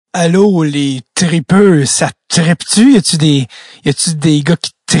Allô, les tripeux, ça trippe-tu? Y a-tu des gars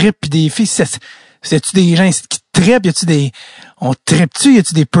qui trippent pis des filles? Y a-tu des gens qui trippent? On trippe-tu? Y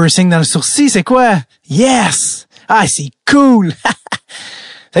a-tu des piercings dans le sourcil? C'est quoi? Yes! Ah, c'est cool!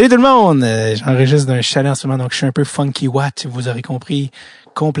 Salut tout le monde! J'enregistre d'un chalet en ce moment, donc je suis un peu funky watt, vous aurez compris.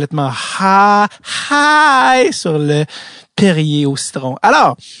 Complètement high sur le Perrier au citron.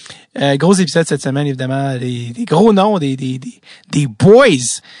 Alors, gros épisode cette semaine, évidemment, des gros noms, des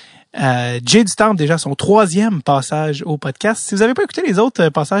boys. Jay du Temple, déjà son 3e passage au podcast. Si vous n'avez pas écouté les autres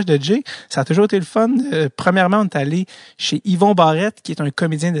passages de Jay, ça a toujours été le fun. Premièrement, on est allé chez Yvon Barrette, qui est un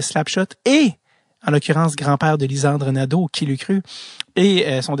comédien de Slapshot et, en l'occurrence, grand-père de Lisandre Nadeau, qui l'eût cru.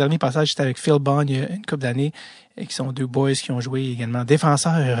 Et son dernier passage, c'était avec Phil Bond il y a une couple d'années, qui sont deux boys qui ont joué également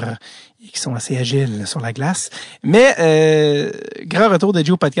défenseurs et qui sont assez agiles sur la glace. Mais grand retour de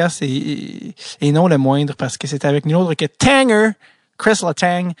Jay au podcast et non le moindre, parce que c'était avec nul autre que Tanger, Chris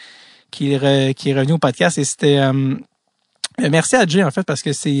Letang, qui est revenu au podcast. Et c'était... merci à Jay, en fait, parce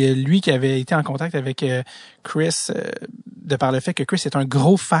que c'est lui qui avait été en contact avec Chris de par le fait que Chris est un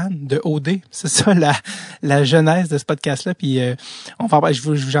gros fan de OD. C'est ça la genèse de ce podcast-là. Puis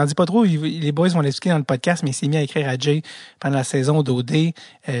j'en dis pas trop, les boys vont l'expliquer dans le podcast, mais il s'est mis à écrire à Jay pendant la saison d'OD.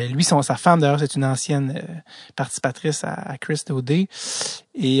 Lui, sa femme, d'ailleurs, c'est une ancienne participatrice à Chris d'OD.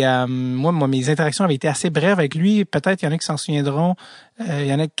 Et moi, mes interactions avaient été assez brèves avec lui. Peut-être il y en a qui s'en souviendront. Il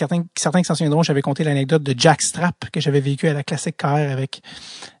y en a certains qui s'en souviendront. J'avais conté l'anecdote de Jack Strap que j'avais vécu à la Classique KR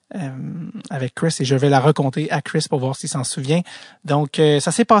avec Chris, et je vais la raconter à Chris pour voir s'il s'en souvient. Donc,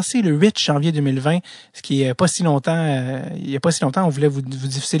 ça s'est passé le 8 janvier 2020, ce qui est pas si longtemps. Il y a pas si longtemps, on voulait vous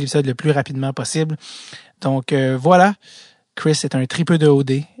diffuser l'épisode le plus rapidement possible. Donc, voilà. Chris est un tripeux de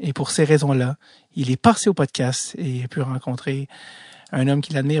OD, et pour ces raisons-là, il est passé au podcast et a pu rencontrer un homme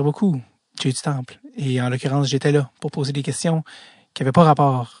qui l'admire beaucoup, Jay du Temple. Et en l'occurrence, j'étais là pour poser des questions qui n'avaient pas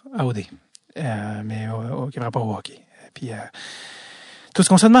rapport à OD, mais qui avaient rapport au hockey. Puis, tout ce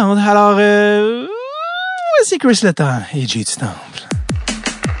qu'on se demande. Alors, voici Chris Letang et Jay du Temple.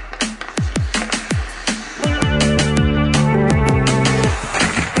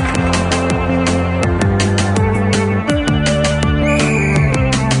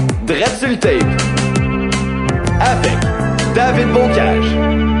 Drette sur le tape avec David Bocage.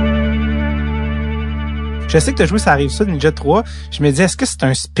 Je sais que tu as joué sur la Rive-Sud, Ninja 3. Je me disais, est-ce que c'est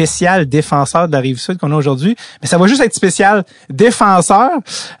un spécial défenseur de la Rive-Sud qu'on a aujourd'hui? Mais ça va juste être spécial défenseur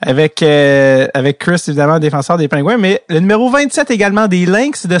avec Chris, évidemment, défenseur des Pingouins. Mais le numéro 27 également des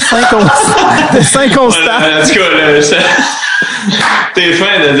Lynx de Saint-Constant. En tout cas, t'es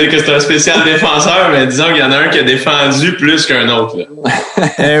fin de dire que c'est un spécial défenseur, mais disons qu'il y en a un qui a défendu plus qu'un autre.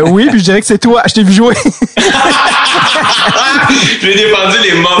 Oui, puis je dirais que c'est toi. Je t'ai vu jouer. J'ai défendu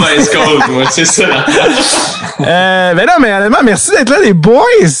les mauvaises causes, moi, c'est ça. Ben non, mais honnêtement, merci d'être là, les boys.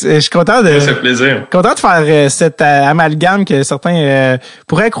 Je suis content de... Ça fait plaisir. Content de faire cet amalgame que certains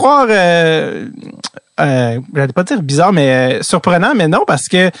pourraient croire... j'allais pas dire bizarre, mais surprenant, mais non, parce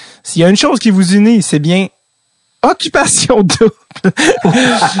que s'il y a une chose qui vous unit, c'est bien Occupation Double.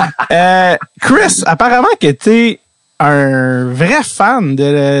 Chris, apparemment que t'es un vrai fan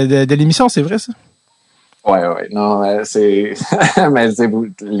de l'émission, c'est vrai ça? Ouais. Non, c'est... mais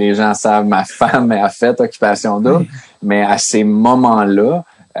les gens savent, ma femme a fait Occupation Double, mais à ces moments-là,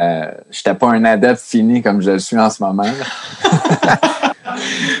 j'étais pas un adepte fini comme je le suis en ce moment.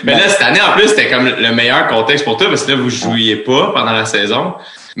 Mais là, cette année, en plus, c'était comme le meilleur contexte pour toi, parce que là, vous jouiez pas pendant la saison.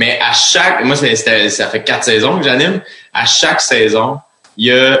 Mais moi, ça fait 4 saisons que j'anime. À chaque saison, il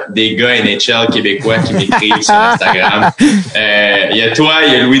y a des gars NHL québécois qui m'écrivent sur Instagram. Il y a toi,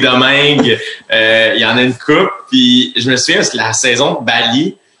 il y a Louis Domingue, il y en a une couple. Puis je me souviens parce que la saison de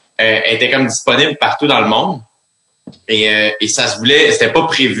Bali était comme disponible partout dans le monde. Et ça se voulait, c'était pas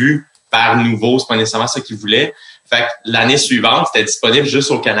prévu par Nouveau, c'est pas nécessairement ça qu'ils voulaient. Fait que l'année suivante, c'était disponible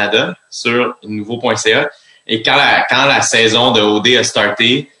juste au Canada sur nouveau.ca. Et quand la saison de OD a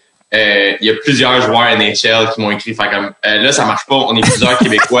starté, il y a plusieurs joueurs NHL qui m'ont écrit, fait comme là ça marche pas, on est plusieurs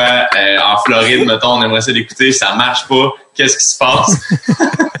Québécois en Floride, mettons, on aimerait ça d'écouter, ça marche pas, qu'est-ce qui se passe?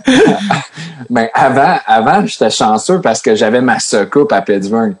 Ben avant j'étais chanceux parce que j'avais ma soucoupe à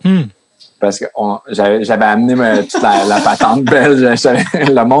Pittsburgh. Parce que j'avais amené toute la patente belge.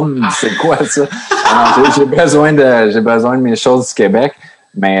 Le monde, c'est quoi ça? Alors, j'ai besoin de mes choses du Québec.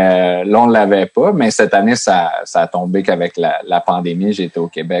 Mais là, on l'avait pas. Mais cette année, ça a tombé qu'avec la pandémie, j'étais au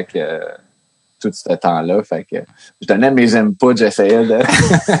Québec tout ce temps-là. Fait que je donnais mes inputs, j'essayais de...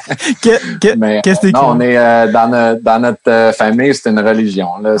 Mais qu'est-ce que non, on est dans notre famille, c'est une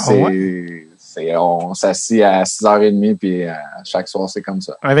religion. Là, on s'assit à 6h30 puis chaque soir, c'est comme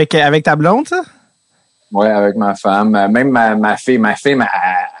ça. Avec ta blonde, ça? Oui, avec ma femme. Même ma fille,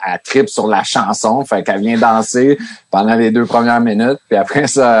 elle tripe sur la chanson, fait qu'elle vient danser pendant les 2 premières minutes, puis après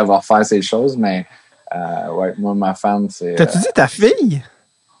ça, elle va refaire ses choses, mais ouais, moi, ma femme, c'est... T'as-tu dit ta fille?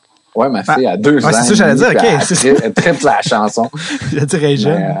 Ouais, ma fille a 2 ans. C'est ça, j'allais dire, OK. Elle tripe la chanson. Je dirais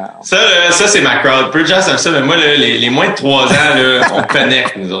jeune. Ça, c'est ma crowd. Peu de gens savent ça, mais moi, là, les moins de 3 ans, là, on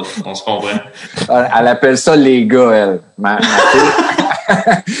connecte, nous autres. On se comprend. Elle appelle ça les gars, elle. Ma fille.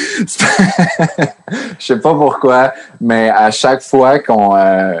 Je sais pas pourquoi, mais à chaque fois qu'il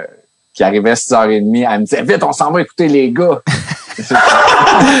arrivait à 6h30, elle me disait, vite, on s'en va écouter les gars.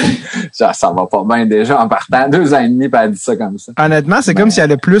 Genre, ça va pas bien déjà en partant. 2 ans et demi, puis elle dit ça comme ça. Honnêtement, c'est comme si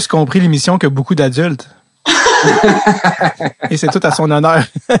elle a plus compris l'émission que beaucoup d'adultes. Et c'est tout à son honneur.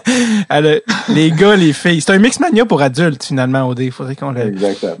 Les gars, les filles. C'est un Mixmania pour adultes, finalement, OD. Il faudrait qu'on le...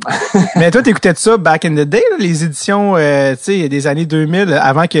 Exactement. Mais toi, t'écoutais ça back in the day, là, les éditions tu sais, des années 2000,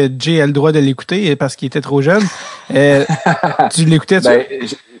 avant que Jay ait le droit de l'écouter parce qu'il était trop jeune. Tu l'écoutais, ben,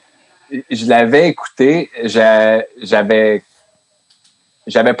 je l'avais écouté.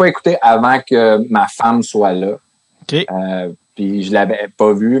 J'avais pas écouté avant que ma femme soit là. OK. Puis je l'avais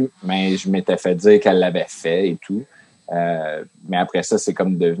pas vu, mais je m'étais fait dire qu'elle l'avait fait et tout. Mais après ça, c'est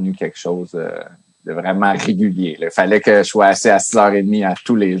comme devenu quelque chose de vraiment régulier. Il fallait que je sois assis à 6h30 à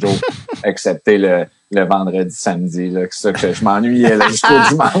tous les jours, excepté le vendredi, samedi, là, que je m'ennuyais là, jusqu'au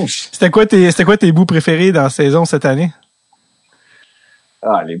dimanche. C'était quoi tes bouts préférés dans la saison cette année?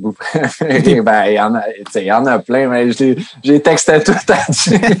 Ah, les bouts préférés, ben, il y en a plein, mais j'ai texté tout à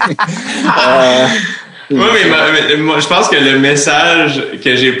dire. Oui, mais moi, je pense que le message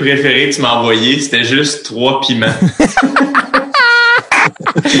que j'ai préféré que tu m'as envoyé, c'était juste 3 piments.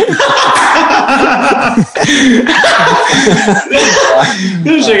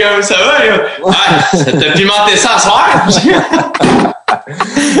 J'ai comme ça va, t'as pimenté ça ce soir?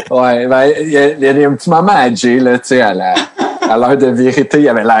 Ouais, ben, il y a un petit moment à Jay, là, tu sais, à l'heure de vérité, il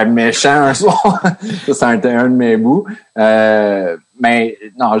avait l'air méchant un soir. Ça, c'est un de mes bouts. Mais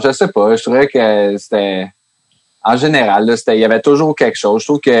non, je sais pas. Je trouvais que c'était... En général, là, il y avait toujours quelque chose. Je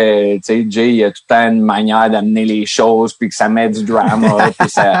trouve que, tu sais, Jay, il a tout le temps une manière d'amener les choses, puis que ça met du drama, puis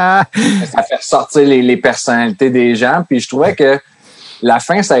ça fait ressortir les personnalités des gens. Puis je trouvais que la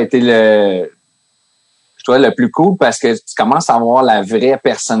fin, ça a été le plus cool parce que tu commences à voir la vraie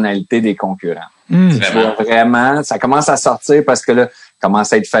personnalité des concurrents. Tu vois vraiment, ça commence à sortir parce que là, tu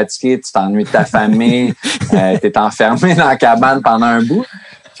commences à être fatigué, tu t'ennuies de ta famille, t'es enfermé dans la cabane pendant un bout.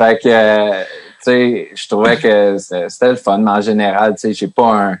 Fait que, tu sais, je trouvais que c'était le fun, mais en général, tu sais, j'ai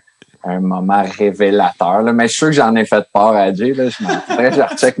pas un moment révélateur, là, mais je suis sûr que j'en ai fait part à Jay, là. Je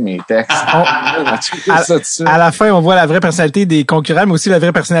recheck mes textes. À la fin, on voit la vraie personnalité des concurrents, mais aussi la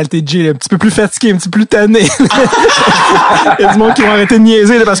vraie personnalité de Jay, là, un petit peu plus fatigué, un petit peu plus tanné. Il y a du monde qui vont arrêter de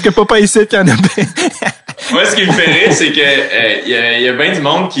niaiser, là, parce que papa ici qui en a bien. Moi, ce qui me fait rire, c'est que y a bien du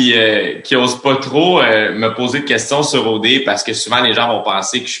monde qui ose pas trop me poser de questions sur OD parce que souvent les gens vont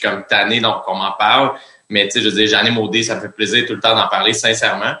penser que je suis comme tanné donc qu'on m'en parle. Mais tu sais, je veux dire, j'anime OD, ça me fait plaisir tout le temps d'en parler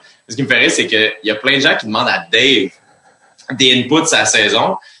sincèrement. Ce qui me fait rire, c'est que y a plein de gens qui demandent à Dave des inputs à la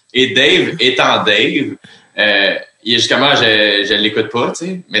saison. Et Dave étant Dave, il est justement je l'écoute pas, tu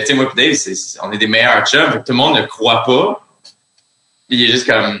sais. Mais tu sais, moi et Dave, on est des meilleurs chums, tout le monde ne croit pas. Puis il est juste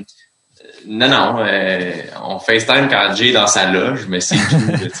comme non, on FaceTime quand Jay est dans sa loge, mais c'est tout.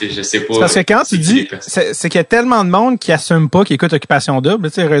 Je sais pas. C'est parce que quand tu dis, c'est qu'il y a tellement de monde qui assume pas qu'il écoute Occupation Double.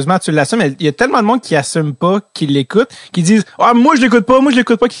 Tu sais, heureusement, tu l'assumes, mais il y a tellement de monde qui assume pas qu'il l'écoute, qui disent, moi, je l'écoute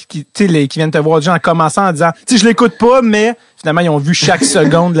pas, qui viennent te voir déjà en commençant en disant, tu sais, je l'écoute pas, mais finalement, ils ont vu chaque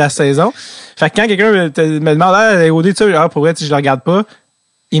seconde de la saison. Fait que quand quelqu'un me demande, OD, tu sais, pour vrai, je le regarde pas,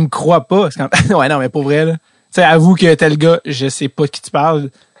 il me croit pas. C'est comme, ouais, non, mais pour vrai, là. Tu sais, avoue que tel gars, je sais pas de qui tu parles.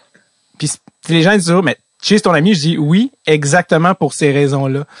 Puis les gens disent toujours, mais Jay, c'est ton ami? Je dis oui, exactement pour ces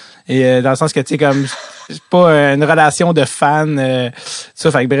raisons-là. Et dans le sens que, tu sais, comme, c'est pas une relation de fan,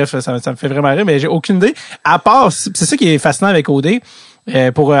 ça, fait que bref, ça me fait vraiment rire, mais j'ai aucune idée. À part, c'est ça qui est fascinant avec OD,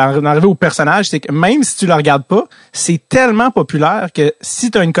 pour en arriver au personnage, c'est que même si tu le regardes pas, c'est tellement populaire que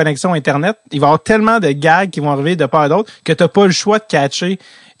si tu as une connexion Internet, il va y avoir tellement de gags qui vont arriver de part et d'autre que tu n'as pas le choix de catcher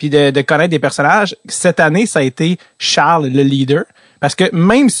puis de connaître des personnages. Cette année, ça a été Charles, le leader. Parce que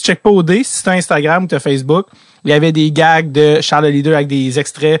même si tu checkes pas OD, si t'as Instagram ou t'as Facebook, il y avait des gags de Charles le leader avec des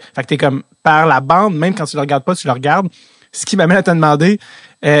extraits. Fait que t'es comme par la bande, même quand tu le regardes pas, tu le regardes. Ce qui m'amène à te demander,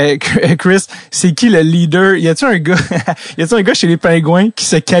 Chris, c'est qui le leader? Y a-t-il un gars chez les Pingouins qui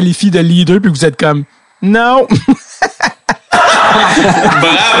se qualifie de leader puis vous êtes comme non?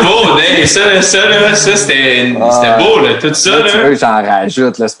 Bravo, Dave. Ça, c'était beau, là. Tout ça, là. Tu veux que j'en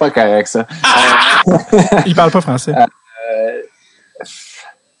rajoute, là. C'est pas correct, ça. Il parle pas français.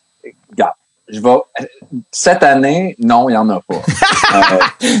 Regarde, Cette année, non, il n'y en a pas.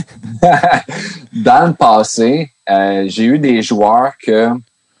 Dans le passé, j'ai eu des joueurs que,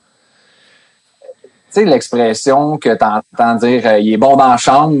 tu sais, l'expression que tu entends dire, il est bon dans la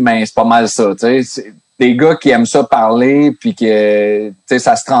chambre, mais c'est pas mal ça, tu sais. Des gars qui aiment ça parler, puis que, tu sais,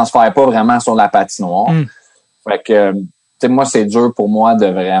 ça se transfère pas vraiment sur la patinoire. Fait que, tu sais, moi, c'est dur pour moi de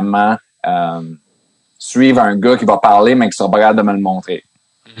vraiment suivre un gars qui va parler, mais qui sera pas capable de me le montrer.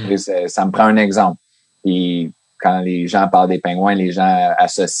 Ça me prend un exemple. Puis quand les gens parlent des Pingouins, les gens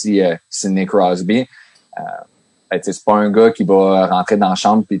associent Sidney Crosby. C'est pas un gars qui va rentrer dans la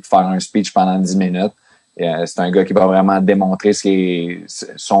chambre puis te faire un speech pendant 10 minutes. C'est un gars qui va vraiment démontrer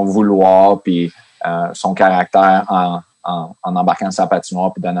son vouloir puis son caractère en embarquant sa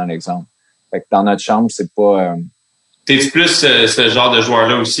patinoire puis donnant l'exemple. Fait que dans notre chambre, c'est pas... T'es-tu plus ce genre de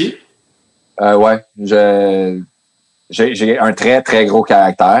joueur-là aussi? Ouais. J'ai un très, très gros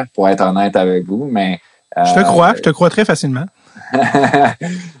caractère, pour être honnête avec vous, mais... je te crois très facilement.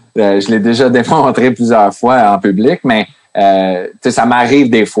 Je l'ai déjà démontré plusieurs fois en public, mais ça m'arrive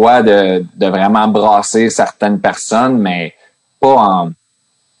des fois de vraiment brasser certaines personnes, mais pas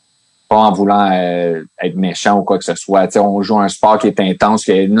en voulant être méchant ou quoi que ce soit. T'sais, on joue un sport qui est intense,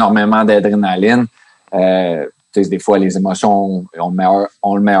 qui a énormément d'adrénaline. Des fois, les émotions ont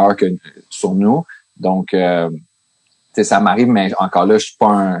le meilleur que sur nous. Donc, ça m'arrive, mais encore là, je suis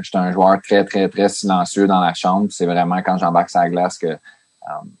un joueur très, très, très silencieux dans la chambre. C'est vraiment quand j'embarque sur la glace que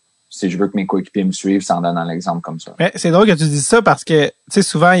si je veux que mes coéquipiers me suivent, c'est en donnant l'exemple comme ça. Mais c'est drôle que tu dises ça parce que, tu sais,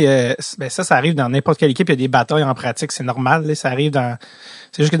 souvent, ça arrive dans n'importe quelle équipe, il y a des batailles en pratique, c'est normal, là, ça arrive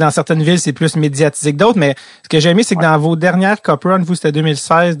c'est juste que dans certaines villes, c'est plus médiatisé que d'autres, mais ce que j'ai aimé, c'est que dans vos dernières Cup Run, vous, c'était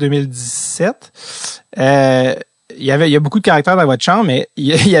 2016-2017, il y a beaucoup de caractères dans votre chambre, mais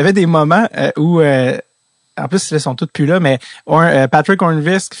il y avait des moments où, en plus, ils sont tous plus là, mais Patrick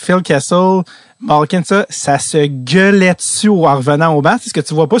Hornqvist, Phil Kessel, Malkin, ça se gueulait dessus en revenant au banc. C'est ce que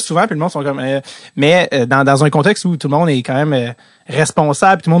tu vois pas souvent, puis le monde sont comme... mais dans un contexte où tout le monde est quand même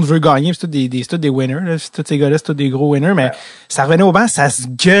responsable, tout le monde veut gagner, puis c'est tous des winners, là, tous ces gars-là, c'est tous des gros winners, mais ça revenait au banc, ça se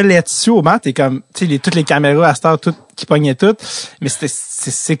gueulait dessus au banc. T'es comme, tu sais, toutes les caméras à cette heure, toutes qui pognaient toutes. Mais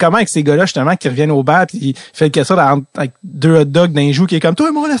c'est comment avec ces gars-là, justement, qui reviennent au banc, puis Phil Kessel avec 2 hot dogs dans les joues, qui est comme,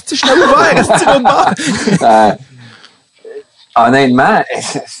 toi, moi, là, je suis ouvert, reste l'autre bord. Honnêtement,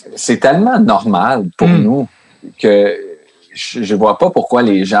 c'est tellement normal pour nous que je vois pas pourquoi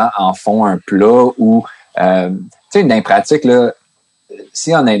les gens en font un plat ou, tu sais, dans les pratiques, là,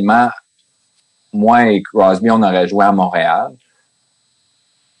 si honnêtement, moi et Crosby, on aurait joué à Montréal,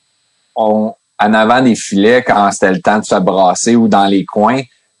 en avant des filets, quand c'était le temps de se brasser ou dans les coins,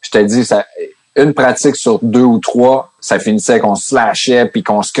 je te dis, une pratique sur 2 ou 3, ça finissait qu'on se slashait, puis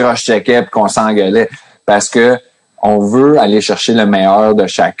qu'on se croche-checkait, puis qu'on s'engueulait. Parce que on veut aller chercher le meilleur de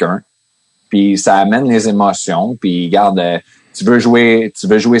chacun. Puis ça amène les émotions. Puis regarde, tu veux jouer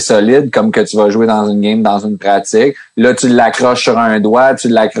solide comme que tu vas jouer dans une game, dans une pratique. Là, tu l'accroches sur un doigt, tu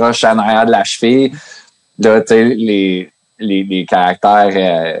l'accroches en arrière de la cheville. Là, tu sais, les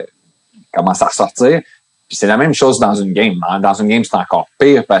caractères commencent à ressortir. Puis c'est la même chose dans une game. Dans une game, c'est encore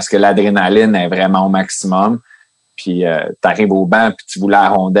pire parce que l'adrénaline est vraiment au maximum. Puis t'arrives au banc, puis tu voulais la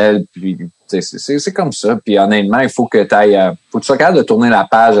rondelle, puis c'est comme ça. Puis honnêtement, il faut que faut que tu sois capable de tourner la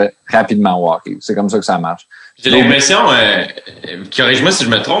page rapidement au hockey. C'est comme ça que ça marche. J'ai l'impression, corrige-moi si je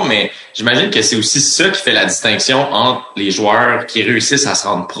me trompe, mais j'imagine que c'est aussi ça qui fait la distinction entre les joueurs qui réussissent à se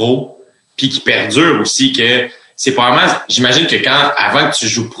rendre pro puis qui perdurent aussi, que c'est probablement, j'imagine que avant que tu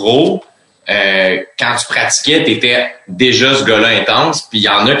joues pro, quand tu pratiquais, t'étais déjà ce gars-là intense, puis il y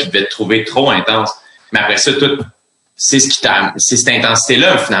en a qui devaient te trouver trop intense. Mais après ça, c'est cette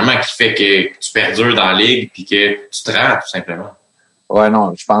intensité-là, finalement, qui fait que tu perdures dans la ligue puis que tu te rends, tout simplement. Ouais,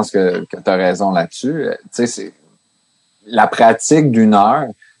 non, je pense que tu as raison là-dessus. Tu sais, la pratique d'1 heure,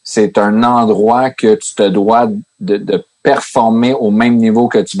 c'est un endroit que tu te dois de performer au même niveau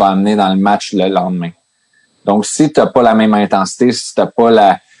que tu vas amener dans le match le lendemain. Donc, si tu n'as pas la même intensité, si tu n'as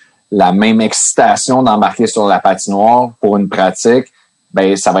pas la même excitation d'embarquer sur la patinoire pour une pratique,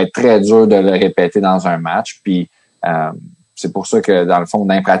 ben ça va être très dur de le répéter dans un match. Puis, c'est pour ça que, dans le fond,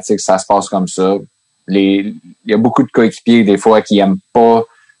 dans les pratiques, ça se passe comme ça. Il y a beaucoup de coéquipiers, des fois, qui aiment pas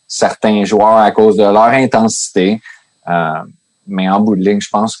certains joueurs à cause de leur intensité. Mais en bout de ligne, je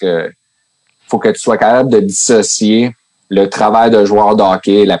pense que faut que tu sois capable de dissocier le travail de joueur de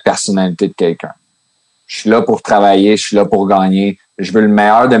hockey et la personnalité de quelqu'un. Je suis là pour travailler, je suis là pour gagner. Je veux le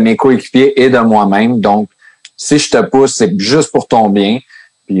meilleur de mes coéquipiers et de moi-même. Donc, si je te pousse, c'est juste pour ton bien.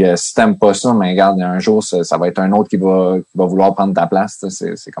 Puis si t'aimes pas ça, mais regarde, un jour, ça va être un autre qui va vouloir prendre ta place.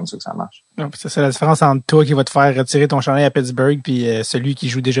 C'est comme ça que ça marche. Non, c'est la différence entre toi qui va te faire retirer ton chandail à Pittsburgh puis celui qui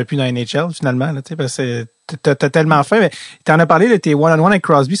joue déjà plus dans la NHL, finalement. Là, parce que t'as tellement fait. Mais t'en as parlé, là, t'es one-on-one avec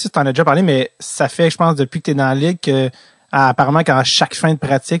Crosby, ça t'en as déjà parlé, mais ça fait, je pense, depuis que t'es dans la ligue que apparemment, quand chaque fin de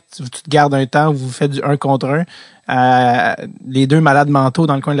pratique, tu te gardes un temps où vous faites du 1 contre 1, les deux malades mentaux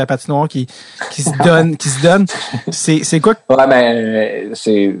dans le coin de la patinoire qui se donnent. C'est quoi? Ouais, ben,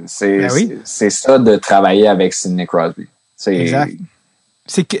 c'est ça de travailler avec Sidney Crosby. Exact.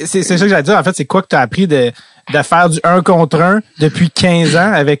 C'est ça que j'allais dire. En fait, c'est quoi que tu as appris de faire du 1 contre 1 depuis 15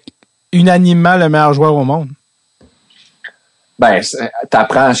 ans avec unanimement le meilleur joueur au monde? Ben,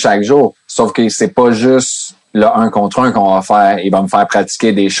 t'apprends chaque jour. Sauf que c'est pas juste le 1 contre 1 qu'on va faire. Il va me faire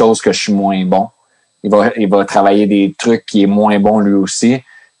pratiquer des choses que je suis moins bon. Il va travailler des trucs qui est moins bon lui aussi.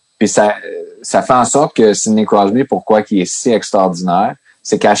 Puis ça fait en sorte que Sidney Crosby, pourquoi il est si extraordinaire,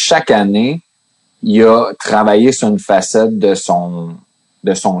 c'est qu'à chaque année, il a travaillé sur une facette de son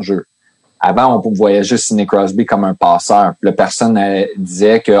jeu. Avant, on voyait juste Sidney Crosby comme un passeur. Puis personne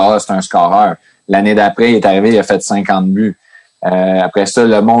disait que c'est un scoreur. L'année d'après, il est arrivé, il a fait 50 buts. Après ça,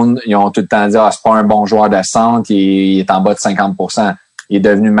 le monde, ils ont tout le temps dit c'est pas un bon joueur de centre, il est en bas de 50%. Il est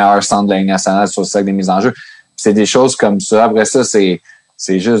devenu meilleur centre de la Ligue nationale sur le cercle des mises en jeu. C'est des choses comme ça. Après ça, c'est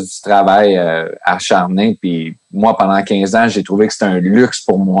juste du travail acharné. Puis moi, pendant 15 ans, j'ai trouvé que c'était un luxe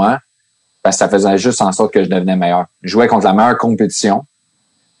pour moi parce que ça faisait juste en sorte que je devenais meilleur. Je jouais contre la meilleure compétition.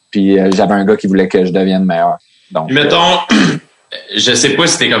 Puis j'avais un gars qui voulait que je devienne meilleur. Donc, mettons, je sais pas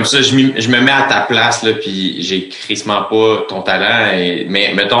si c'était comme ça. Je me mets à ta place là, puis j'ai crissement pas ton talent.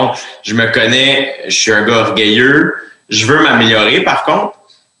 Mais mettons, je me connais, je suis un gars orgueilleux. Je veux m'améliorer, par contre.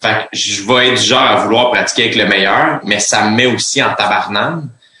 Fait que je vais être du genre à vouloir pratiquer avec le meilleur, mais ça me met aussi en tabarnane.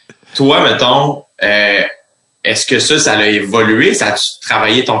 Toi, mettons, est-ce que ça a évolué? Ça a-tu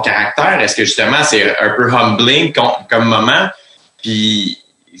travaillé ton caractère? Est-ce que justement, c'est un peu humbling comme moment? Puis,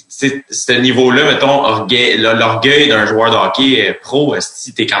 ce niveau-là, mettons, l'orgueil d'un joueur de hockey pro,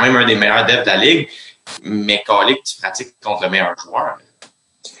 si t'es quand même un des meilleurs devs de la ligue, mais Calique, tu pratiques contre le meilleur joueur.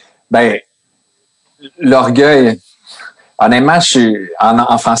 Ben, l'orgueil, honnêtement,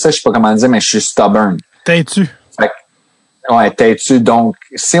 en français, je sais pas comment dire, mais je suis stubborn. Têtu. Ouais, têtu. Donc,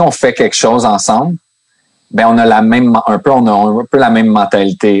 si on fait quelque chose ensemble, ben, on a un peu la même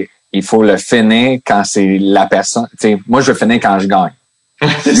mentalité. Il faut le finir quand c'est la personne. Tu sais, moi, je veux finir quand je gagne.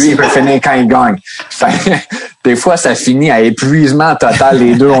 Lui, il veut finir quand il gagne. Fait, des fois, ça finit à épuisement total.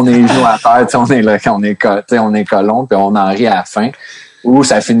 Les deux, on est les genoux à terre, on est là, on est colons, puis on en rit à la fin. Ou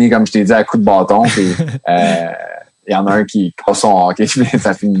ça finit, comme je t'ai dit, à coup de bâton, puis il y en a un qui casse son hockey,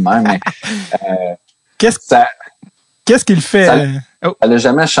 ça finit de même. Mais, qu'est-ce qu'il fait? Ça n'a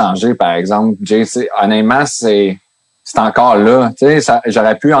jamais changé, par exemple. Jay, honnêtement, c'est encore là.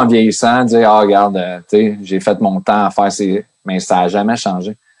 J'aurais pu, en vieillissant, dire regarde, j'ai fait mon temps à faire ces... Mais ça n'a jamais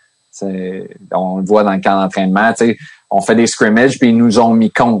changé. On le voit dans le camp d'entraînement. On fait des scrimmages, puis ils nous ont mis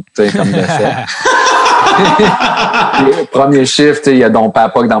compte comme de fait. Premier shift, il y a Don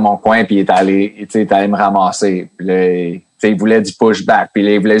Papak dans mon coin, puis il est allé me ramasser. Puis là, il voulait du pushback, puis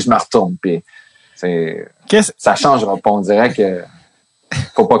là, il voulait que je me retourne. Puis ça changera pas. On dirait que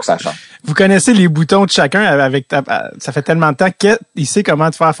faut pas que ça change. Vous connaissez les boutons de chacun avec ça fait tellement de temps qu'il sait comment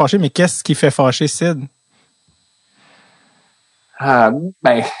te faire fâcher, mais qu'est-ce qui fait fâcher Sid?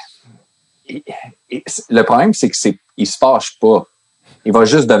 Ben, le problème, c'est qu'il se fâche pas. Il va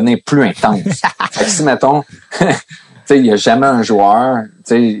juste devenir plus intense. Fait que si, mettons, il n'y a jamais un joueur,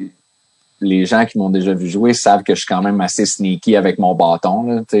 les gens qui m'ont déjà vu jouer savent que je suis quand même assez sneaky avec mon bâton,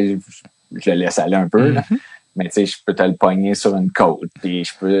 là, je le laisse aller un peu, là. Mais je peux te le pogner sur une côte, puis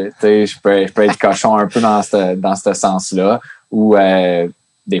je peux être cochon un peu dans ce sens-là, ou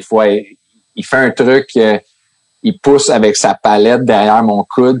des fois, il fait un truc... il pousse avec sa palette derrière mon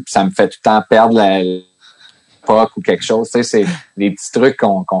coude, puis ça me fait tout le temps perdre la puck ou quelque chose. C'est des petits trucs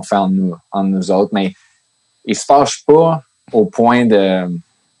qu'on fait en nous autres, mais il se fâche pas au point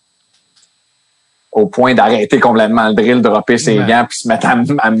d'arrêter complètement le drill, dropper ses gants, puis se mettre à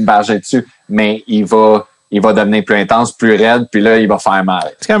me barger dessus. Mais il va devenir plus intense, plus raide, puis là, il va faire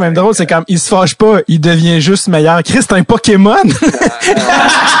mal. C'est quand même drôle, c'est comme il se fâche pas, il devient juste meilleur. Chris, c'est un Pokémon!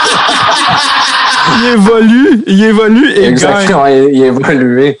 Il évolue et exactement, gagne. Il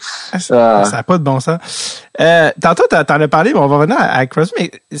évolue. Ça n'a pas de bon sens. Tantôt, t'en as parlé, mais on va revenir à Crosby,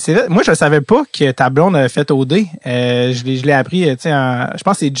 mais c'est vrai, moi, je savais pas que ta blonde avait fait OD. Je l'ai appris, je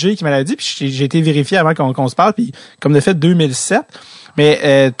pense que c'est Jay qui me l'a dit, puis j'ai été vérifié avant qu'on se parle, puis comme de fait 2007.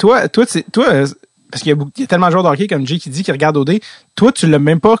 Mais toi, parce qu'il y a tellement de joueurs de hockey comme Jay qui dit qu'il regarde OD, toi, tu l'as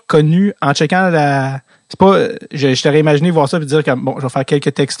même pas connu en checkant c'est pas, je t'aurais imaginé voir ça et dire comme, bon, je vais faire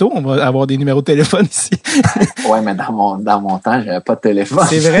quelques textos, on va avoir des numéros de téléphone ici. Ouais, mais dans mon temps, j'avais pas de téléphone.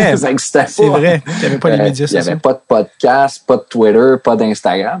 C'est vrai. Ça existait pas. C'est vrai. Il n'y avait pas les médias sociaux. Il n'y avait pas de podcast, pas de Twitter, pas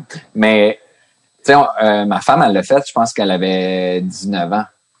d'Instagram. Mais, tu sais, ma femme, elle l'a fait, je pense qu'elle avait 19 ans.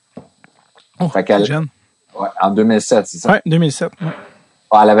 Oh, fait qu'elle, jeune. Ouais, en 2007, c'est ça? Ouais, 2007. Ouais.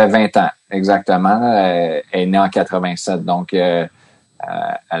 Elle avait 20 ans, exactement. Elle est née en 87, donc elle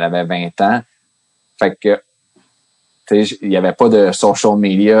avait 20 ans. Fait que, tu sais, il n'y avait pas de social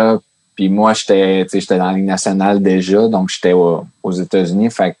media. Puis moi, j'étais dans la Ligue nationale déjà, donc j'étais aux États-Unis.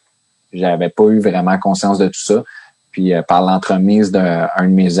 Fait que j'avais pas eu vraiment conscience de tout ça. Puis par l'entremise d'un de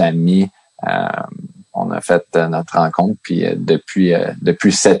mes amis, on a fait notre rencontre. Puis depuis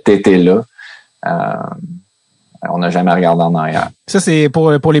cet été-là, on n'a jamais regardé en arrière. Ça, c'est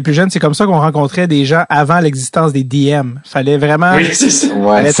pour les plus jeunes, c'est comme ça qu'on rencontrait des gens avant l'existence des DM. Fallait vraiment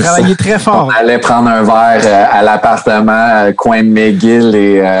fallait travailler très fort. On allait prendre un verre à l'appartement coin McGill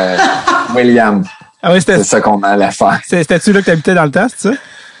et William. Ah oui, c'est ça qu'on allait faire. C'était-tu là que tu habitais dans le temps, c'est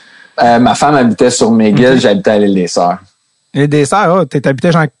ça? Ma femme habitait sur McGill, j'habitais à l'île des Sœurs. L'île des Sœurs,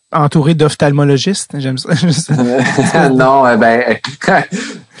 t'habitais genre entouré d'ophtalmologistes, j'aime ça. Non,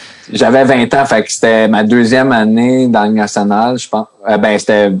 j'avais 20 ans, fait que c'était ma deuxième année dans la Ligue nationale, je pense.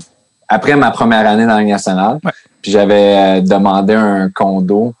 C'était après ma première année dans la Ligue nationale. Ouais. Puis j'avais demandé un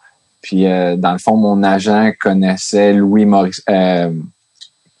condo. Puis dans le fond, mon agent connaissait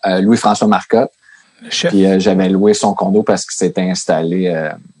Louis-François Marcotte. Puis j'avais loué son condo parce qu'il s'était installé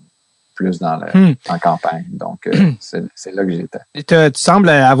plus dans en campagne. Donc, c'est là que j'étais. Tu sembles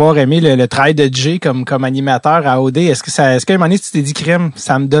avoir aimé le travail de Jay comme est-ce qu'à un moment donné, tu t'es dit, crème,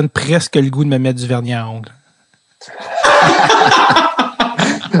 ça me donne presque le goût de me mettre du vernis à ongles?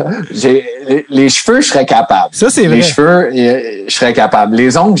 Les cheveux, je serais capable. Ça, c'est vrai. Les cheveux, je serais capable.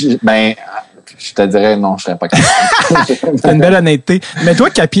 Les ongles, je te dirais non, je serais pas capable. C'est une belle honnêteté. Mais toi,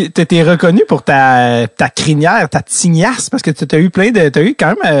 t'es reconnu pour ta crinière, ta tignasse, parce que t'as eu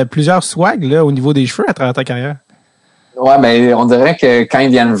quand même plusieurs swags là, au niveau des cheveux à travers ta carrière. Ouais, ben on dirait que quand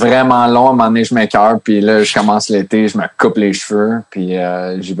ils viennent vraiment longs, à un moment donné, je m'écœure, puis là, je commence l'été, je me coupe les cheveux, puis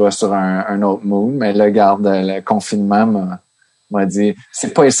j'y vais sur un autre mood. Mais là, garde, le confinement m'a dit,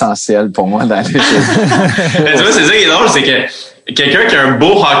 c'est pas essentiel pour moi d'aller chez Mais tu vois, c'est ça qui est drôle, c'est que quelqu'un qui a un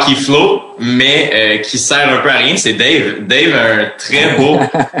beau hockey flow, mais qui sert un peu à rien, c'est Dave. Dave a un très beau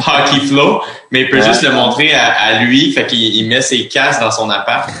hockey flow, mais il peut juste le montrer à lui. Fait qu'il met ses casques dans son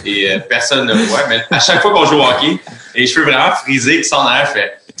appart et personne ne le voit. Mais à chaque fois qu'on joue au hockey, les cheveux vraiment frisés qui sont en l'air,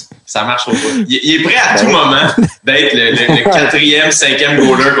 fait ça marche au bout. Il est prêt à tout moment d'être le 4e, 5e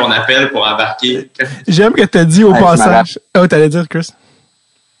goaler qu'on appelle pour embarquer. J'aime que tu as dit au passage. Oh, t'allais dire, Chris?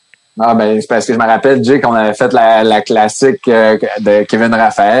 Non, c'est parce que je me rappelle, Jay, qu'on avait fait la classique de Kevin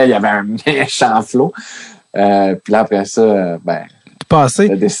Raphaël. Il y avait un méchant flow. Puis là, après ça, passé.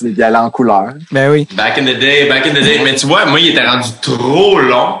 T'as décidé d'y aller en couleur. Ben oui. Back in the day. Mais tu vois, moi, il était rendu trop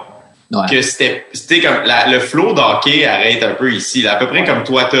long. Ouais. Que c'était comme le flow d'hockey arrête un peu ici, là, à peu près comme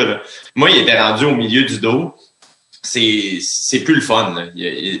toi t'as là. Moi, il était rendu au milieu du dos. C'est plus le fun.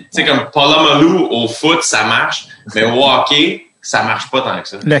 Tu sais, comme Palomalu au foot, ça marche, mais au hockey, ça marche pas tant que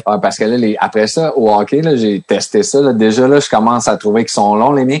ça. Ouais, parce que là, après ça, au hockey, là, j'ai testé ça. Là. Déjà, là, je commence à trouver qu'ils sont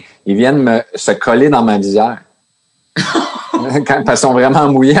longs, les miens. Ils viennent se coller dans ma visière. Quand ils sont vraiment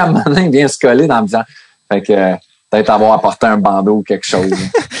mouillés, à un moment donné, ils viennent se coller dans ma visière. Fait que peut-être avoir apporté un bandeau ou quelque chose.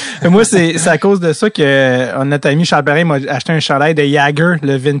 Moi, c'est à cause de ça que notre ami Charles Perrin m'a acheté un chandail de Jagger,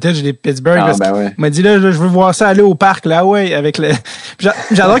 le vintage des Pittsburgh. Ouais. Il m'a dit, là, je veux voir ça aller au parc, là, ouais, avec le...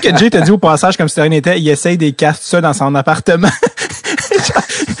 J'adore que Jay t'a dit au passage, comme si de rien n'était, il essaye des casques, tout ça, dans son appartement.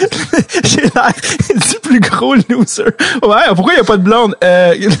 J'ai l'air du plus gros loser. Ouais, pourquoi il n'y a pas de blonde?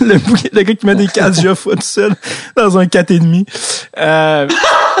 Le gars qui met des casques Jaffa tout seul dans un 4,5.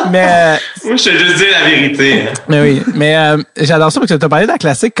 Mais moi, je te juste dire la vérité. Mais oui, mais j'adore ça parce que tu as parlé de la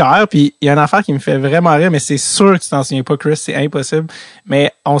classique KR, puis il y a une affaire qui me fait vraiment rire, mais c'est sûr que tu t'en souviens pas, Chris, c'est impossible.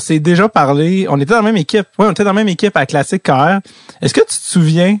 Mais on s'est déjà parlé, on était dans la même équipe. Ouais, on était dans la même équipe à classique KR. Est-ce que tu te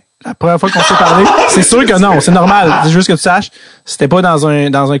souviens la première fois qu'on s'est parlé? C'est sûr que non, c'est normal. C'est juste que tu saches, c'était pas dans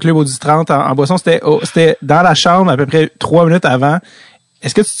un club au 10-30 en boisson, c'était dans la chambre à peu près 3 minutes avant.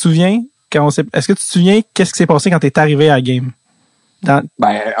 Est-ce que tu te souviens qu'est-ce qui s'est passé quand t'es arrivé à la game? Je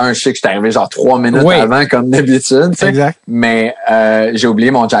sais que j'étais arrivé genre 3 minutes avant, comme d'habitude. Exact. Mais j'ai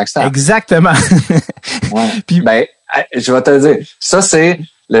oublié mon jackstop. Exactement. Ouais. Puis, je vais te le dire. Ça, c'est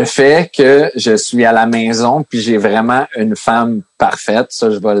le fait que je suis à la maison puis j'ai vraiment une femme parfaite.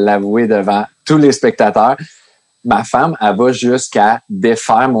 Ça, je vais l'avouer devant tous les spectateurs. Ma femme, elle va jusqu'à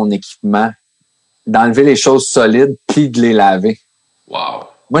défaire mon équipement, d'enlever les choses solides puis de les laver. Wow.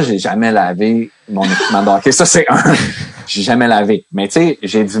 moi, j'ai jamais lavé mon équipement de hockey. Ça, c'est un. J'ai jamais lavé. Mais tu sais,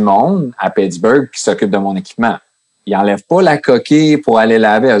 j'ai du monde à Pittsburgh qui s'occupe de mon équipement. Ils enlèvent pas la coquille pour aller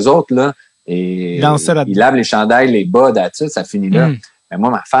laver eux autres, là. Et ils lavent les chandails, les bas, là-dessus, ça finit là. Mais moi,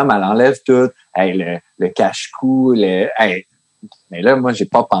 ma femme, elle enlève tout. Hey, le cache-cou, hey. Mais là, moi, j'ai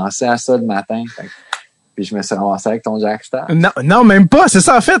pas pensé à ça le matin. Puis je me suis ramassé avec ton Jackstar. Non, même pas. C'est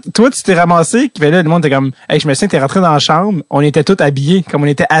ça, en fait. Toi, tu t'es ramassé. Puis là, le monde était comme, hey, je me souviens, t'es rentré dans la chambre. On était tous habillés. Comme on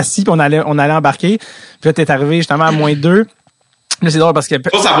était assis, puis on allait embarquer. Puis là, t'es arrivé justement à -2. Là, c'est drôle parce que...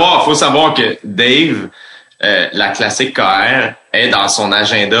 Faut savoir que Dave, la classique KR, est dans son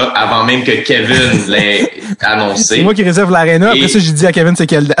agenda avant même que Kevin l'ait annoncé. C'est moi qui réserve l'aréna. Après ça, j'ai dit à Kevin, c'est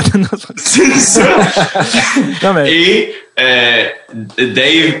quelle date. C'est ça. Non, mais... Et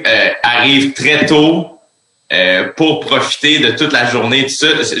Dave arrive très tôt pour profiter de toute la journée. Tout ça,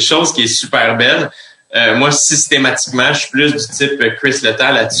 c'est chose qui est super belle. Moi, systématiquement, je suis plus du type Chris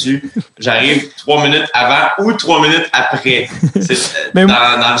Letang là-dessus. J'arrive 3 minutes avant ou 3 minutes après. C'est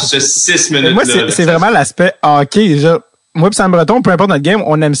dans ce 6 minutes-là. Moi, c'est vraiment l'aspect hockey. Déjà, moi pis Sam Breton, peu importe notre game,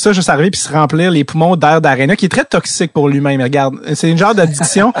 on aime ça juste arriver puis se remplir les poumons d'air d'aréna, qui est très toxique pour lui-même. Regarde, c'est une genre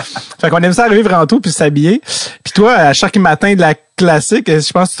d'addiction. Fait qu'on aime ça arriver vraiment tôt puis s'habiller. Puis toi, à chaque matin de la classique,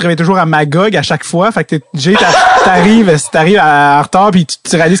 je pense que tu te réveilles toujours à Magog à chaque fois. Fait que t'arrives en retard puis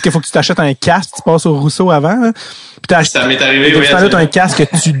tu réalises qu'il faut que tu t'achètes un casque, tu passes au Rousseau avant. Là. Puis ça m'est arrivé, oui. Tu t'achètes un casque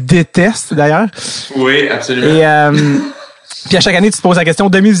que tu détestes d'ailleurs. Oui, absolument. Et puis à chaque année, tu te poses la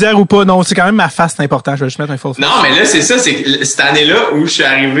question, demi-visière ou pas? Non, c'est quand même ma face, c'est important. Je vais juste mettre un faux. Non, mais là, c'est ça, c'est que cette année-là où je suis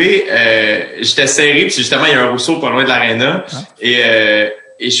arrivé, j'étais serré, puis justement, il y a un Rousseau pas loin de l'aréna. Et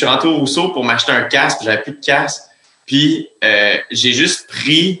je suis rentré au Rousseau pour m'acheter un casque, puis j'avais plus de casque. Puis j'ai juste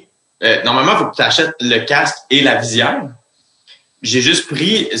pris... normalement, il faut que tu achètes le casque et la visière. J'ai juste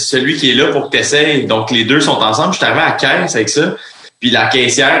pris celui qui est là pour que tu essayes. Donc, les deux sont ensemble. Je suis arrivé à la caisse avec ça. Puis la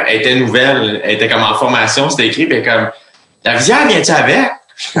caissière, elle était nouvelle. Elle était comme en formation. C'était écrit, puis comme... La visière, viens-tu avec?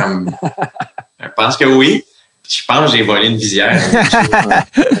 Je suis comme, je pense que oui. Je pense que j'ai volé une visière.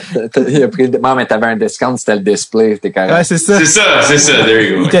 Il a pris non, mais t'avais un discount, c'était le display. C'était correct. Ouais, c'est ça. C'est ça. There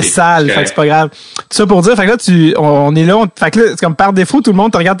you go. Il était sale, fait que c'est pas grave. Tout ça pour dire, fait que là, on est là, fait que là, c'est comme par défaut, tout le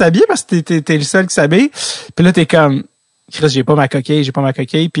monde te regarde t'habiller parce que t'es le seul qui s'habille. Puis là, t'es comme, Chris, j'ai pas ma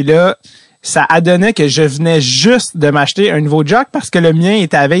coquille. Puis là, ça adonnait que je venais juste de m'acheter un nouveau jock parce que le mien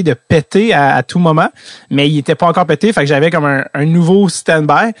était à veille de péter à tout moment, mais il était pas encore pété, fait que j'avais comme un nouveau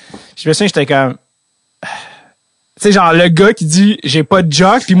stand-by. Je me souviens, j'étais comme... Tu sais, genre le gars qui dit « j'ai pas de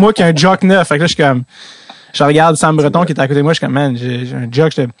jock », puis moi qui ai un jock neuf. Fait que là, je suis comme... Je regarde Sam Breton qui est à côté de moi, je suis comme « Man, j'ai un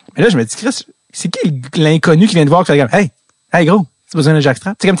jock. » Mais là, je me dis « Chris, c'est qui l'inconnu qui vient de voir? » Qui fait comme « Hey gros, t'as besoin d'un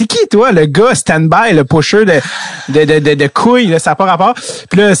jackstrap? » C'est comme, t'es qui, toi, le gars stand-by, le pusher de couilles, là, ça n'a pas rapport.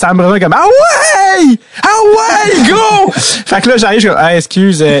 Puis là, Sam Breton est comme, ah ouais, go! Fait que là, j'arrive, je dis,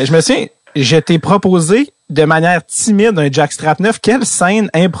 excuse, je me souviens, je t'ai proposé de manière timide un jackstrap neuf. Quelle scène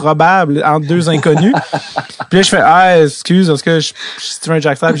improbable entre deux inconnus. Puis là, je fais, excuse, parce que si tu veux un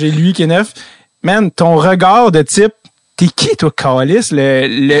jackstrap, j'ai lui qui est neuf. Man, ton regard de type, t'es qui, toi, Callis? Le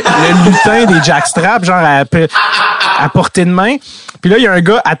lutin des jackstraps, genre à portée de main. Puis là, il y a un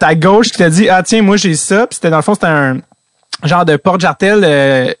gars à ta gauche qui t'a dit, tiens, moi, j'ai ça. Puis c'était, dans le fond, c'était un genre de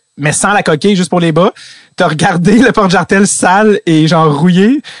porte-jartel, mais sans la coquille, juste pour les bas. T'as regardé le porte-jartel sale et genre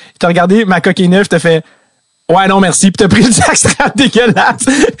rouillé. T'as regardé ma coquille neuve, t'as fait, ouais, non, merci. Puis t'as pris le jackstrap dégueulasse.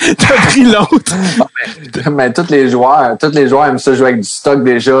 T'as pris l'autre. Mais tous les joueurs aiment ça jouer avec du stock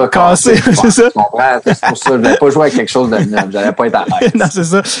déjà cassé. C'est ça. Tu comprends? C'est pour ça. Je voulais pas jouer avec quelque chose de neuf. J'allais pas être à l'aise. Non, c'est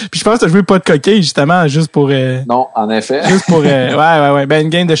ça. Puis je pense que t'as joué pas de coquille, justement, juste pour... Non, en effet. Juste pour... ouais. Ben, une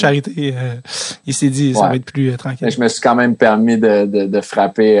game de charité. Il s'est dit, ça va être plus tranquille. Mais je me suis quand même permis de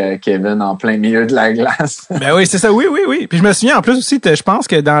frapper Kevin en plein milieu de la glace. Ben oui, c'est ça. Oui. Puis je me souviens, en plus aussi, je pense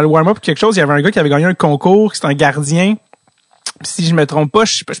que dans le warm-up ou quelque chose, il y avait un gars qui avait gagné un concours, c'est un gardien. Si je me trompe pas,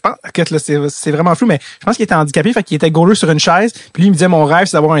 je pense que là, c'est vraiment flou, mais je pense qu'il était handicapé, fait qu'il était goaler sur une chaise. Puis lui, il me disait, mon rêve,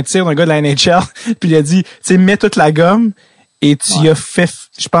 c'est d'avoir un tir d'un gars de la NHL. Puis il a dit, tu sais, mets toute la gomme et tu as fait,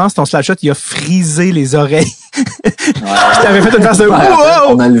 je pense, ton slapshot, il a frisé les oreilles. Je t'avais fait une face de wow!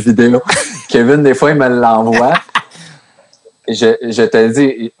 On a le vidéo. Kevin, des fois, il me l'envoie. Je te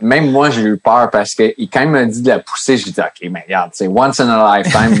dis, même moi, j'ai eu peur parce que quand il m'a dit de la pousser, j'ai dit, OK, mais regarde, c'est once in a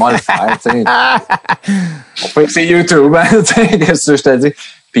lifetime, moi le faire, tu sais. On peut essayer YouTube, hein, tu sais, qu'est-ce que je te dis?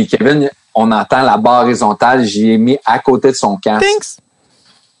 Puis Kevin, on entend la barre horizontale, j'y ai mis à côté de son casque. Thanks.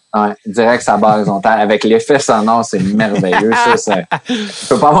 Ouais, direct sa barre horizontale. Avec l'effet sonore, c'est merveilleux, ça. Tu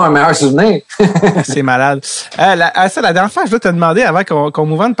peux pas avoir un meilleur souvenir. C'est malade. La dernière fois, je dois te demander, avant qu'on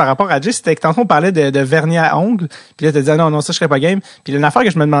move on par rapport à Jay, c'était que tantôt on parlait de vernis à ongles. Puis là, t'as dit, non, ça, je serais pas game. Puis une affaire que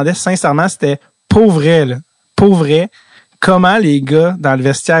je me demandais, sincèrement, c'était, pour vrai, comment les gars dans le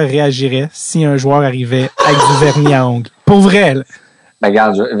vestiaire réagiraient si un joueur arrivait avec du vernis à ongles. Pour vrai, là. Ben,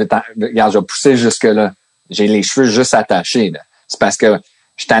 regarde, je vais pousser jusque-là. J'ai les cheveux juste attachés, là. C'est parce que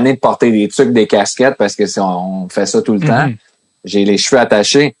je suis tanné de porter des trucs, des casquettes, parce que on fait ça tout le temps. J'ai les cheveux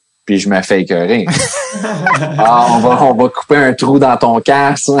attachés, puis je me fais écœurer. On va couper un trou dans ton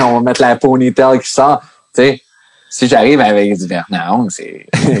casque, on va mettre la ponytail qui sort. Tu sais, si j'arrive avec du vernis à ongles, c'est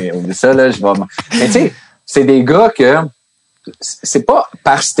ça, là, je vais... Mais tu sais, c'est des gars que... C'est pas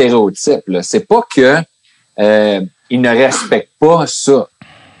par stéréotype, là. C'est pas que ils ne respectent pas ça.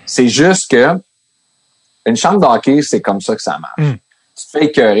 C'est juste que une chambre d'hockey, c'est comme ça que ça marche. Tu te fais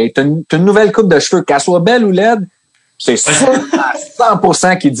écœurer. T'as une nouvelle coupe de cheveux, qu'elle soit belle ou laide, c'est sûr à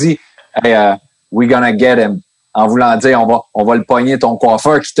 100% qui dit hey, we gonna get him. En voulant dire on va le pogner ton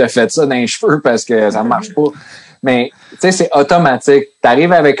coiffeur qui t'a fait ça dans les cheveux parce que ça marche pas. Mais tu sais, c'est automatique.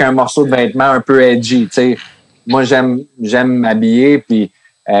 T'arrives avec un morceau de vêtement un peu edgy. Tu sais, moi j'aime m'habiller, puis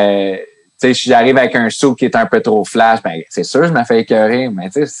tu sais, si j'arrive avec un suit qui est un peu trop flash, ben c'est sûr je me fais écœurer, mais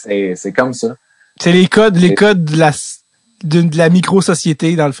tu sais, c'est comme ça. C'est les codes de la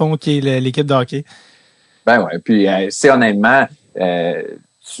micro-société, dans le fond, qui est l'équipe de hockey. Ben ouais, puis si honnêtement,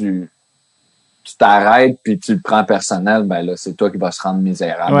 tu t'arrêtes puis tu le prends personnel, ben là, c'est toi qui vas se rendre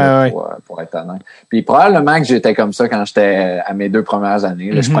misérable pour être honnête. Puis probablement que j'étais comme ça quand j'étais à mes 2 premières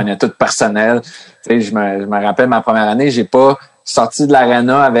années. Là, je prenais tout personnel. Tu sais, je me rappelle ma première année, j'ai pas sorti de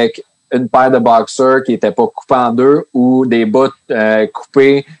l'aréna avec une paire de boxers qui étaient pas coupés en deux ou des bas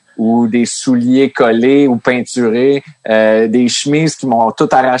coupés ou des souliers collés ou peinturés, des chemises qui m'ont tout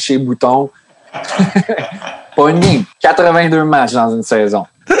arraché boutons. Pogné 82 matchs dans une saison.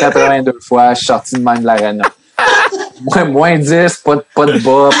 82 fois, je suis sorti de même de l'aréna. Moins 10, pas de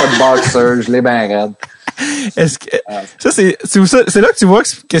bas, pas de boxer, je l'ai bien raide. Est-ce que c'est là que tu vois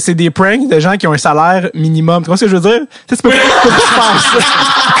que c'est des pranks de gens qui ont un salaire minimum. Tu vois ce que je veux dire? Tu peux pas faire ça.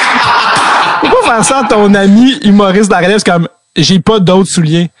 Tu peux pas faire ça à ton ami humoriste de la relève, c'est comme j'ai pas d'autres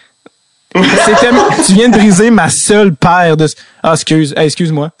souliers. Tu viens de briser ma seule paire de... Ah,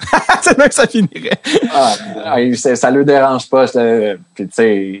 excuse-moi. C'est là que ça finirait. Ça le dérange pas. Puis, tu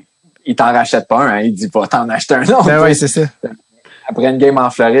sais, il t'en rachète pas un, hein, il dit pas t'en acheter un autre. Ben oui, c'est ça. Après une game en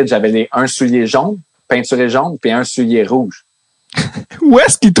Floride, j'avais un soulier jaune, peinturé jaune, puis un soulier rouge. Où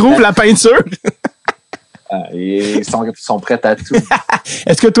est-ce qu'ils trouvent la peinture? Ils sont prêts à tout.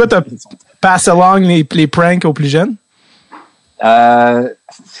 Est-ce que toi, t'as pass along les pranks aux plus jeunes?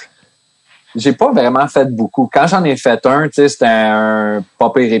 J'ai pas vraiment fait beaucoup. Quand j'en ai fait un, tu sais, c'était un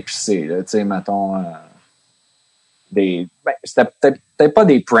pas pire épicé, là, tu sais, mettons, c'était peut-être pas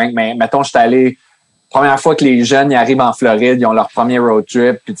des pranks, mais mettons, j'étais allé, première fois que les jeunes, ils arrivent en Floride, ils ont leur premier road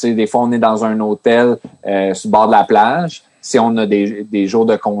trip, puis tu sais, des fois, on est dans un hôtel, sur le bord de la plage, si on a des jours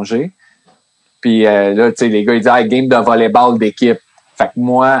de congé. Puis là, tu sais, les gars, ils disent, game de volleyball d'équipe. Fait que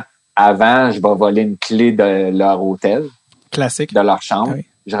moi, avant, je vais voler une clé de leur hôtel. Classique. De leur chambre. Oui.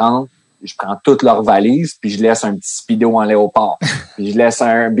 Je rentre, je prends toutes leurs valises, puis je laisse un petit speedo en léopard. Puis je laisse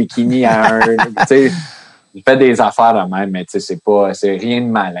un bikini à un... Tu sais, je fais des affaires de même, mais tu sais, c'est rien de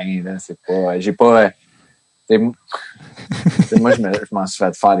malin, là. C'est pas... J'ai pas... moi, je m'en suis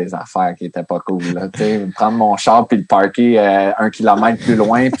fait faire des affaires qui étaient pas cool, là. Tu sais, prendre mon char puis le parker 1 kilomètre plus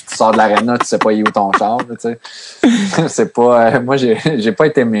loin, puis tu sors de l'aréna, tu sais pas où ton char, là, tu sais. C'est pas... moi, j'ai pas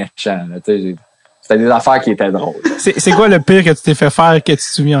été méchant, là, tu sais. C'était des affaires qui étaient drôles. C'est quoi le pire que tu t'es fait faire que tu te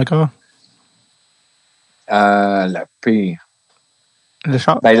souviens encore? Le pire. Le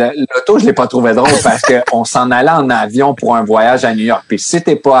char? Ben, l'auto, je l'ai pas trouvé drôle parce qu'on s'en allait en avion pour un voyage à New York. Puis si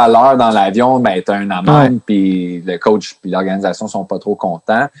t'es pas à l'heure dans l'avion, ben t'as un amende, puis le coach puis l'organisation sont pas trop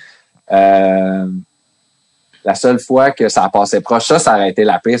contents. La seule fois que ça a passé proche, ça aurait été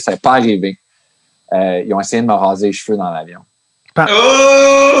la pire, c'est pas arrivé. Ils ont essayé de me raser les cheveux dans l'avion. Pendant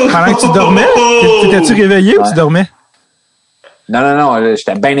que tu dormais? T'étais-tu réveillé ou tu dormais? Non,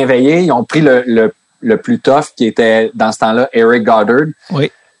 j'étais bien éveillé. Ils ont pris le plus tough qui était dans ce temps-là Eric Goddard.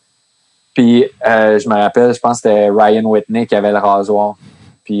 Oui. Puis je me rappelle, je pense que c'était Ryan Whitney qui avait le rasoir.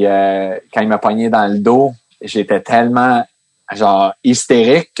 Puis quand il m'a pogné dans le dos, j'étais tellement genre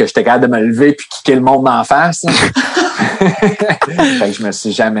hystérique que j'étais capable de me lever puis kicker le monde en face. Fait que je me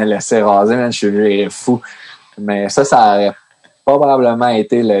suis jamais laissé raser, man, je suis fou. Mais ça aurait probablement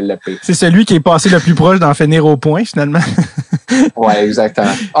été le pire. C'est celui qui est passé le plus proche d'en finir au point, finalement. Ouais,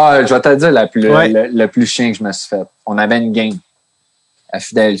 exactement. Je vais te dire le plus chien que je me suis fait. On avait une game à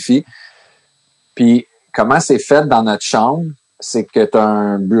Philadelphie. Puis, comment c'est fait dans notre chambre, c'est que tu as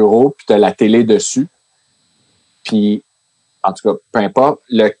un bureau puis tu as la télé dessus. Puis, en tout cas, peu importe,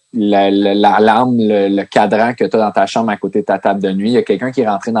 l'alarme, le cadran que tu as dans ta chambre à côté de ta table de nuit, il y a quelqu'un qui est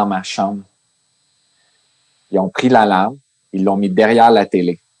rentré dans ma chambre. Ils ont pris l'alarme, ils l'ont mis derrière la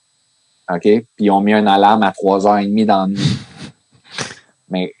télé. OK? Puis ils ont mis une alarme à 3h30 dans la nuit.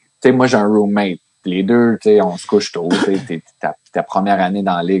 Mais, tu sais, moi, j'ai un roommate. Les deux, tu sais, on se couche tôt. T'es ta première année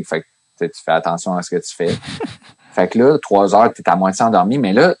dans la ligue. Fait que tu fais attention à ce que tu fais. Fait que là, 3 heures, t'es à moitié endormi.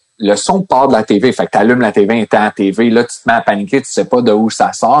 Mais là, le son part de la TV. Fait que t'allumes la TV, étant à TV. Là, tu te mets à paniquer. Tu sais pas de où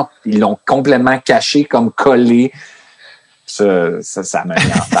ça sort. Ils l'ont complètement caché, comme collé. Ça me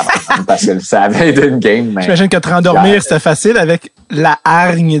vient parce que ça avait été une game. Mais j'imagine que te rendormir, c'était facile avec la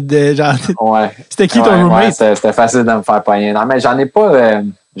hargne de genre. Ouais. C'était qui ton roommate? Ouais, c'était facile de me faire pogner. Non, mais j'en ai pas.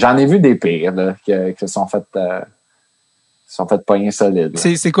 J'en ai vu des pires là, qui se sont fait pogner solides.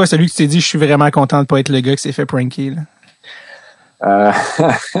 C'est quoi celui que tu t'es dit, je suis vraiment content de pas être le gars qui s'est fait pranker, là?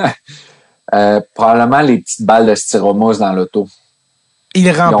 Probablement les petites balles de styromousse dans l'auto.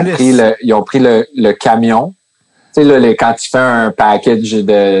 Ils remplissent. Ils ont pris le camion. Tu sais, là, quand tu fais un package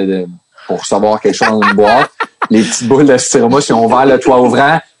pour recevoir quelque chose dans une boîte, les petites boules de styromousse, ils ont ouvert le toit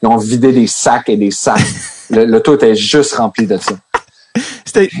ouvrant, ils ont vidé des sacs et des sacs. L'auto était juste rempli de ça.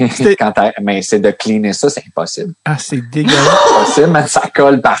 Mais c'est de cleaner ça, c'est impossible. Ah, c'est dégueulasse. C'est impossible, mais ça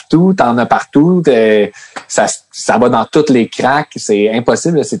colle partout, t'en as partout, ça va dans toutes les cracks, c'est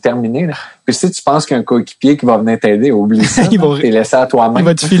impossible, c'est terminé. Là. Puis si tu penses qu'il y a un coéquipier qui va venir t'aider, oublie ça. T'es laissé à toi-même. Il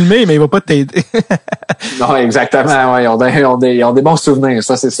va te filmer, mais il va pas t'aider. Non, exactement, ouais, ils ont des bons souvenirs,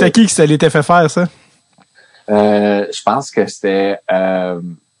 ça, c'est ça. C'était qui ça l'était fait faire, ça? Je pense que c'était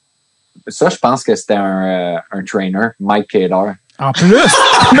je pense que c'était un trainer, Mike Kadar. En plus,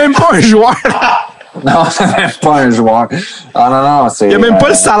 même pas un joueur. Non, c'est même pas un joueur. Ah non, c'est. Il y a même pas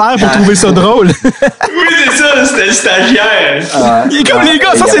le salaire pour trouver ça drôle. Oui, c'est ça, c'était le stagiaire. Il est comme les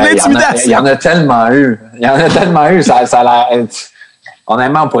gars, ça c'est de l'intimidation. Il y en a tellement eu. Ça a l'air.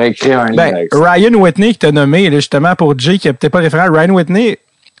 Honnêtement, on pourrait écrire un livre avec ça. Ryan Whitney qui t'a nommé, là, justement, pour Jay, qui n'a peut-être pas référent. Ryan Whitney,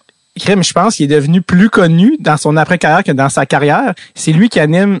 je pense qu'il est devenu plus connu dans son après-carrière que dans sa carrière. C'est lui qui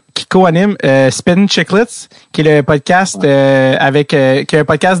co-anime Spin Chicklets, qui est le podcast qui est un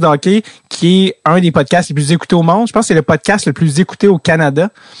podcast de hockey, qui est un des podcasts les plus écoutés au monde. Je pense que c'est le podcast le plus écouté au Canada.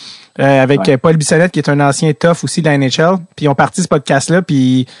 Avec Paul Bissonnette, qui est un ancien tough aussi de la NHL. Puis ils ont parti ce podcast-là,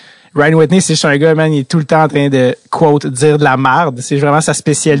 puis Ryan Whitney, c'est juste un gars, man, il est tout le temps en train de, quote, dire de la merde. C'est vraiment sa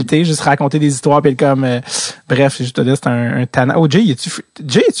spécialité, juste raconter des histoires, puis comme, bref, je te dis, c'est un tannant. Oh, Jay,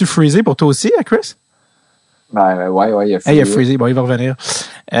 es-tu freezé pour toi aussi, Chris? Ouais, il a freezé. Il a freezé, bon, il va revenir.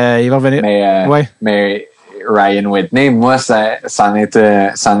 Mais Ryan Whitney, moi, c'en est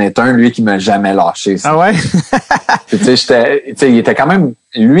un, lui, qui m'a jamais lâché. Ça. Ah ouais? tu sais, il était quand même,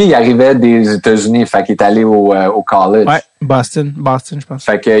 lui, il arrivait des États-Unis, fait qu'il est allé au college. Ouais, Boston, je pense.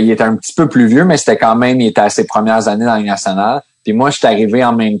 Fait qu'il était un petit peu plus vieux, mais c'était quand même, il était à ses premières années dans la Ligue nationale. Puis moi, je suis arrivé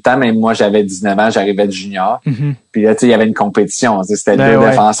en même temps, mais moi, j'avais 19 ans, j'arrivais de junior. Mm-hmm. Puis là, tu sais, il y avait une compétition. C'était deux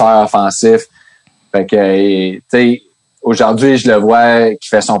défenseurs offensifs. Fait que, tu sais, aujourd'hui, je le vois qui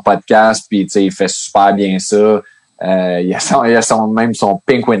fait son podcast, puis tu sais, il fait super bien ça. Il a son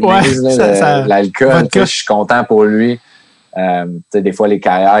Pink Whitney's, l'alcool. Je suis content pour lui. Tu sais, des fois, les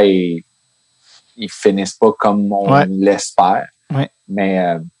carrières, ils finissent pas comme on l'espère. Ouais.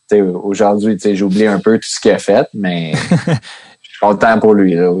 Mais tu sais, aujourd'hui, tu sais, j'oublie un peu tout ce qu'il a fait, mais je suis content pour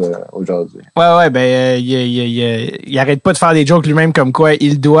lui là, aujourd'hui. Ouais, il arrête pas de faire des jokes lui-même comme quoi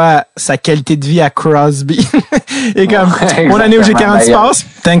il doit sa qualité de vie à Crosby. Et comme mon année où j'ai 40 passes,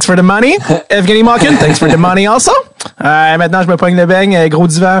 thanks for the money. Evgeny Malkin, thanks for the money also. Maintenant je me pogne le beigne, gros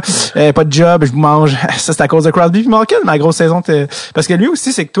divan, pas de job, je vous mange. Ça c'est à cause de Crosby et Malkin. Ma grosse saison, parce que lui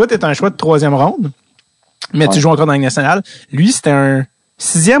aussi c'est que toi t'es un choix de 3e ronde, mais tu joues encore dans la Ligue nationale. Lui c'était un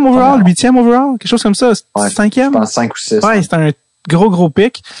 6e overall, 8e overall, quelque chose comme ça, 5e. Je pense 5 ou 6. Ouais, c'est un gros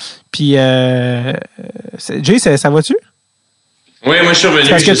pic. Puis Jay, ça va-tu? Oui, moi je suis revenu.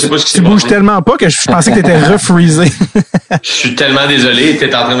 Parce que je sais pas ce qui tu bouges tellement pas que je pensais que t'étais refreezé. Je suis tellement désolé.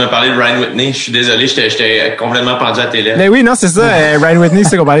 T'étais en train de me parler de Ryan Whitney. Je suis désolé, j'étais complètement pendu à tes lèvres. Mais oui, non, c'est ça. Ryan Whitney,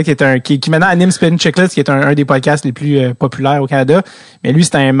 c'est qu'on parlait qui maintenant anime Spin Chicklets, qui est un des podcasts les plus populaires au Canada. Mais lui,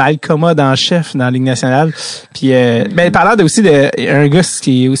 c'est un Malcoma en chef dans la Ligue nationale. Puis, mais parlant aussi d'un gars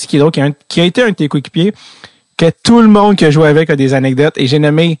qui est drôle, qui a été un de tes coéquipiers, que tout le monde qui a joué avec a des anecdotes, et j'ai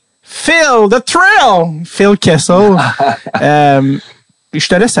nommé Phil the Thrill, Phil Kessel. Je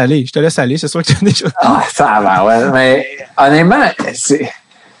te laisse aller, c'est sûr que tu as des choses. Ah, ça va, ouais, mais honnêtement,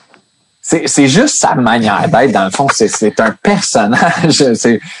 c'est juste sa manière d'être, dans le fond, c'est un personnage.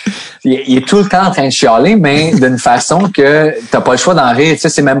 Il est tout le temps en train de chialer, mais d'une façon que t'as pas le choix d'en rire. Tu sais,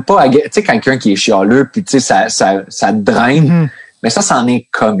 c'est même pas, tu sais, quelqu'un qui est chialeux, puis tu sais, ça te draine, mais ça en est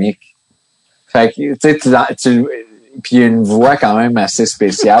comique. Fait que, tu sais, puis il a une voix quand même assez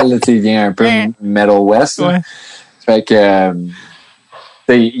spéciale, là, il vient un peu Metal West. Ouais. Fait que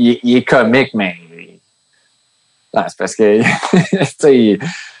il est comique, mais Non, c'est parce que tu sais,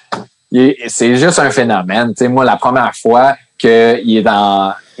 c'est juste un phénomène. Tu sais, moi, la première fois qu'il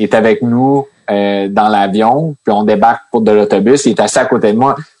est avec nous dans l'avion, puis on débarque pour de l'autobus, il est assis à côté de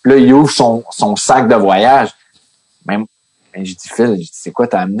moi. Puis là, il ouvre son sac de voyage. Même, je dis, Phil, c'est quoi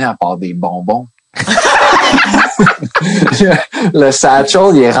t'as amené à part des bonbons? Le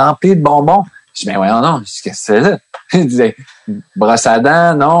satchel, il est rempli de bonbons. Je dis, mais voyons, non, qu'est-ce que c'est là? Il disait, brosse à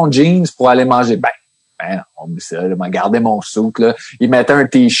dents, non, jeans pour aller manger. On dit ça, il m'a gardé mon souk, là. Il mettait un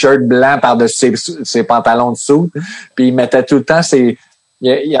t-shirt blanc par-dessus ses pantalons de souk, puis il mettait tout le temps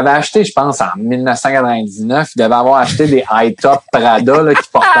il avait acheté, je pense, en 1999, il devait avoir acheté des high-top Prada, là,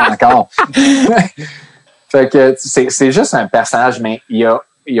 qu'il portait encore. Fait que, c'est juste un personnage, mais il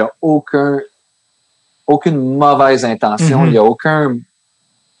y a aucune mauvaise intention, il y a aucun,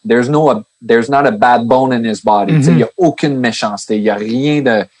 there's not a bad bone in his body. Il y a aucune méchanceté, il y a rien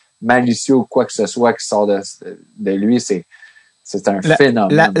de malicieux ou quoi que ce soit qui sort de lui. C'est un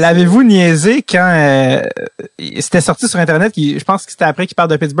phénomène. L'avez-vous niaisé quand c'était sorti sur Internet, je pense que c'était après qu'il parle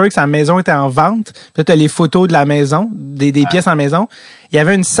de Pittsburgh, sa maison était en vente. Puis tu as les photos de la maison, des pièces en maison. Il y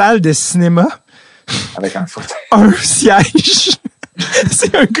avait une salle de cinéma. Avec un fauteuil. Un siège.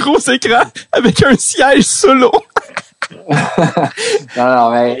 C'est un gros écran avec un siège solo.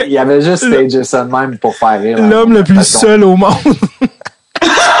 non, mais il y avait juste stagé ça de même pour faire rire. L'homme le plus seul au monde.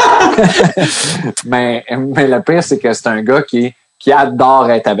 mais le pire, c'est que c'est un gars qui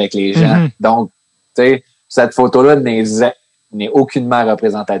adore être avec les gens. Donc, tu sais, cette photo-là n'est aucunement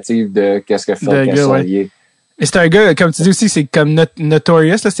représentative de qu'est-ce que Phil Kessel est. Et c'est un gars, comme tu dis aussi, c'est comme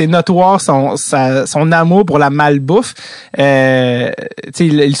notorious, là, c'est notoire son amour pour la malbouffe.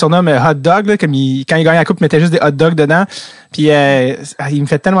 Il surnomme Hot Dog, là, comme quand il gagne la coupe, il mettait juste des hot dogs dedans. Puis il me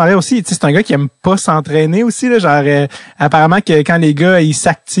fait tellement rire aussi. C'est un gars qui aime pas s'entraîner aussi, là, genre apparemment que quand les gars ils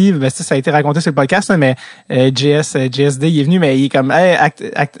s'activent, ça a été raconté sur le podcast, là, mais JSD il est venu, mais il est comme hey,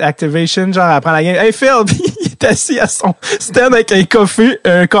 activation, genre après la game. Hey Phil, puis il est assis à son stand avec un café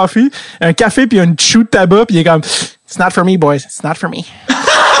puis une chew de tabac, puis il est comme it's not for me, boys, it's not for me.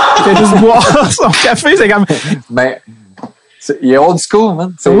 Il fait juste boire son café, c'est comme mais il est old school,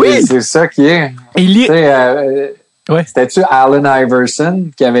 man. C'est ça qui est. Ouais. C'était-tu Allen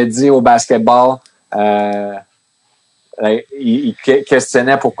Iverson qui avait dit au basketball, il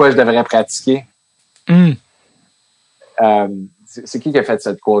questionnait pourquoi je devrais pratiquer. C'est qui a fait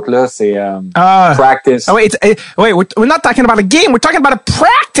cette quote-là? C'est practice. Wait, we're not talking about a game, we're talking about a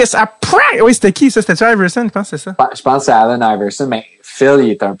practice. Oui, c'était qui ça? C'était-tu Iverson? Je pense que c'est ça. Je pense que c'est Allen Iverson, mais Phil,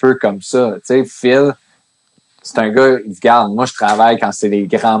 il est un peu comme ça. Tu sais, Phil, c'est un gars, il dit, regarde, moi, je travaille quand c'est les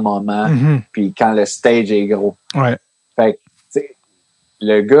grands moments, puis quand le stage est gros. Ouais. Fait que, tu sais,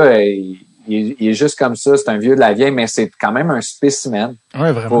 le gars, il est juste comme ça, c'est un vieux de la vieille, mais c'est quand même un spécimen.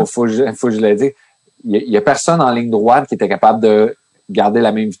 Ouais, vraiment. Faut que je le dise. Il y a personne en ligne droite qui était capable de garder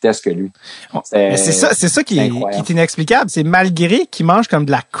la même vitesse que lui. C'est ça qui est inexplicable. C'est malgré qu'il mange comme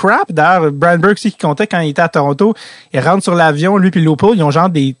de la crap. D'ailleurs, Brian Burke aussi qui comptait quand il était à Toronto, il rentre sur l'avion, lui puis Lopez, ils ont genre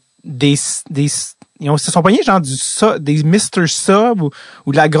ils se sont pognés genre des Mr. Sub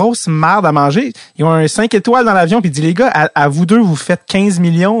ou de la grosse merde à manger. Ils ont un 5 étoiles dans l'avion puis il dit les gars, à vous deux, vous faites 15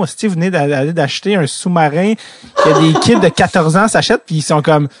 millions. Si vous venez d'acheter un sous-marin, il y a des kids de 14 ans s'achètent puis ils sont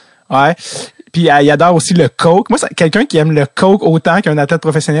comme ouais. Puis il adore aussi le coke. Moi, quelqu'un qui aime le coke autant qu'un athlète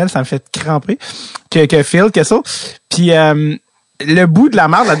professionnel, ça me fait cramper que Phil Kessel. Puis le bout de la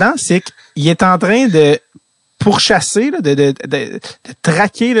merde là-dedans, c'est qu'il est en train de pourchasser, là, de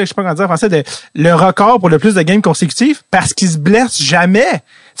traquer, là, je sais pas comment dire en français, le record pour le plus de games consécutifs parce qu'il se blesse jamais. Tu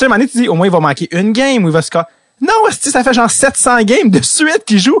sais, à un moment donné, tu dis, au moins, il va manquer une game ou il va se... Non, asti, ça fait genre 700 games de suite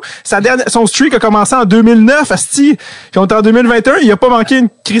qu'il joue. Son streak a commencé en 2009, asti. Puis on est en 2021, il a pas manqué une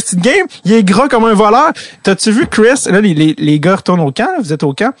Christie de game. Il est gras comme un voleur. T'as-tu vu Chris? Là, les gars retournent au camp, vous êtes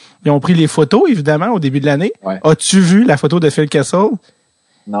au camp. Ils ont pris les photos, évidemment, au début de l'année. Ouais. As-tu vu la photo de Phil Kessel?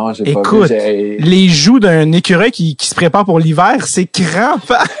 Non, j'ai pas vu. Écoute, les joues d'un écureuil qui se prépare pour l'hiver, c'est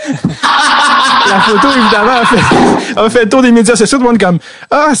crampant. La photo, évidemment, a fait le tour des médias sociaux. Tout le monde comme,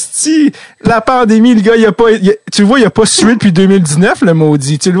 si la pandémie, le gars, tu le vois, il a pas sué depuis 2019, le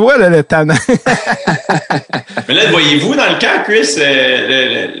maudit. Tu le vois, là, le tannant. Mais là, voyez-vous dans le camp, Chris,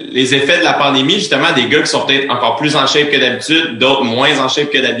 les effets de la pandémie, justement, des gars qui sont peut-être encore plus en shape que d'habitude, d'autres moins en shape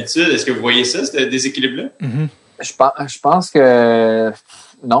que d'habitude. Est-ce que vous voyez ça, ce déséquilibre-là? Mm-hmm. Je pense que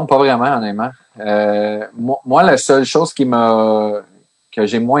non, pas vraiment, honnêtement. Moi, la seule chose que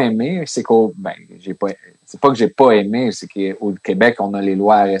j'ai moins aimé, c'est c'est pas que j'ai pas aimé, c'est qu'au Québec, on a les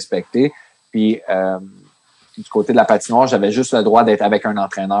lois à respecter. Puis du côté de la patinoire, j'avais juste le droit d'être avec un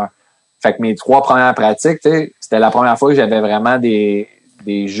entraîneur. Fait que mes 3 premières pratiques, c'était la première fois que j'avais vraiment des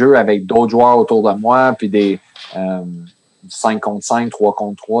des jeux avec d'autres joueurs autour de moi, puis des 5 contre 5, 3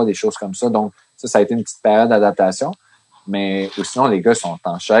 contre 3, des choses comme ça. Donc, ça a été une petite période d'adaptation. Mais sinon, les gars sont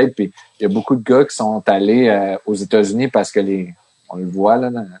en shape. Puis il y a beaucoup de gars qui sont allés aux États-Unis parce que on le voit là,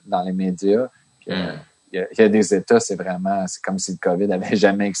 dans les médias. Puis, il y a des États, c'est comme si le COVID n'avait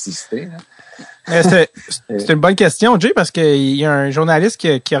jamais existé. C'est une bonne question, Jay, parce qu'il y a un journaliste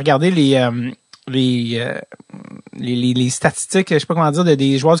qui a regardé les statistiques, je sais pas comment dire,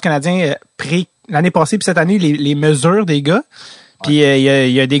 des joueurs du Canadien l'année passée puis cette année, les mesures des gars. Puis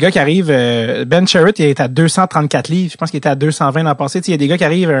il y a des gars qui arrivent. Ben Sherratt, il est à 234 livres. Je pense qu'il était à 220 l'an passé. Il y a des gars qui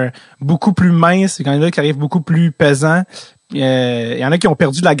arrivent beaucoup plus minces, il y en a qui arrivent beaucoup plus pesants. Il y en a qui ont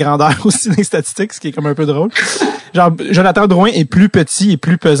perdu de la grandeur aussi dans les statistiques, ce qui est comme un peu drôle. Genre, Jonathan Drouin est plus petit et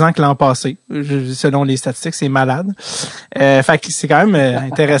plus pesant que l'an passé. Selon les statistiques, c'est malade. Fait que c'est quand même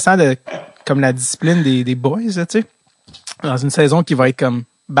intéressant comme la discipline des boys, tu sais. Dans une saison qui va être comme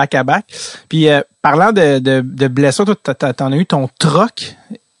back-à-back. Puis, parlant de blessures, toi, t'en as eu ton troc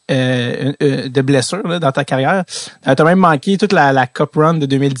de blessures là, dans ta carrière. T'as même manqué toute la Cup Run de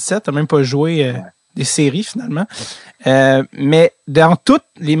 2017. T'as même pas joué des séries, finalement. Mais dans toutes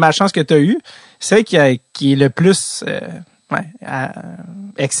les malchances que t'as eues, c'est qui est le plus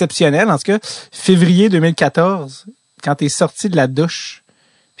exceptionnel. En tout cas, février 2014, quand t'es sorti de la douche,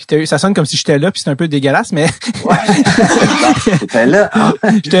 puis ça sonne comme si j'étais là, puis c'est un peu dégueulasse, mais... Ouais. T'étais là.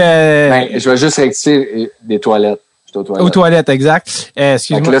 Je vais juste rectifier des toilettes. J'étais aux toilettes. Aux toilettes, exact.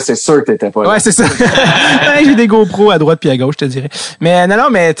 Excuse-moi. Donc là, c'est sûr que t'étais pas là. Ouais, c'est ça. J'ai des GoPros à droite puis à gauche, je te dirais. Mais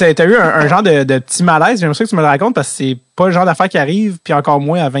non, mais t'as eu un genre de petit malaise. J'aimerais ça que tu me le racontes parce que c'est pas le genre d'affaire qui arrive, puis encore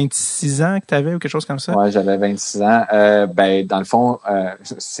moins à 26 ans que t'avais ou quelque chose comme ça. Ouais, j'avais 26 ans. Dans le fond,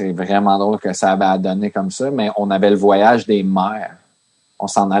 c'est vraiment drôle que ça avait donné comme ça, mais on avait le voyage des mères. On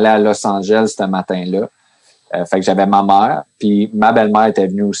s'en allait à Los Angeles ce matin-là. Fait que j'avais ma mère, puis ma belle-mère était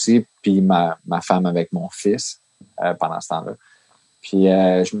venue aussi, puis ma femme avec mon fils pendant ce temps-là. Puis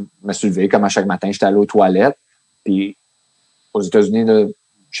je me suis levé comme à chaque matin, j'étais allé aux toilettes. Puis aux États-Unis, là,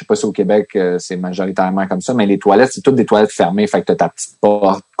 je sais pas si au Québec c'est majoritairement comme ça, mais les toilettes, c'est toutes des toilettes fermées. Fait que t'as ta petite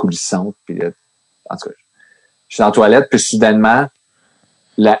porte coulissante. Puis en tout cas, je suis dans la toilette, puis soudainement,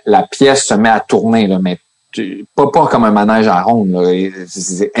 la pièce se met à tourner, là, mais pas comme un manège à ronde, là.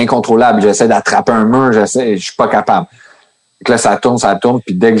 C'est incontrôlable. J'essaie d'attraper un mur, je suis pas capable. Donc là, ça tourne,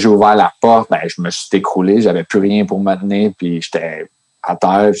 puis dès que j'ai ouvert la porte, je me suis écroulé, j'avais plus rien pour me tenir, puis j'étais à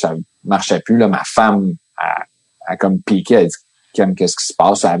terre, ça marchait plus, là. Ma femme a comme piqué, elle dit qu'est-ce qui se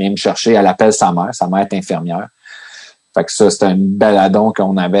passe? Elle vient me chercher, elle appelle sa mère est infirmière. Fait que ça, c'était un baladon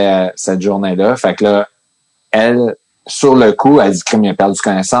qu'on avait cette journée-là. Fait que là, elle, sur le coup, elle dit qu'il a perdu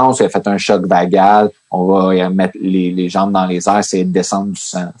connaissance, il a fait un choc vagal, on va mettre les jambes dans les airs, essayer de descendre du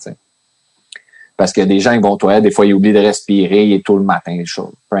sang, tu sais. Parce que des gens, ils vont aux toilettes, des fois, ils oublient de respirer, il est tôt le matin, les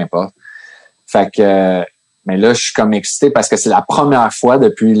choses, peu importe. Fait que, mais là, je suis comme excité parce que c'est la première fois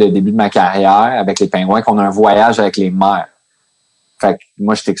depuis le début de ma carrière avec les Pingouins qu'on a un voyage avec les mères. Fait que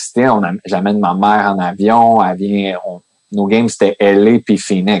moi, je suis excité, j'amène ma mère en avion, elle vient, nos games, c'était LA puis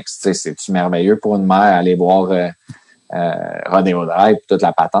Phoenix, tu sais, c'est-tu merveilleux pour une mère aller voir Rodeo Drive et toute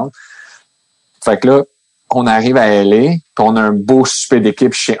la patente. Fait que là, on arrive à LA, puis on a un beau souper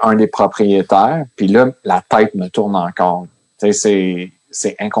d'équipe chez un des propriétaires, puis là, la tête me tourne encore. Tu sais,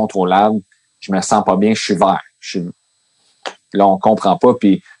 c'est incontrôlable. Je me sens pas bien, je suis vert. Là, on comprend pas,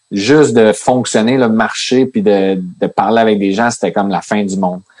 puis juste de fonctionner, le marcher, puis de parler avec des gens, c'était comme la fin du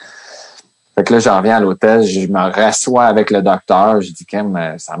monde. Fait que là, je reviens à l'hôtel, je me rassois avec le docteur, je dis comme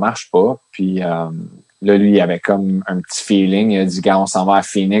ça marche pas, puis là, lui, il avait comme un petit feeling, il a dit, gars, on s'en va à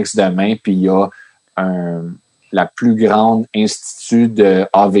Phoenix demain, puis il y a la plus grande institut de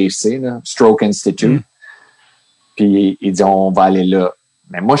AVC, là, Stroke Institute. Puis il dit, on va aller là.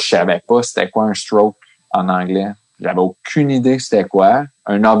 Mais moi, je savais pas c'était quoi un stroke en anglais. J'avais aucune idée c'était quoi.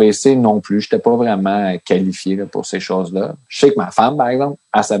 Un AVC non plus. J'étais pas vraiment qualifié là, pour ces choses-là. Je sais que ma femme, par exemple,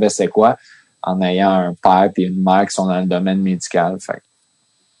 elle savait c'est quoi en ayant un père et une mère qui sont dans le domaine médical.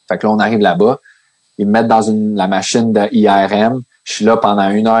 Fait que là, on arrive là-bas. Ils me mettent dans la machine de IRM. Je suis là pendant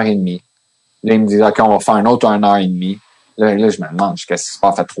 1h30. Là, ils me disent, OK, on va faire un autre 1h30. Là, je me demande, qu'est-ce qui se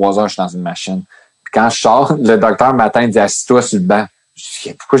passe? Ça fait 3 heures que je suis dans une machine. Puis quand je sors, le docteur m'attend, il dit, assis-toi sur le banc. Je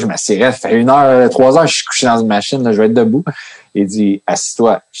dis, pourquoi je m'assirais? Ça fait 3 heures que je suis couché dans une machine, là, je vais être debout. Il dit,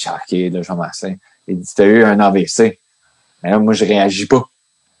 assis-toi. Je dis, OK, là, je vais m'asseoir. Il dit, t'as eu un AVC. Mais là, moi, je réagis pas.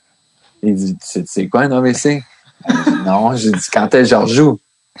 Il dit, tu sais quoi, un AVC? Non, j'ai dit, quand est-ce que je rejoue?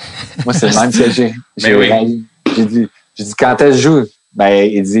 Moi, c'est le même que j'ai réagi. J'ai dit, quand est-ce que je joue?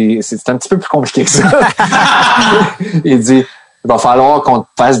 Il dit, c'est un petit peu plus compliqué que ça. Il dit, il va falloir qu'on te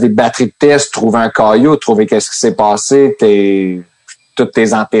fasse des batteries de tests, trouver un caillou, trouver qu'est-ce qui s'est passé. tous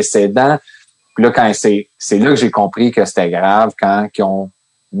tes antécédents. Puis là, c'est là que j'ai compris que c'était grave quand ils ont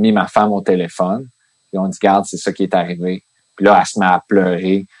mis ma femme au téléphone. Ils ont dit, regarde, c'est ça qui est arrivé. Puis là, elle se met à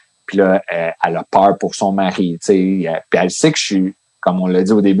pleurer. Puis là, elle a peur pour son mari, tu sais. Puis elle sait que je suis, comme on l'a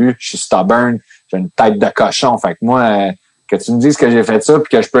dit au début, je suis stubborn, j'ai une tête de cochon. Fait que moi, que tu me dises que j'ai fait ça puis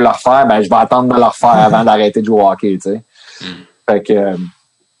que je peux le refaire, ben je vais attendre de le refaire avant d'arrêter de jouer au hockey, tu sais. Fait que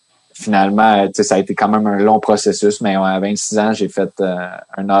finalement, tu sais, ça a été quand même un long processus, mais à 26 ans, j'ai fait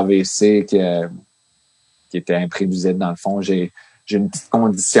un AVC qui était imprévisible dans le fond. J'ai une petite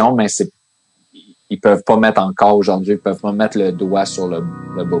condition, mais ils peuvent pas mettre encore aujourd'hui, ils peuvent pas mettre le doigt sur le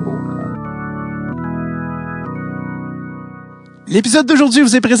bobo. L'épisode d'aujourd'hui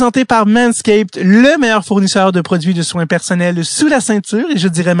vous est présenté par Manscaped, le meilleur fournisseur de produits de soins personnels sous la ceinture et je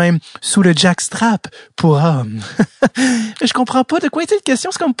dirais même sous le jackstrap pour hommes. Je comprends pas de quoi était la question,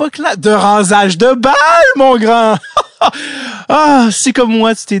 c'est comme pas clair. De rasage de balles, mon grand! Ah, si comme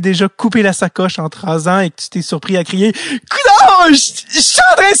moi, tu t'es déjà coupé la sacoche en 3 ans et que tu t'es surpris à crier « Coudonc, je suis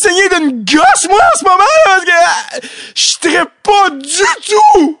en train de saigner d'une gosse, moi, en ce moment, là, parce que je traite pas du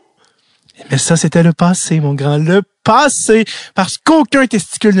tout! » Mais ça, c'était le passé, mon grand, le passé. Parce qu'aucun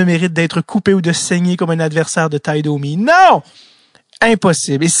testicule ne mérite d'être coupé ou de saigner comme un adversaire de taille d'Omi. Non!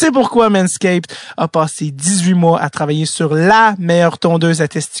 Impossible. Et c'est pourquoi Manscaped a passé 18 mois à travailler sur la meilleure tondeuse à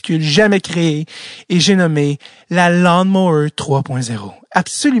testicules jamais créée. Et j'ai nommé la Lawnmower 3.0.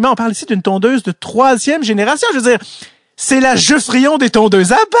 Absolument. On parle ici d'une tondeuse de 3e génération. Je veux dire, c'est la Geoffrion des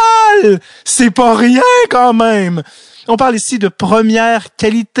tondeuses à balles. C'est pas rien quand même. On parle ici de première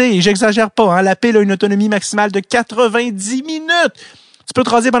qualité, et j'exagère pas, hein, la pile a une autonomie maximale de 90 minutes. Tu peux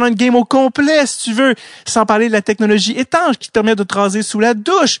te raser pendant une game au complet, si tu veux, sans parler de la technologie étanche qui te permet de te raser sous la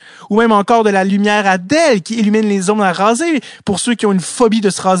douche, ou même encore de la lumière à DEL qui illumine les zones à raser pour ceux qui ont une phobie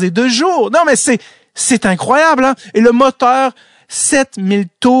de se raser de jour. Non, mais c'est incroyable, hein? Et le moteur, 7000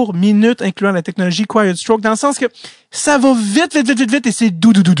 tours minutes, incluant la technologie Quiet Stroke, dans le sens que ça va vite, et c'est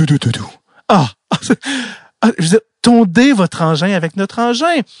doux. Ah! Je veux dire, tondez votre engin avec notre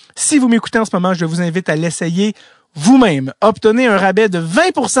engin. Si vous m'écoutez en ce moment, je vous invite à l'essayer vous-même. Obtenez un rabais de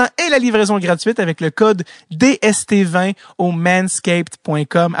 20% et la livraison gratuite avec le code DST20 au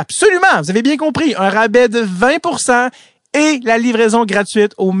manscaped.com. Absolument, vous avez bien compris, un rabais de 20% et la livraison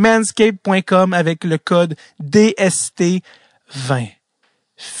gratuite au manscaped.com avec le code DST20.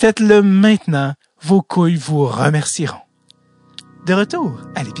 Faites-le maintenant, vos couilles vous remercieront. De retour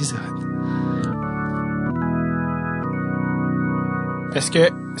à l'épisode. Parce que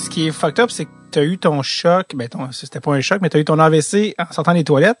ce qui est fucked up, c'est que t'as eu ton choc, c'était pas un choc, mais t'as eu ton AVC en sortant des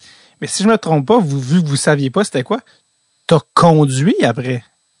toilettes. Mais si je me trompe pas, vu que vous saviez pas c'était quoi, t'as conduit après.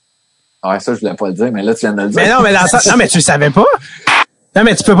 Ouais, ça, je voulais pas le dire, mais là, tu viens de le dire. Mais non, mais non, mais tu le savais pas. Non,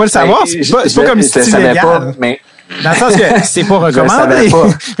 mais tu peux pas le savoir. C'est pas comme si tu l'avais pas, mais dans le sens que c'est pas recommandé.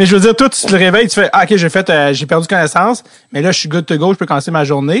 Mais je veux dire, toi, tu te réveilles, tu fais, ah, ok, j'ai perdu connaissance, mais là, je suis good to go, je peux commencer ma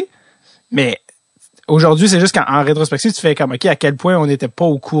journée. Mais aujourd'hui, c'est juste qu'en rétrospective, tu fais comme, OK, à quel point on n'était pas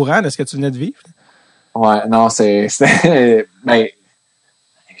au courant de ce que tu venais de vivre? Ouais, non, ben,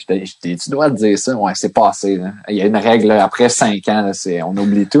 tu dois te dire ça. Ouais, c'est passé, là. Il y a une règle, là, après 5 ans, là, on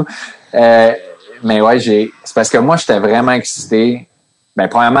oublie tout. Mais ouais, c'est parce que moi, j'étais vraiment excité. Ben,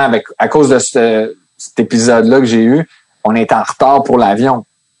 premièrement, à cause de cet épisode-là que j'ai eu, on était en retard pour l'avion.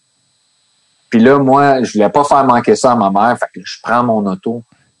 Puis là, moi, je voulais pas faire manquer ça à ma mère. Fait que je prends mon auto.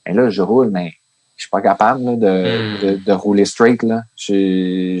 Et là, je roule, mais je suis pas capable là, de rouler straight. Là.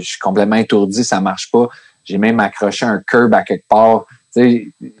 Je suis complètement étourdi, ça marche pas. J'ai même accroché un curb à quelque part. Tu sais,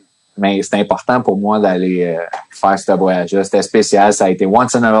 mais c'est important pour moi d'aller faire ce voyage-là. C'était spécial, ça a été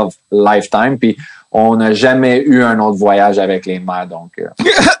once in a lifetime. Puis on n'a jamais eu un autre voyage avec les mères, donc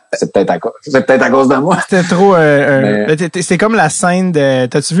c'est peut-être à cause de moi. C'était trop. C'est comme la scène de.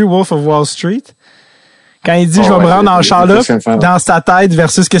 T'as-tu vu Wolf of Wall Street? Quand il dit je vais me rendre en Charlotte, dans sa tête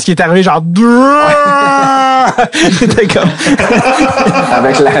versus qu'est-ce qui est arrivé, genre c'était comme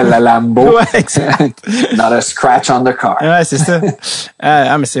avec la Lambo. Ouais, exact. Not a scratch on the car. Ouais, c'est ça.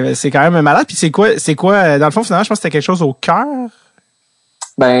 Mais c'est quand même malade. Puis c'est quoi dans le fond finalement, je pense que c'était quelque chose au cœur.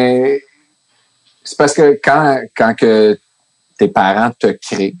 Ben c'est parce que quand que tes parents te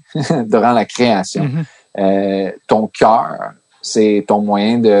créent durant la création, ton cœur, c'est ton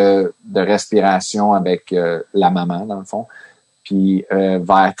moyen de respiration avec la maman, dans le fond. Puis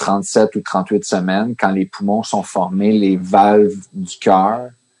vers 37 ou 38 semaines, quand les poumons sont formés, les valves du cœur,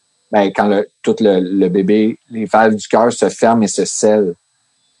 ben quand le bébé, les valves du cœur se ferment et se scellent.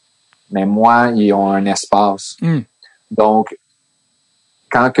 Mais moi, ils ont un espace. Donc,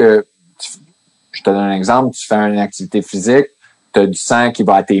 je te donne un exemple, tu fais une activité physique, tu as du sang qui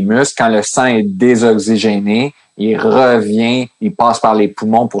va à tes muscles. Quand le sang est désoxygéné, il revient, il passe par les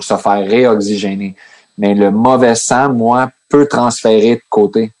poumons pour se faire réoxygéner. Mais le mauvais sang, moi, peut transférer de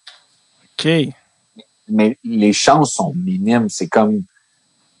côté. OK. Mais les chances sont minimes. C'est comme...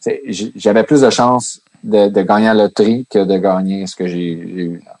 J'avais plus de chances de gagner à la loterie que de gagner ce que j'ai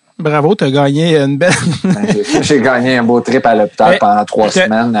eu. Bravo, tu as gagné une belle... J'ai gagné un beau trip à l'hôpital pendant 3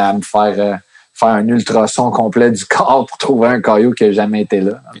 semaines à me faire un ultrason complet du corps pour trouver un caillou qui n'a jamais été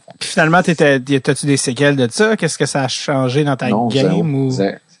là. Puis finalement, t'as-tu des séquelles de ça? Qu'est-ce que ça a changé dans ta game?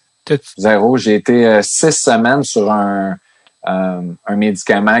 Zéro. J'ai été 6 semaines sur un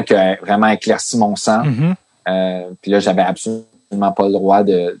médicament qui a vraiment éclairci mon sang. Mm-hmm. Puis là, j'avais absolument pas le droit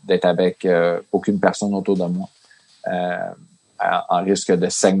d'être avec aucune personne autour de moi en risque de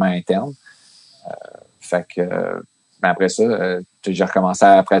segment interne. Fait que mais après ça, j'ai recommencé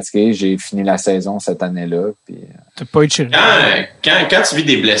à pratiquer. J'ai fini la saison cette année-là. Puis, t'as pas eu de chirurgie. Quand tu vis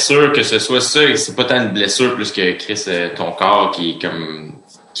des blessures, que ce soit ça, c'est pas tant une blessure plus que Chris, ton corps qui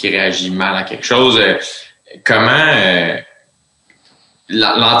réagit mal à quelque chose. Comment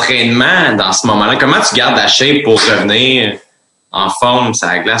l'entraînement dans ce moment-là, comment tu gardes la shape pour revenir en forme sur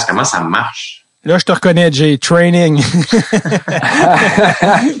la glace? Comment ça marche? Là, je te reconnais, Jay. Training.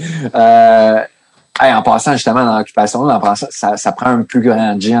 En passant justement dans l'occupation, ça prend un plus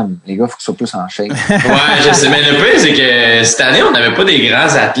grand gym. Les gars, il faut qu'ils soient plus en shape. Ouais, je sais. Mais le pire, c'est que cette année, on n'avait pas des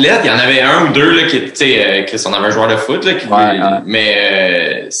grands athlètes. Il y en avait un ou deux là, qui, tu sais, Chris, on avait un joueur de foot. Là,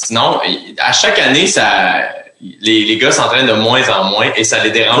 mais sinon, à chaque année, les gars s'entraînent de moins en moins et ça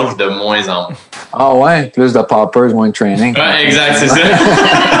les dérange de moins en moins. Ah ouais, plus de poppers, moins de training. Ouais, exact, c'est ça.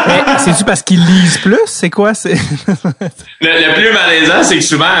 Mais c'est-tu parce qu'ils lisent plus? C'est quoi? Le plus malaisant, c'est que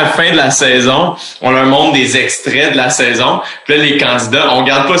souvent, à la fin de la saison, on leur montre des extraits de la saison. Puis là, les candidats, on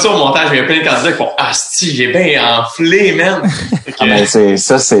garde pas ça au montage, mais il y a plein de candidats qui font « Ah, si, j'ai bien enflé, man! » Ah, mais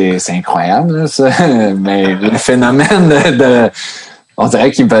c'est incroyable, là, ça. Mais le phénomène on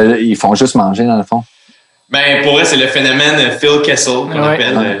dirait qu'ils font juste manger, dans le fond. Ben, pour eux, c'est le phénomène Phil Kessel, qu'on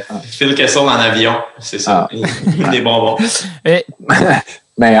appelle Phil Kessel en avion. C'est ça. Des bonbons.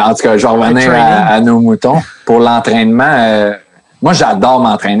 Mais en tout cas, je vais revenir à nos moutons. Pour l'entraînement, moi, j'adore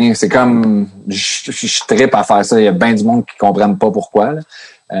m'entraîner. C'est comme, je trippe à faire ça. Il y a bien du monde qui ne comprennent pas pourquoi.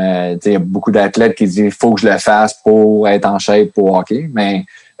 Il y a beaucoup d'athlètes qui disent, il faut que je le fasse pour être en shape pour hockey. Mais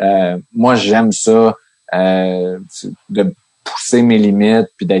moi, j'aime ça, de pousser mes limites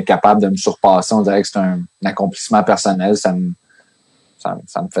puis d'être capable de me surpasser. On dirait que c'est un accomplissement personnel. Ça me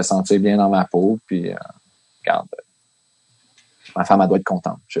fait sentir bien dans ma peau. Puis, regarde, ma femme, elle doit être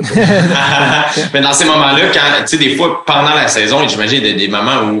contente. Je sais pas. Mais dans ces moments-là, quand, tu sais, des fois, pendant la saison, j'imagine des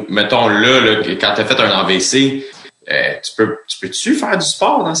moments où, mettons, là quand tu as fait un AVC, tu peux-tu faire du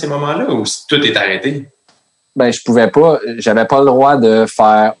sport dans ces moments-là ou tout est arrêté? Ben, je pouvais pas. J'avais pas le droit de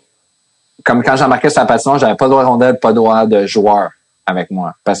faire. Comme quand j'embarquais sur la patinoire, j'avais pas le droit de rondelle, pas le droit de joueur avec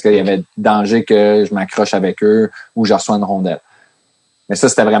moi. Parce qu'il y avait danger que je m'accroche avec eux ou je reçois une rondelle. Mais ça,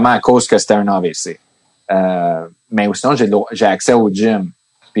 c'était vraiment à cause que c'était un AVC. Mais sinon, j'ai accès au gym.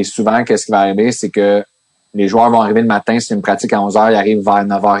 Puis souvent, qu'est-ce qui va arriver, c'est que les joueurs vont arriver le matin, c'est une pratique à 11h, ils arrivent vers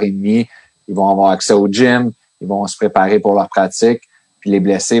 9h30, ils vont avoir accès au gym, ils vont se préparer pour leur pratique, puis les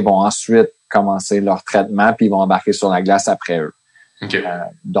blessés vont ensuite commencer leur traitement, puis ils vont embarquer sur la glace après eux. Okay.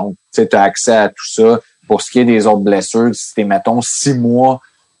 Donc, tu as accès à tout ça. Pour ce qui est des autres blessures, si t'es, mettons, 6 mois,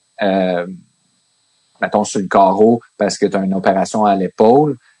 mettons, sur le carreau parce que tu as une opération à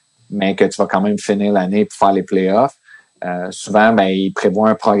l'épaule, mais que tu vas quand même finir l'année pour faire les playoffs, souvent, ben, ils prévoient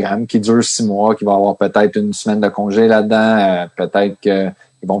un programme qui dure 6 mois, qui va avoir peut-être une semaine de congé là-dedans, peut-être qu'ils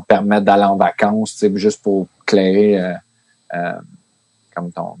vont te permettre d'aller en vacances, juste pour clairer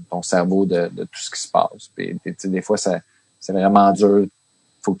comme ton cerveau de tout ce qui se passe. Puis, des fois, c'est vraiment dur.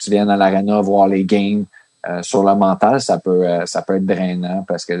 Faut que tu viennes à l'aréna voir les games. Sur le mental, ça peut être drainant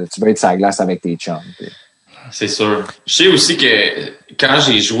parce que tu veux être sur la glace avec tes chums. Puis. C'est sûr. Je sais aussi que quand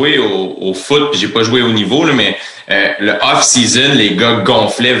j'ai joué au foot, puis j'ai pas joué au niveau, là, mais le off-season, les gars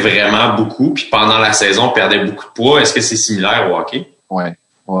gonflaient vraiment beaucoup, puis pendant la saison, perdaient beaucoup de poids. Est-ce que c'est similaire au hockey? Ouais.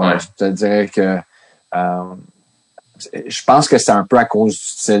 Je te dirais que je pense que c'est un peu à cause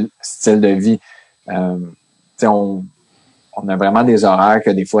du style de vie. On a vraiment des horaires que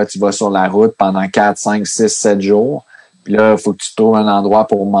des fois, tu vas sur la route pendant 4, 5, 6, 7 jours. Puis là, il faut que tu trouves un endroit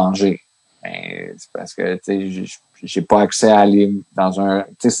pour manger. Ben, c'est parce que, tu sais, j'ai pas accès à aller dans un...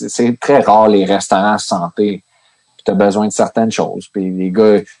 Tu sais, c'est très rare, les restaurants santé. Puis t'as besoin de certaines choses. Puis les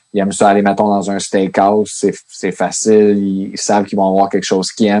gars, ils aiment ça aller, mettons, dans un steakhouse. C'est facile. Ils savent qu'ils vont avoir quelque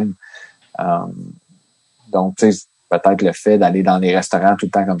chose qu'ils aiment. Donc, tu sais, peut-être le fait d'aller dans des restaurants tout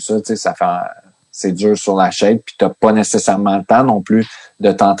le temps comme ça, tu sais, ça fait c'est dur sur la shape, puis t'as pas nécessairement le temps non plus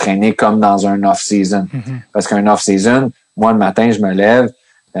de t'entraîner comme dans un off-season. Parce qu'un off-season, moi, le matin, je me lève,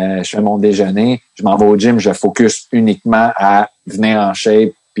 je fais mon déjeuner, je m'en vais au gym, je focus uniquement à venir en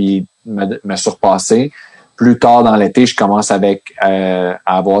shape puis me surpasser. Plus tard dans l'été, je commence avec à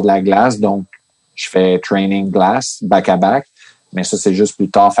avoir de la glace, donc je fais training glace, back-à-back, mais ça, c'est juste plus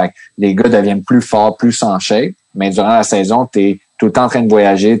tard. Fait que les gars deviennent plus forts, plus en shape, mais durant la saison, t'es tout le temps en train de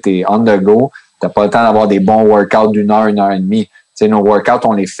voyager, t'es on the go, t'as pas le temps d'avoir des bons workouts d'1 heure, 1 heure et demie. T'sais, nos workouts,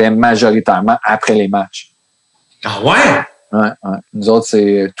 on les fait majoritairement après les matchs. Ah ouais? Ouais. Nous autres,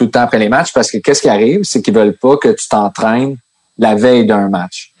 c'est tout le temps après les matchs parce que qu'est-ce qui arrive, c'est qu'ils veulent pas que tu t'entraînes la veille d'un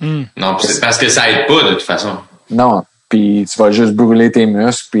match. Non, c'est parce que ça aide pas de toute façon. Non, puis tu vas juste brûler tes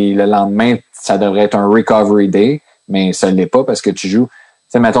muscles, puis le lendemain, ça devrait être un recovery day, mais ça l'est pas parce que tu joues.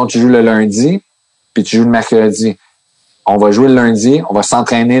 Tu sais, mettons, tu joues le lundi, puis tu joues le mercredi. On va jouer le lundi, on va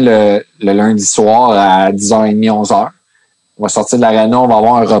s'entraîner le lundi soir à 10h30, 11h. On va sortir de l'aréna, on va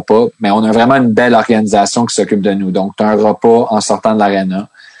avoir un repas, mais on a vraiment une belle organisation qui s'occupe de nous. Donc, tu as un repas en sortant de l'aréna.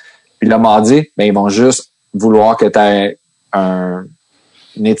 Puis le mardi, ben, ils vont juste vouloir que tu aies un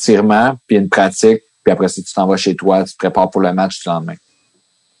étirement, puis une pratique, puis après ça, tu t'en vas chez toi, tu te prépares pour le match du lendemain.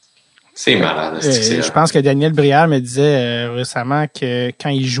 C'est malade. Je pense que Daniel Brière me disait récemment que quand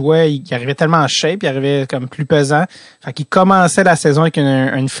il jouait, il arrivait tellement en shape, il arrivait comme plus pesant. Fait qu'il commençait la saison avec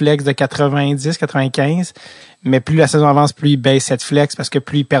une flex de 90, 95. Mais plus la saison avance, plus il baisse cette flex parce que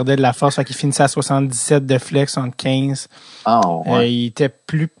plus il perdait de la force. Fait qu'il finissait à 77 de flex, 75. Oh, ouais. Il était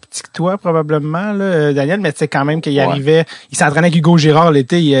plus petit que toi, probablement, là, Daniel, mais tu sais quand même qu'il arrivait... Il s'entraînait avec Hugo Girard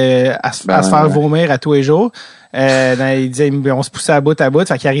l'été à se faire vomir à tous les jours. Il disait, on se poussait à bout.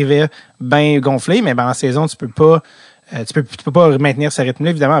 Fait qu'il arrivait bien gonflé, mais en saison, tu peux pas maintenir ce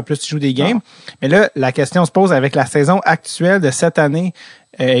rythme-là. Évidemment, en plus, tu joues des games. Non. Mais là, la question se pose avec la saison actuelle de cette année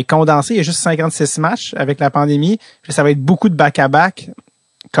est condensée. Il y a juste 56 matchs avec la pandémie. Puis ça va être beaucoup de back-à-back.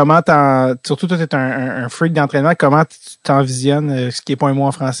 Comment surtout toi, tu es un freak d'entraînement, comment tu t'envisionnes, ce qui est pas un mot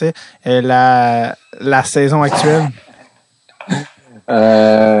en français, la saison actuelle?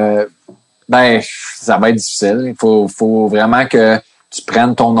 Ben, ça va être difficile. Il faut vraiment que tu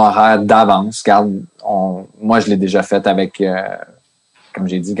prennes ton horaire d'avance. Regarde, moi, je l'ai déjà fait avec, comme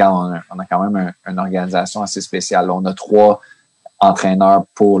j'ai dit, regarde, on a quand même une organisation assez spéciale. On a 3 entraîneurs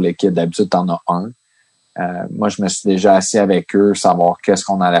pour l'équipe. D'habitude, tu en as un. Moi, je me suis déjà assis avec eux, savoir qu'est-ce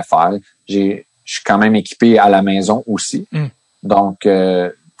qu'on allait faire. Je suis quand même équipé à la maison aussi. Donc, tu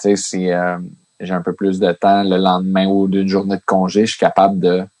sais, j'ai un peu plus de temps le lendemain ou d'une journée de congé, je suis capable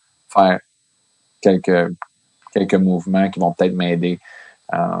de faire quelques mouvements qui vont peut-être m'aider.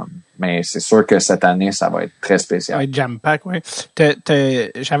 Mais c'est sûr que cette année, ça va être très spécial. Ça va être jam-pack, oui.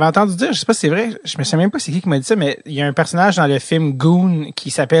 J'avais entendu dire, je sais pas si c'est vrai, je me souviens même pas c'est qui m'a dit ça, mais il y a un personnage dans le film Goon qui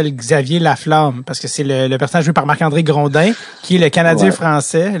s'appelle Xavier Laflamme, parce que c'est le personnage joué par Marc-André Grondin, qui est le Canadien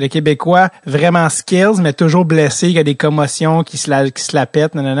français, le Québécois, vraiment skills, mais toujours blessé, qui a des commotions, qui se la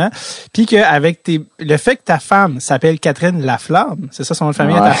pète, nanana. Puis qu'avec le fait que ta femme s'appelle Catherine Laflamme, c'est ça son nom de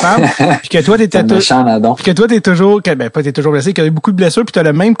famille à ta femme, puis que toi t'es toujours blessé, que t'as eu beaucoup de blessures, puis t'as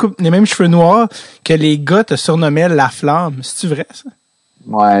les mêmes cheveux noirs que les gars te surnommaient La Flamme. C'est-tu vrai, ça?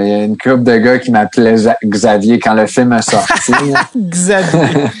 Ouais, il y a une couple de gars qui m'appelaient Xavier quand le film est sorti.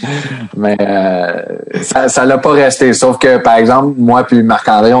 Xavier. Mais ça l'a pas resté. Sauf que, par exemple, moi puis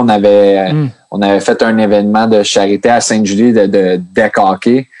Marc-André, on avait fait un événement de charité à Sainte-Julie de deck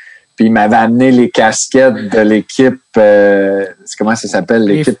hockey. Puis il m'avait amené les casquettes de l'équipe. Comment ça s'appelle,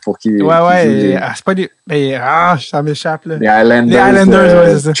 l'équipe pour qui? Ouais. C'est pas des. Ça m'échappe, là. Les Highlanders,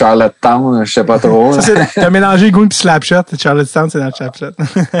 ouais, c'est ça. Charlottetown, je sais pas trop. T'as mélangé Goon puis Slapshot. Charlottetown, c'est dans le Slapshot.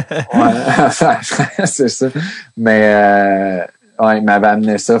 Ouais, c'est ça. Mais il m'avait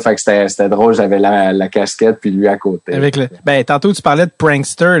amené ça. Fait que c'était drôle. J'avais la casquette puis lui à côté. Tantôt, tu parlais de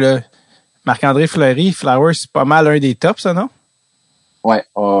prankster, là. Marc-André Fleury, Flowers, c'est pas mal un des tops, ça, non? Ouais.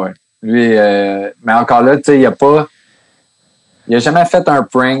 Lui, mais encore là, tu sais, il a jamais fait un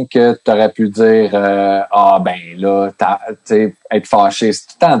prank que t'aurais pu dire, là, tu sais, être fâché. C'est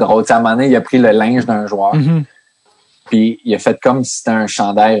tout le temps drôle. T'sais, à un moment donné, il a pris le linge d'un joueur, puis il a fait comme si c'était un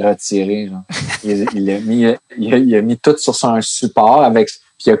chandail retiré, genre. il a mis tout sur son support puis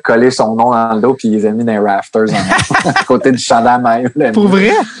il a collé son nom dans le dos, puis il les a mis dans les rafters à côté du chandail maillot. Pour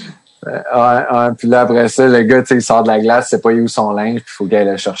vrai? Puis là, après ça, le gars, tu sais, il sort de la glace, c'est pas où son linge, puis il faut qu'il aille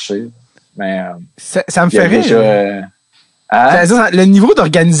le chercher. Mais ça me fait rire. Le niveau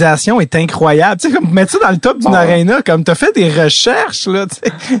d'organisation est incroyable. Tu sais, comme mettre ça dans le top d'une aréna, comme t'as fait des recherches, là, tu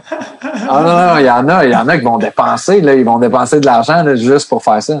sais. Non, il y en a qui vont dépenser, là, ils vont dépenser de l'argent, là, juste pour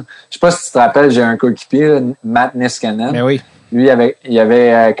faire ça. Je sais pas si tu te rappelles, j'ai un coéquipier, Matt Niskanen. Mais oui. Lui, il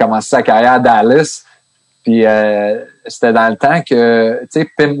avait commencé sa carrière à Dallas. Puis c'était dans le temps que, tu sais,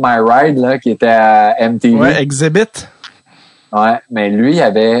 Pimp My Ride, là, qui était à MTV. Ouais, Exhibit. Ouais, mais lui,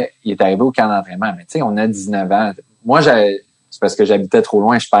 il est arrivé au camp d'entraînement. Mais tu sais, on a 19 ans. Moi, c'est parce que j'habitais trop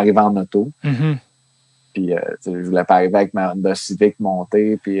loin, je suis pas arrivé en auto. Mm-hmm. Puis, je voulais pas arriver avec ma Honda Civic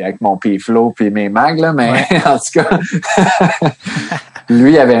montée, puis avec mon P-Flow, puis mes mags, là, mais ouais. En tout cas,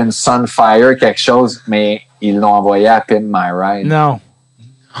 lui, il avait une Sunfire, quelque chose, mais ils l'ont envoyé à Pimp My Ride. Non.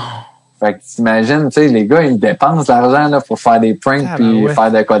 Fait que t'imagines, tu sais, les gars, ils dépensent l'argent là pour faire des pranks puis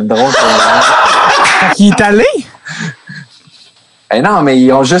faire de quoi de drôle. Il est allé? Eh non, mais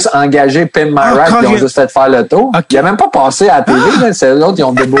ils ont juste engagé Pimp My Ride, ils ont juste fait faire le tour. Okay. Il a même pas passé à la TV, là. C'est l'autre, ils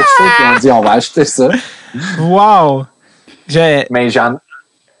ont déboursé puis ils ont dit on va acheter ça. Wow! Mais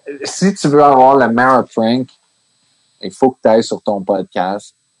si tu veux avoir le meilleur prank, il faut que tu ailles sur ton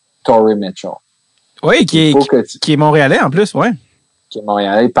podcast Tory Mitchell. Oui, qui est montréalais en plus, ouais. Qui est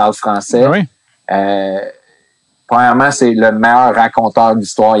montréalais, il parle français. Oui. Premièrement, c'est le meilleur raconteur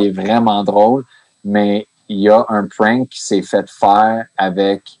d'histoire, il est vraiment drôle, mais il y a un prank qui s'est fait faire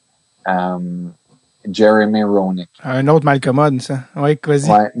avec Jeremy Roenick. Un autre malcommode, ça. Oui, vas-y.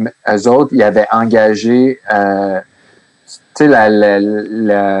 Ouais, mais eux autres, ils avaient engagé tu sais,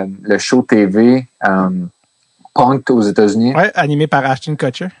 le show TV Punk aux États-Unis. Oui, animé par Ashton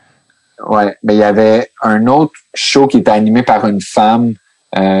Kutcher. Ouais, mais il y avait un autre show qui était animé par une femme.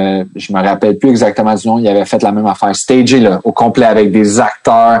 Je me rappelle plus exactement du nom. Il avait fait la même affaire. Stagé, là, au complet, avec des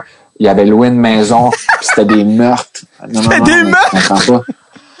acteurs. Il y avait loué une maison. C'était des meurtres. C'était des meurtres!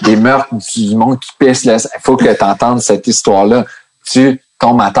 Des meurtres du monde qui pisse. Il faut que tu entendes cette histoire-là. Tu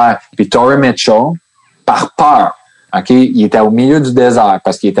tombes à terre. Puis Tory Mitchell, par peur, OK, il était au milieu du désert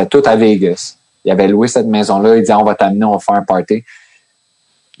parce qu'il était tout à Vegas. Il avait loué cette maison-là. Il disait, on va t'amener, on va faire un party.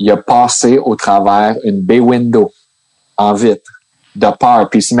 Il a passé au travers une bay window en vitre de peur,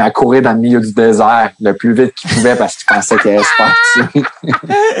 puis il s'est mis à courir dans le milieu du désert le plus vite qu'il pouvait parce qu'il pensait qu'il allait se faire tuer.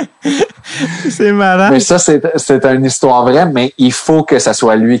 C'est malade. Mais ça, c'est une histoire vraie, mais il faut que ça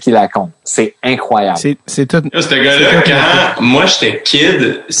soit lui qui la compte. C'est incroyable. C'est tout. Ce gars-là, quand moi j'étais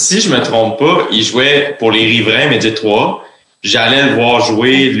kid, si je me trompe pas, il jouait pour les Riverains Média 3. J'allais le voir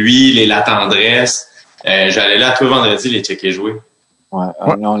jouer, lui, les La Tendresse. J'allais là tous les vendredis les checker jouer. Ouais.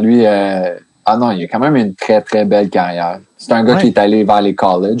 Non, lui, non, il a quand même une très, très belle carrière. C'est un gars qui est allé vers les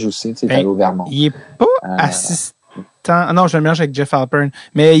colleges aussi, tu sais, il est allé au Vermont. Il est pas assistant. Non, je le mélange avec Jeff Alpern.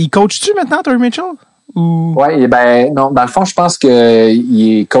 Mais il coach-tu maintenant, Tory Mitchell? Ou... Ouais, non, dans le fond, je pense qu'il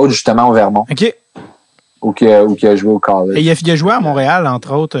est coach justement au Vermont. OK. Ou qu'il a joué au college. Et il a joué à Montréal,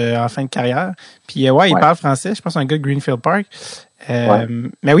 entre autres, en fin de carrière. Puis, il parle français. Je pense que c'est un gars de Greenfield Park.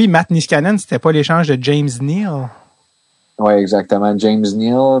 Mais oui, Matt Niskanen, c'était pas l'échange de James Neal. Oui, exactement. James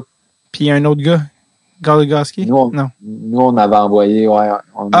Neal. Puis un autre gars, Goligoski. Nous, on avait envoyé,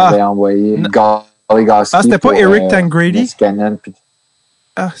 Goligoski. Ah, c'était pas Eric Tangrady? Niskanen. Puis...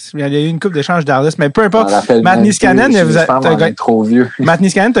 Ah, il y a eu une coupe d'échange d'Arlis, mais peu importe. Matt Niskanen, Matt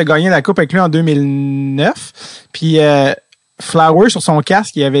Niskanen, t'as gagné la coupe avec lui en 2009. Puis Flower, sur son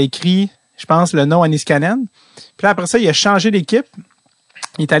casque, il avait écrit, je pense, le nom à Niskanen. Puis là, après ça, il a changé d'équipe.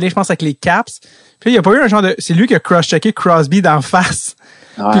 Il est allé, je pense, avec les Caps. Puis là, il n'y a pas eu un genre de... C'est lui qui a cross-checké Crosby d'en face.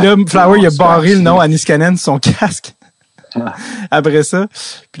 Ouais, puis là, Flower, il a barré le nom à Niskanen sur son casque. Après ça.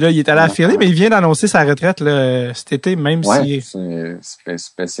 Puis là, il est allé à Philly, mais il vient d'annoncer sa retraite là, cet été, même si... c'est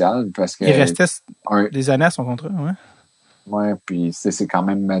spécial parce que... Il restait des années à son contrat, ouais. Ouais, puis c'est quand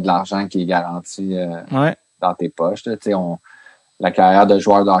même de l'argent qui est garanti dans tes poches. Tu sais, la carrière de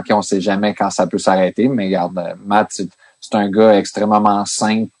joueur de hockey, on sait jamais quand ça peut s'arrêter, mais regarde, Matt, c'est un gars extrêmement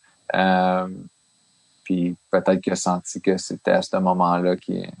simple. Puis peut-être qu'il a senti que c'était à ce moment-là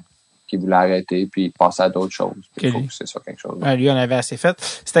qu'il voulait arrêter puis passer à d'autres choses. Il faut que c'est ça quelque chose. Ouais, lui, on avait assez fait.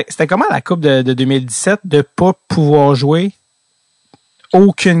 C'était comment la Coupe de 2017 de pas pouvoir jouer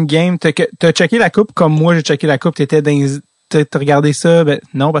aucune game? T'as checké la Coupe comme moi, j'ai checké la Coupe. T'as regardé ça? Ben,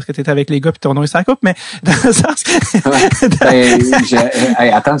 non, parce que t'étais avec les gars puis ton nom est sur la Coupe, mais dans le sens...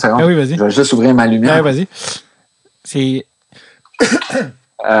 attends une seconde. Ah oui, vas-y. Je vais juste ouvrir ma lumière. Ouais, vas-y. C'est...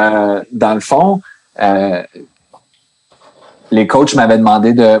 dans le fond, les coachs m'avaient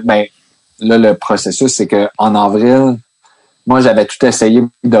demandé le processus, c'est que en avril, moi, j'avais tout essayé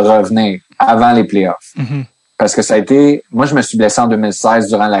de revenir avant les playoffs. Mm-hmm. Parce que ça a été... Moi, je me suis blessé en 2016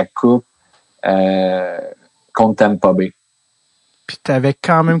 durant la Coupe contre Tampa Bay. Puis t'avais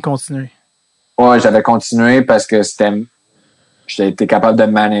quand même continué. Ouais, j'avais continué parce que j'ai été capable de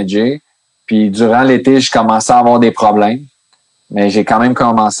manager. Puis durant l'été, je commençais à avoir des problèmes. Mais j'ai quand même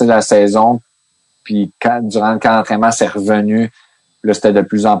commencé la saison. Puis durant le camp d'entraînement, c'est revenu. là, c'était de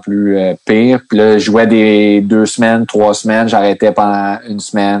plus en plus pire. Puis là, je jouais des 2 semaines, 3 semaines. J'arrêtais pendant 1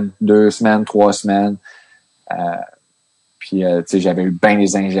 semaine, 2 semaines, 3 semaines. Puis, tu sais, j'avais eu bien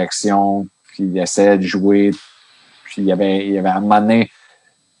des injections. Puis, il essayait de jouer. Puis, il y avait à un moment donné,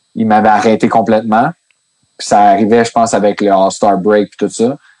 il m'avait arrêté complètement. Puis, ça arrivait, je pense, avec le All-Star Break et tout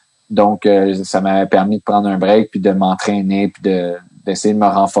ça. Donc, ça m'avait permis de prendre un break puis de m'entraîner puis d'essayer de me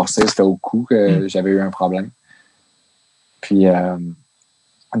renforcer. C'était au cou que j'avais eu un problème. Puis,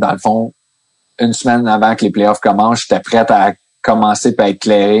 dans le fond, 1 semaine avant que les playoffs commencent, j'étais prête à commencer puis à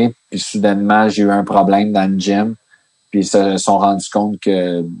éclairer. Puis, soudainement, j'ai eu un problème dans le gym. Puis, ils se sont rendus compte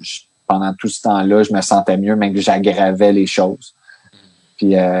que pendant tout ce temps-là, je me sentais mieux, mais que j'aggravais les choses.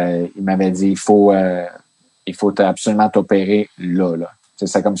 Puis, il m'avait dit, il faut absolument t'opérer là.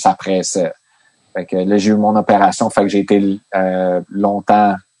 C'est comme ça pressait. Fait que là, j'ai eu mon opération. Fait que j'ai été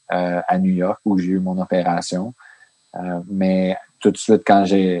longtemps à New York où j'ai eu mon opération. Mais tout de suite, quand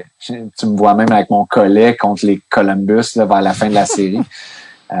tu me vois même avec mon collet contre les Columbus là, vers la fin de la série.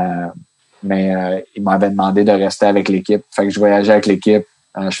 Mais il m'avait demandé de rester avec l'équipe. Fait que je voyageais avec l'équipe.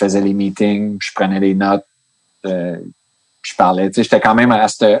 Je faisais les meetings, je prenais des notes. Je parlais. Tu sais, j'étais quand même à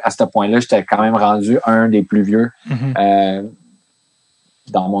ce point-là, j'étais quand même rendu un des plus vieux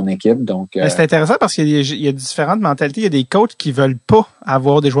dans mon équipe. Donc, c'est intéressant parce qu'il y a différentes mentalités. Il y a des coachs qui veulent pas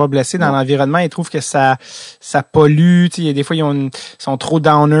avoir des joueurs blessés dans l'environnement. Ils trouvent que ça pollue. Tu sais, il y a des fois, ils sont trop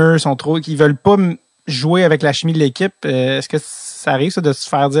downers, ils veulent pas jouer avec la chimie de l'équipe. Est-ce que ça arrive, ça, de se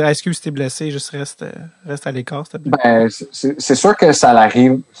faire dire, excuse, si t'es blessé, juste reste à l'écart, s'il te plaît? Ben, c'est sûr que ça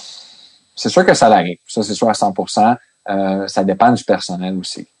l'arrive. C'est sûr que ça l'arrive. Ça, c'est sûr à 100%. Ça dépend du personnel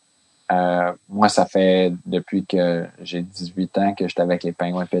aussi. Moi, ça fait depuis que j'ai 18 ans que j'étais avec les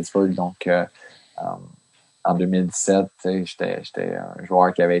Penguins de Pittsburgh. Donc, en 2017, j'étais un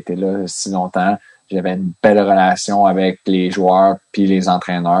joueur qui avait été là si longtemps. J'avais une belle relation avec les joueurs puis les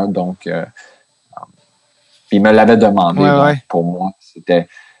entraîneurs. Donc, il me l'avait demandé. Donc, pour moi, c'était...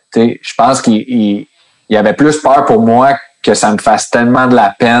 Je pense qu'il y avait plus peur pour moi que ça me fasse tellement de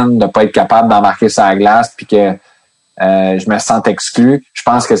la peine de pas être capable d'embarquer sur la glace puis que je me sens exclu. Je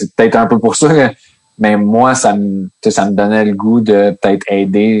pense que c'est peut-être un peu pour ça, mais moi, ça me donnait le goût de peut-être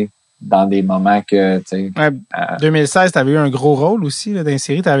aider dans des moments que... 2016, tu avais eu un gros rôle aussi là, dans les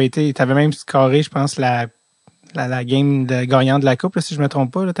séries. Tu avais même scoré, je pense, la game gagnante de la Coupe, là, si je me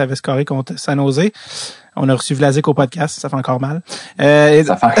trompe pas. Tu avais scoré contre San Jose. On a reçu Vlasic au podcast, ça fait encore mal.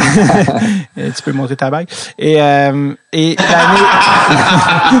 Ça fait. Tu peux montrer ta bague. Et l'année...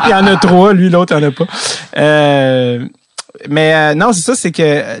 il y en a 3, lui, l'autre, il n'y en a pas. Mais non, c'est ça, c'est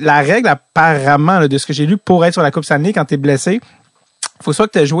que la règle, apparemment, là, de ce que j'ai lu, pour être sur la Coupe Stanley, quand tu es blessé, faut soit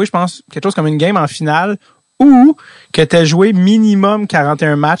que tu aies joué, je pense, quelque chose comme une game en finale ou que tu aies joué minimum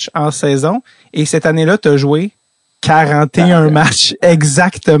 41 matchs en saison. Et cette année-là, tu as joué 41 matchs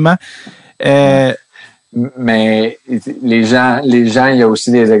exactement. Mais les gens, il y a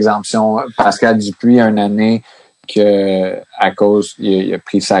aussi des exemptions. Pascal Dupuis, une année que il a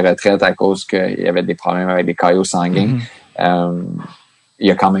pris sa retraite à cause qu'il y avait des problèmes avec des caillots sanguins. Il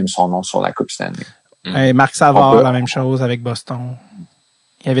y a quand même son nom sur la Coupe Stanley. Et Marc Savard, la même chose avec Boston.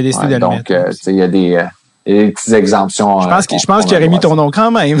 Il y avait décidé de le mettre. Donc, il y a des petites exemptions. Je pense qu'il aurait mis ton nom quand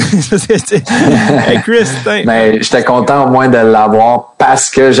même. Hey Chris, mais j'étais content au moins de l'avoir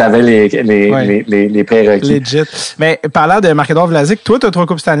parce que j'avais les prérequis. Legit. Mais parlant de Marc-Édouard Vlasic, toi, tu as 3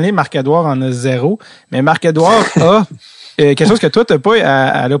 Coupes Stanley, Marc-Édouard en a 0. Mais Marc-Édouard a quelque chose que toi, tu n'as pas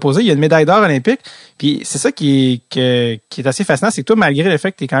à l'opposé. Il y a une médaille d'or olympique. Puis c'est ça qui est assez fascinant, c'est que toi, malgré le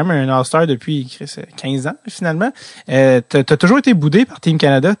fait que tu es quand même un All-Star depuis 15 ans, finalement, tu as toujours été boudé par Team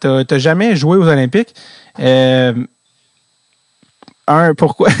Canada. Tu n'as jamais joué aux Olympiques.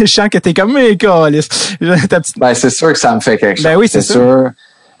 Pourquoi? Je sens que t'es comme un calice. Ben, c'est sûr que ça me fait quelque chose. Ben oui, c'est sûr.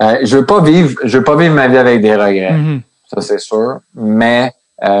 Je veux pas vivre ma vie avec des regrets. Ça, c'est sûr. Mais,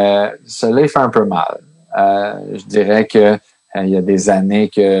 cela, il fait un peu mal. Je dirais que, il y a des années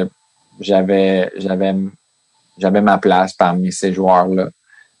que j'avais ma place parmi ces joueurs-là.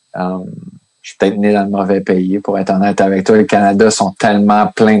 Je suis peut-être né dans le mauvais pays, pour être honnête avec toi. Le Canada sont tellement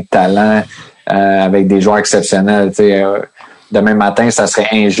pleins de talent, avec des joueurs exceptionnels. Demain matin, ça serait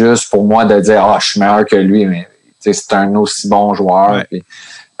injuste pour moi de dire je suis meilleur que lui, mais c'est un aussi bon joueur. Ouais. Puis,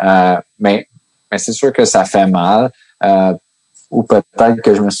 mais c'est sûr que ça fait mal. Ou peut-être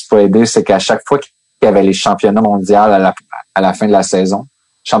que je me suis pas aidé, c'est qu'à chaque fois qu'il y avait les championnats mondiaux à la fin de la saison,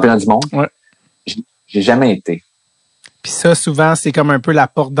 championnat du monde, j'ai jamais été. Puis ça, souvent, c'est comme un peu la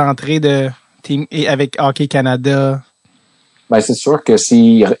porte d'entrée de Team et avec Hockey Canada. Ben, c'est sûr que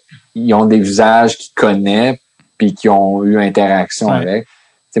s'ils ont des visages qu'ils connaissent puis qui ont eu interaction avec.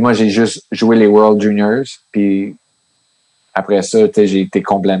 Moi, j'ai juste joué les World Juniors, puis après ça, j'ai été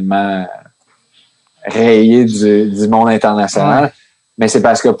complètement rayé du monde international. Ouais. Mais c'est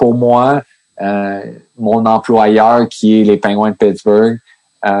parce que pour moi, mon employeur, qui est les Penguins de Pittsburgh,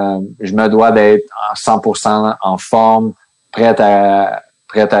 je me dois d'être en 100% en forme, prête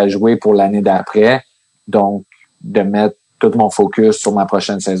à jouer pour l'année d'après. Donc, de mettre tout mon focus sur ma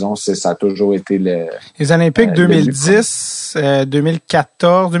prochaine saison, ça a toujours été les Olympiques 2010,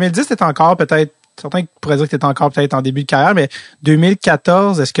 2014. 2010, t'es encore peut-être, certains pourraient dire que t'étais encore peut-être en début de carrière, mais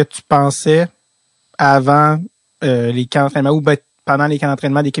 2014, est-ce que tu pensais avant les camps d'entraînement ou pendant les camps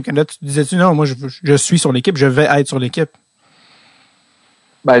d'entraînement d'équipe Canada, tu disais-tu non, moi je suis sur l'équipe, je vais être sur l'équipe?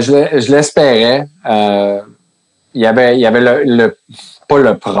 Ben, je l'espérais. Il y avait pas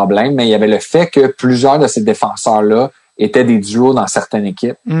le problème, mais il y avait le fait que plusieurs de ces défenseurs-là étaient des duos dans certaines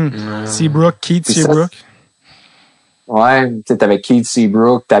équipes. Seabrook, Keith Seabrook. Ouais, tu avais Keith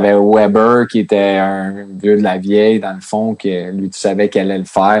Seabrook, tu avais Weber qui était un vieux de la vieille, dans le fond, que lui, tu savais qu'il allait le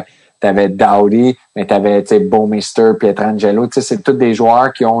faire. Tu avais Dowdy, mais tu avais Bouwmeester, Pietrangelo. C'est tous des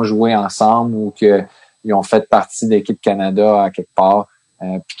joueurs qui ont joué ensemble ou qui ont fait partie de l'équipe Canada à quelque part,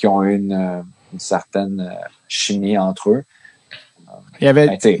 puis qui ont eu une certaine chimie entre eux. Il y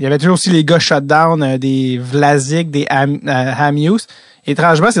avait toujours aussi les gars shutdown, des Vlasic, des Hamius.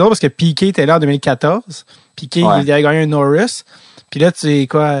 Étrangement, c'est drôle parce que Piquet était là en 2014. Piquet, il avait gagné un Norris. Puis là, tu sais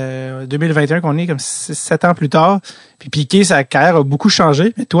quoi, 2021 qu'on est comme 7 ans plus tard. Puis Piquet, sa carrière a beaucoup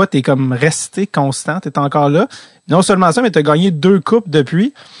changé. Mais toi, t'es comme resté constant. T'es encore là. Non seulement ça, mais t'as gagné 2 coupes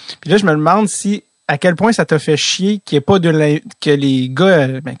depuis. Puis là, je me demande à quel point ça t'a fait chier qu'il n'y ait pas que les gars,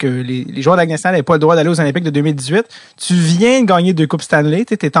 que les joueurs d'Afghanistan n'aient pas le droit d'aller aux Olympiques de 2018. Tu viens de gagner 2 coupes Stanley.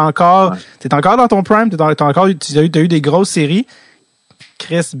 T'es encore dans ton prime. Tu as eu des grosses séries.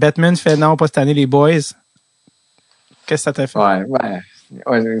 Chris Bettman fait non, pas cette année, les boys. Qu'est-ce que ça t'a fait?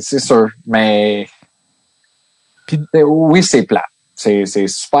 Ouais, c'est sûr. Mais oui, c'est plate. C'est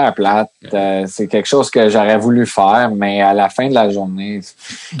super plate. C'est quelque chose que j'aurais voulu faire, mais à la fin de la journée...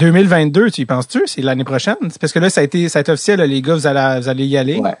 2022, tu y penses-tu? C'est l'année prochaine? C'est parce que là, ça a été officiel, là, les gars, vous allez y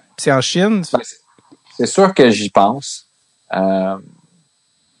aller. Ouais. C'est en Chine. C'est sûr que j'y pense.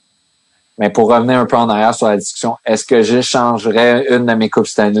 Mais pour revenir un peu en arrière sur la discussion, est-ce que j'échangerais une de mes coupes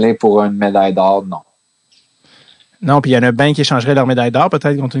Stanley pour une médaille d'or? Non. Non, puis il y en a bien qui échangeraient leur médaille d'or,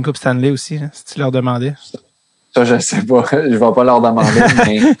 peut-être contre une coupe Stanley aussi, hein, si tu leur demandais. Ça, je sais pas. Je vais pas leur demander,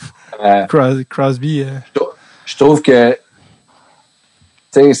 mais... Crosby... Je trouve que...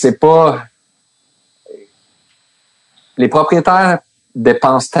 Tu sais, c'est pas... Les propriétaires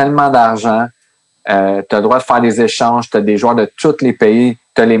dépensent tellement d'argent. Tu as le droit de faire des échanges. Tu as des joueurs de tous les pays.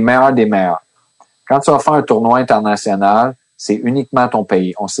 Tu as les meilleurs des meilleurs. Quand tu vas faire un tournoi international, c'est uniquement ton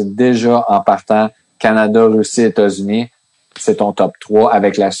pays. On sait déjà en partant Canada, Russie, États-Unis, c'est ton top 3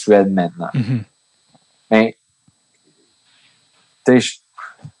 avec la Suède maintenant. Mm-hmm. Mais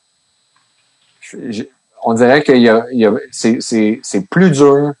on dirait que c'est plus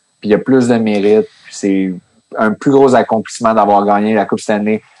dur, puis il y a plus de mérite. C'est un plus gros accomplissement d'avoir gagné la Coupe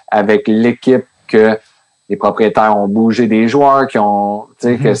Stanley avec l'équipe que les propriétaires ont bougé des joueurs, qui ont,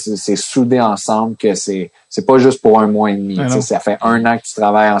 que c'est soudé ensemble, que c'est pas juste pour un mois et demi. Ça fait 1 an que tu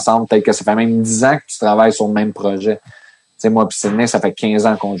travailles ensemble, peut-être que ça fait même 10 ans que tu travailles sur le même projet. Moi puis Sidney, ça fait 15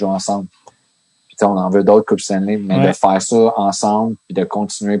 ans qu'on joue ensemble. On en veut d'autres Coupes Stanley, mais de faire ça ensemble, puis de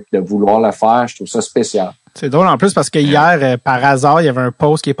continuer, puis de vouloir le faire, je trouve ça spécial. C'est drôle en plus parce que hier, par hasard, il y avait un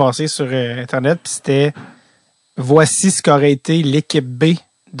post qui est passé sur Internet, puis c'était « Voici ce qu'aurait été l'équipe B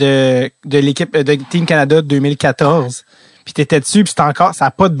de l'équipe de Team Canada 2014. » Puis t'étais dessus, puis c'est encore, ça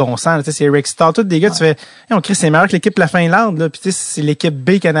n'a pas de bon sens. C'est Rick Starr, tous des gars, tu fais « On crie, c'est meilleur que l'équipe de la Finlande. » Là. Puis c'est l'équipe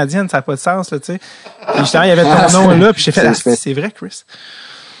B canadienne, ça n'a pas de sens. Là, puis justement, il y avait ton nom là, puis j'ai fait « C'est vrai, Chris. »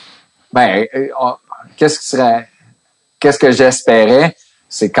 Ben, qu'est-ce que j'espérais,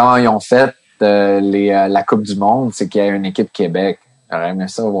 c'est quand ils ont fait la Coupe du Monde, c'est qu'il y a une équipe Québec. J'aurais aimé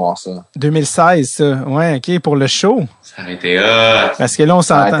ça voir ça. 2016, ça. Ouais, OK, pour le show. Ça aurait été hot. Parce que là, on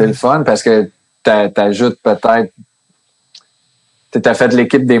s'entend. Ça aurait été le fun parce que t'ajoutes peut-être... T'as fait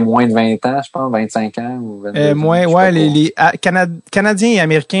l'équipe des moins de 20 ans, je pense, 25 ans ou 22 moins, ans, ouais, les Canadiens et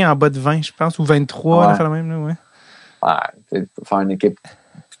Américains en bas de 20, je pense, ou 23, là, fait le même, là, ouais. Ouais, faire une équipe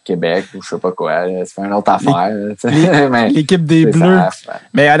Québec ou je sais pas quoi, c'est une autre affaire. L'équipe des Bleus.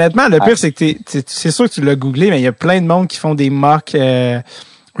 Mais honnêtement, le pire, c'est que c'est sûr que tu l'as googlé, mais il y a plein de monde qui font des mock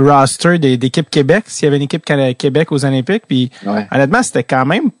roster d'équipe Québec, s'il y avait une équipe Québec aux Olympiques, puis honnêtement, c'était quand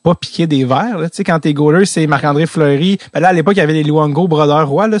même pas piqué des verres. Tu sais, quand t'es goaler, c'est Marc-André Fleury. Ben là, à l'époque, il y avait les Luongo, Brodeur,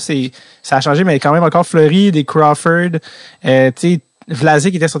 Roy, là, ça a changé, mais quand même encore Fleury, des Crawford, tu sais,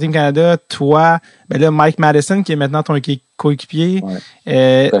 Vlasic qui était sur Team Canada, toi, ben là, Mike Madison, qui est maintenant ton coéquipier.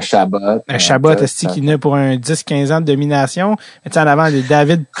 Ouais. Chabot. Chabot, qui naît pour un 10-15 ans de domination. Mais tu sais, en avant,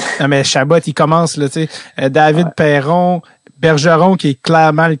 David... Non, mais Chabot, il commence, là, tu sais. David Perron, Bergeron, qui est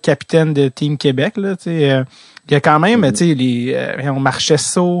clairement le capitaine de Team Québec, là, tu sais. Il y a quand même, tu sais, on marchait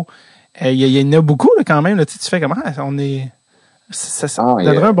saut. Il y en a beaucoup, là, quand même, là, tu fais comment? On est... Ça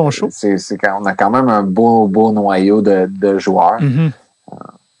donnerait un bon show. On a quand même un beau noyau de joueurs. Mm-hmm.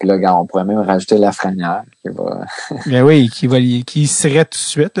 Puis là, on pourrait même rajouter Lafrenière qui va. Ben oui, qui serait tout de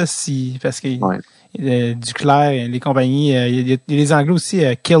suite là, parce que Duclair, les compagnies, il y a les Anglais aussi,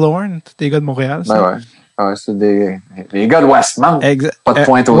 Killorn, tous les gars de Montréal. Ça. Ben ouais. Ouais, c'est les gars de Westmount. Pas de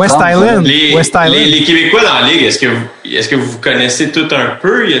pointe au West Island. Les Québécois dans la ligue, est-ce que vous connaissez tout un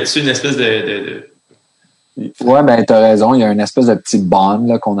peu? Y a-t-il une espèce de... Ouais, ben t'as raison. Il y a une espèce de petit bond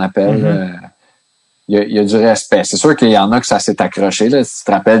là, qu'on appelle. Mm-hmm. Il y a du respect. C'est sûr qu'il y en a que ça s'est accroché. Là. Si tu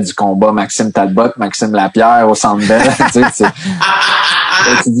te rappelles du combat Maxime Talbot, Maxime Lapierre au Centre Bell,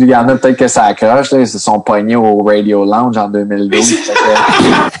 tu dis, il y en a peut-être que ça accroche. Là. Ils se sont pognés au Radio Lounge en 2012.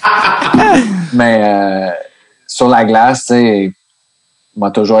 Mais sur la glace, tu sais,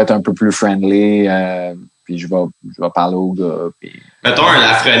 m'a toujours été un peu plus friendly. Puis je vais parler aux gars. Puis... Mettons un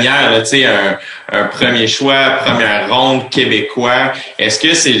Lafrenière, tu sais, un premier choix, première ronde québécois. Est-ce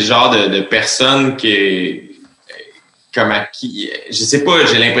que c'est le genre de personne qui, comme à qui, je sais pas,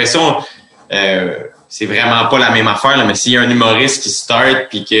 j'ai l'impression, c'est vraiment pas la même affaire, là, mais s'il y a un humoriste qui start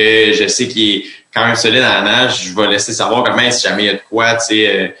puis que je sais qu'il est quand même solide dans la nage, je vais laisser savoir comment, si jamais il y a de quoi, tu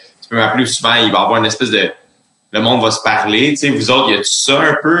sais, tu peux m'appeler souvent, il va y avoir une espèce de, le monde va se parler, tu sais, vous autres, y a-tu ça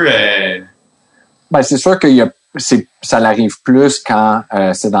un peu? Ben, c'est sûr qu'il y a, ça l'arrive plus quand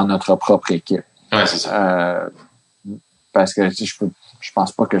c'est dans notre propre équipe. Ouais, c'est ça. Parce que je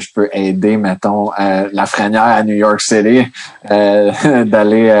pense pas que je peux aider, mettons, Lafrenière à New York City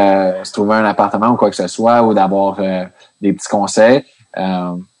d'aller se trouver un appartement ou quoi que ce soit ou d'avoir des petits conseils.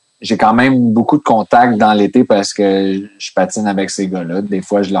 J'ai quand même beaucoup de contacts dans l'été parce que je patine avec ces gars-là. Des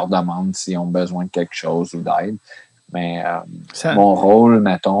fois, je leur demande s'ils ont besoin de quelque chose ou d'aide. Mais mon rôle,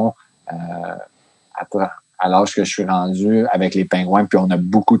 mettons, à l'âge que je suis rendu avec les Pingouins, puis on a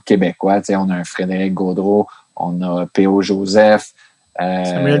beaucoup de Québécois. Tu sais, on a un Frédéric Gaudreau, on a P.O. Joseph.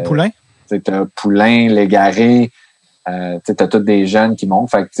 Samuel Poulain. Tu sais, t'as Poulain, Légaré. Tu sais, t'as tous des jeunes qui montent.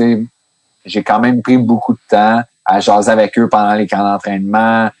 Fait que, tu sais, j'ai quand même pris beaucoup de temps à jaser avec eux pendant les camps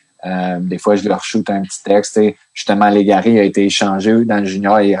d'entraînement. Des fois, je leur shoot un petit texte. Tu sais, justement, Légaré a été échangé dans le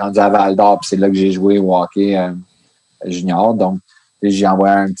junior. Il est rendu à Val-d'Or, puis c'est là que j'ai joué au hockey junior. Donc, j'ai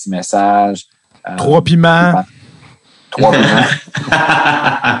envoyé un petit message. 3 piments. 3 piments.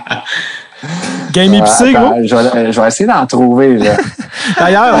 Game épicé, gros. Je vais essayer d'en trouver, là.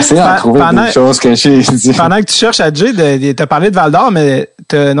 D'ailleurs, des choses que j'ai dit. Pendant que tu cherches à Jay, t'as parlé de Val-d'Or, mais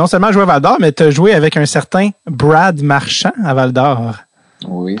t'as non seulement joué à Val-d'Or, mais t'as joué avec un certain Brad Marchand à Val-d'Or.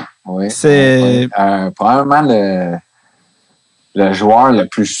 Oui. C'est probablement le joueur le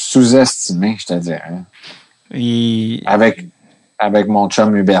plus sous-estimé, je te dirais. Avec mon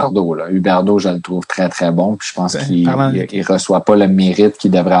chum Huberdeau. Là. Huberdeau, je le trouve très, très bon. Puis je pense qu'il ne reçoit pas le mérite qu'il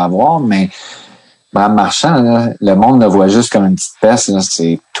devrait avoir. Mais Brad Marchand, là, le monde le voit juste comme une petite peste. Là,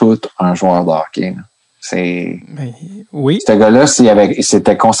 c'est tout un joueur de hockey. Là. Oui. Ce gars-là, il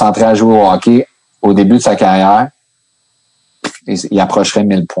s'était concentré à jouer au hockey au début de sa carrière, il approcherait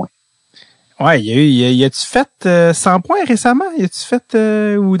 1000 points. Ouais, y a-tu fait 100 points récemment? Y a-tu fait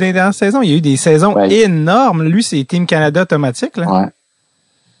ou dans la dernière saison? Il y a eu des saisons énormes. Lui, c'est Team Canada automatique. Là. Ouais.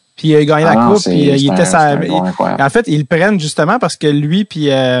 Puis il a gagné la coupe. Puis il était en fait, ils le prennent justement parce que lui puis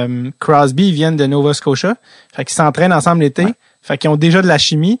Crosby ils viennent de Nova Scotia. Fait qu'ils s'entraînent ensemble l'été. Ouais. Fait qu'ils ont déjà de la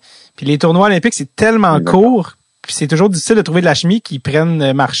chimie. Puis les tournois olympiques, c'est tellement court. Puis c'est toujours difficile de trouver de la chimie qu'ils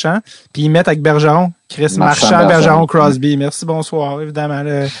prennent Marchand. Puis ils mettent avec Bergeron. Chris Marchand, Bergeron, Crosby. Merci, bonsoir, évidemment.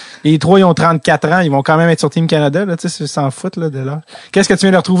 Là. Les trois, ils ont 34 ans. Ils vont quand même être sur Team Canada. Là, tu sais, s'en foutent là, de là. Qu'est-ce que tu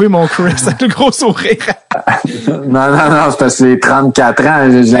viens de retrouver, mon Chris? Avec le gros sourire. Non, c'est parce que les 34 ans,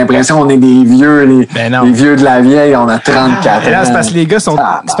 j'ai l'impression qu'on est des vieux. Les vieux de la vieille, on a 34 ans. Là, c'est parce que les gars sont,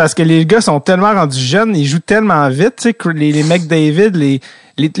 c'est parce que les gars sont tellement rendus jeunes. Ils jouent tellement vite. Tu sais, les McDavid,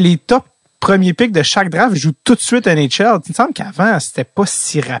 les top premiers pics de chaque draft jouent tout de suite à NHL. Il me semble qu'avant, c'était pas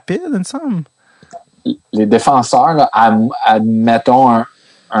si rapide, il me semble. Les défenseurs, là, admettons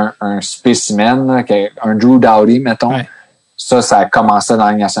un spécimen, là, un Drew Doughty, mettons, ça a commencé dans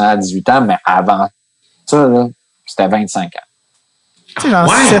la Ligue nationale à 18 ans, mais avant ça, là, c'était 25 ans. Tu sais,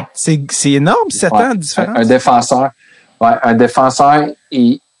 genre 7, c'est énorme, 7 ans de différence. Un défenseur,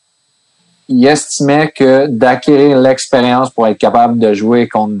 il estimait que d'acquérir l'expérience pour être capable de jouer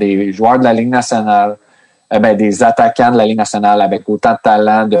contre des joueurs de la Ligue nationale, des attaquants de la Ligue nationale avec autant de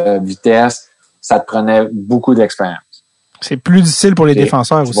talent, de vitesse, ça te prenait beaucoup d'expérience. C'est plus difficile pour les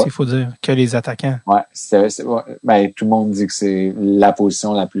défenseurs aussi, vois. il faut dire, que les attaquants. Ouais, ben, tout le monde dit que c'est la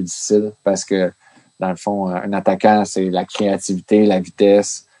position la plus difficile parce que, dans le fond, un attaquant, c'est la créativité, la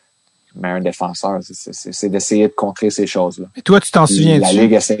vitesse. Mais un défenseur, c'est d'essayer de contrer ces choses-là. Et toi, tu t'en souviens-tu? La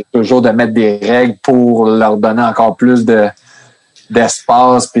Ligue essaie toujours de mettre des règles pour leur donner encore plus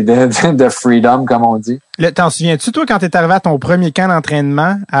d'espace puis de freedom, comme on dit. T'en souviens-tu, toi, quand t'es arrivé à ton premier camp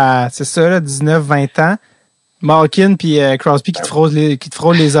d'entraînement à, c'est ça, là, 19, 20 ans, Malkin puis Crosby qui te frôlent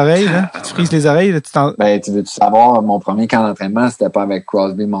les oreilles, là, qui te frisent les oreilles, là, tu veux-tu savoir, mon premier camp d'entraînement, c'était pas avec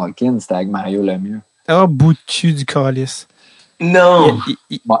Crosby Malkin, c'était avec Mario Lemieux. Ah, bout de cul du calice. Non!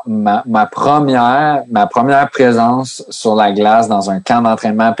 Ma première présence sur la glace dans un camp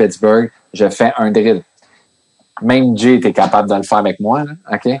d'entraînement à Pittsburgh, je fais un drill. Même Jay était capable de le faire avec moi, là,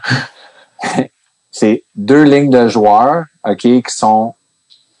 OK? C'est 2 lignes de joueurs, OK, qui sont,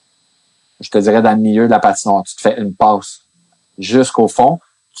 je te dirais, dans le milieu de la patinoire. Tu te fais une passe jusqu'au fond,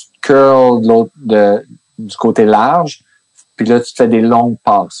 tu te curls du côté large, puis là, tu te fais des longues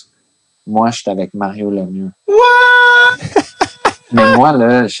passes. Moi, j'étais avec Mario Lemieux. What? Mais moi,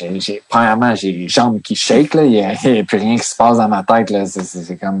 là, premièrement, j'ai les jambes qui shake, là. Il y a plus rien qui se passe dans ma tête, là.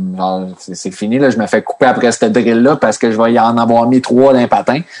 C'est comme, genre, c'est fini, là. Je me fais couper après ce drill-là parce que je vais y en avoir mis 3 dans les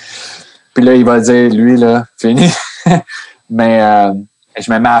patins. Puis là, il va dire, lui, là, fini. Mais,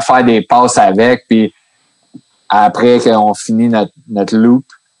 je me mets à faire des passes avec, puis après qu'on finit notre loop,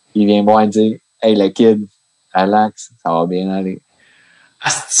 il vient me voir et dire, hey, le kid, relax, ça va bien aller.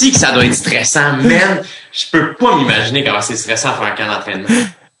 Asti que ça doit être stressant, man. Je peux pas m'imaginer comment c'est stressant faire un camp d'entraînement.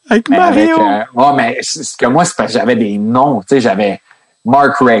 Avec Mario. Mais ce que moi, c'est parce que j'avais des noms. Tu sais, j'avais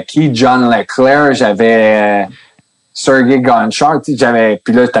Mark Recchi, John Leclerc, j'avais Sergei Gonchar, tu sais,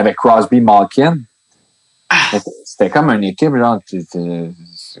 puis là, t'avais Crosby Malkin. C'était comme une équipe, genre,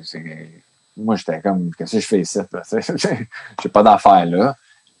 moi, j'étais comme, qu'est-ce que je fais ici, là? J'ai pas d'affaires là.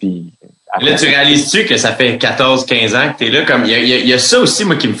 Puis, là, tu réalises-tu que ça fait 14-15 ans que t'es là? Comme, il y a ça aussi,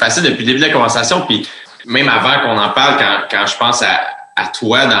 moi, qui me fascine depuis le début de la conversation, puis même avant qu'on en parle, quand je pense à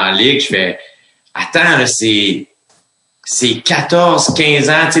toi dans la Ligue, je fais, attends, là, c'est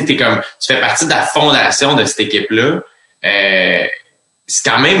 14-15 ans, tu sais, tu fais partie de la fondation de cette équipe-là. C'est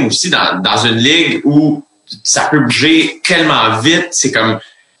quand même aussi dans une ligue où ça peut bouger tellement vite,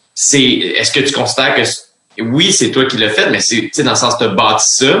 est-ce que tu considères que oui, c'est toi qui l'as fait, mais c'est, dans le sens de bâtir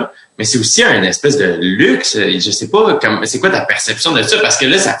ça, mais c'est aussi un espèce de luxe. Je sais pas, c'est quoi ta perception de ça? Parce que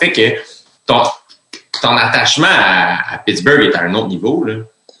là, ça fait que ton attachement à Pittsburgh est à un autre niveau, là.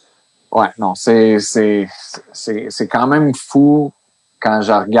 Ouais, non, c'est quand même fou quand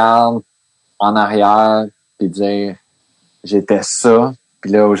je regarde en arrière puis dire, j'étais ça, puis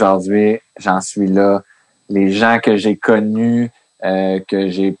là, aujourd'hui, j'en suis là. Les gens que j'ai connus, que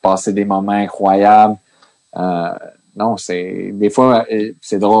j'ai passé des moments incroyables, non, des fois,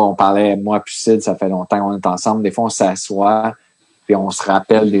 c'est drôle, on parlait, moi puis Sid, ça fait longtemps qu'on est ensemble, des fois on s'assoit puis on se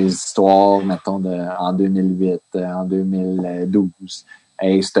rappelle des histoires, mettons, en 2008, en 2012.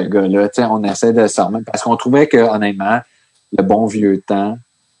 Hey, ce gars-là, tu sais, on essaie de se remettre, parce qu'on trouvait que, honnêtement, le bon vieux temps,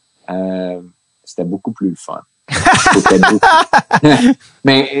 c'était beaucoup plus fun.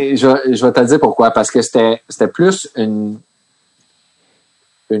 Mais je vais te dire pourquoi, parce que c'était plus une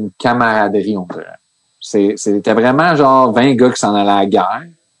camaraderie, on dirait. C'était vraiment genre 20 gars qui s'en allaient à la guerre.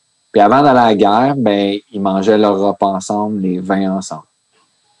 Puis avant d'aller à la guerre, ben, ils mangeaient leur repas ensemble, les vins ensemble.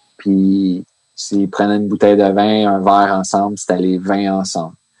 Puis s'ils prenaient une bouteille de vin, un verre ensemble, c'était les vins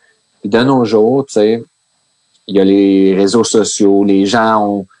ensemble. Puis de nos jours, tu sais, il y a les réseaux sociaux, les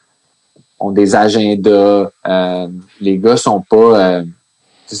gens ont des agendas. Les gars sont pas...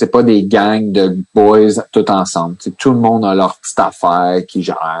 c'est pas des gangs de boys tout ensemble. T'sais, tout le monde a leur petite affaire qui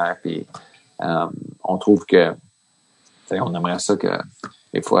gère. Puis on trouve que on aimerait ça que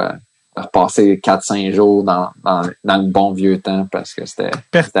des fois repasser 4-5 jours dans le bon vieux temps parce que c'était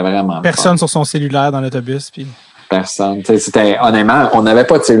vraiment personne fun. sur son cellulaire dans l'autobus. Puis Personne. C'était honnêtement, on n'avait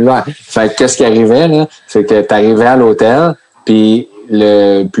pas de cellulaire. Fait que qu'est-ce qui arrivait là, c'est que t'arrivais à l'hôtel, puis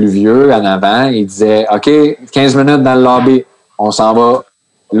le plus vieux en avant, il disait OK, 15 minutes dans le lobby, on s'en va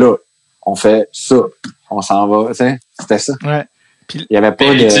là, on fait ça, on s'en va, tu sais, c'était ça. Ouais. Puis, il y avait pas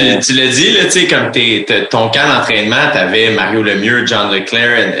de... Tu l'as dit, là, tu sais, comme ton camp d'entraînement, t'avais Mario Lemieux, John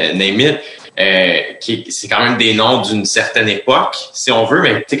Leclerc, name it, c'est quand même des noms d'une certaine époque, si on veut,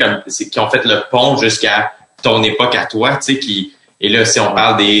 mais tu sais, qui ont fait le pont jusqu'à ton époque à toi, tu sais, et là, si on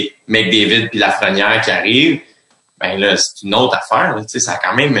parle des McDavid puis Lafrenière qui arrivent, ben là, c'est une autre affaire, là, tu sais, ça a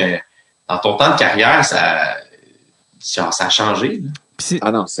quand même, dans ton temps de carrière, ça a changé, là.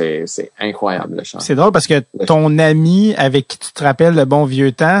 Ah non, c'est incroyable le chant. C'est drôle parce que ton ami avec qui tu te rappelles le bon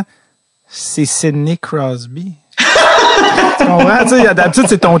vieux temps, c'est Sidney Crosby. Tu comprends? Tu sais, d'habitude,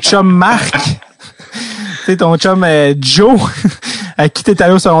 c'est ton chum Marc. Tu sais, ton chum Joe, à qui t'es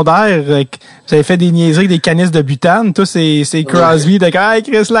allé au secondaire. Vous avez fait des niaiseries avec des canisses de butane. Toi, c'est Crosby. T'es comme, hey,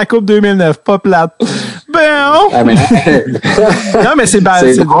 Chris, la Coupe 2009, pas plate. Ben, Ah, mais... non, mais c'est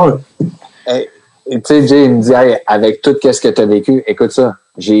drôle. Hey, tu sais, Jay, il me dit, hey, avec tout ce que tu as vécu, écoute ça,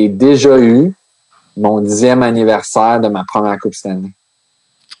 j'ai déjà eu mon 10e anniversaire de ma première Coupe Stanley.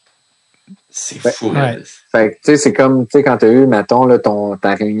 C'est fou, ouais. Fait que, tu sais, c'est comme, tu sais, quand tu as eu, mettons, là,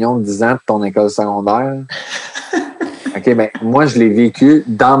 ta réunion de 10 ans de ton école secondaire. OK, ben, moi, je l'ai vécu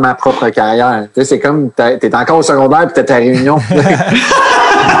dans ma propre carrière. Tu sais, c'est comme, t'es encore au secondaire puis t'as ta réunion.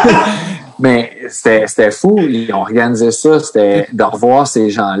 Mais c'était fou. Ils ont organisé ça. C'était de revoir ces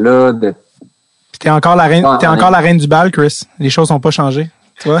gens-là. T'es encore la reine du bal, Chris. Les choses n'ont pas changé.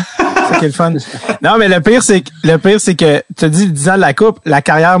 Tu vois? C'est ça qui est le fun. Non, mais le pire, c'est que tu as dit 10 ans de la Coupe, la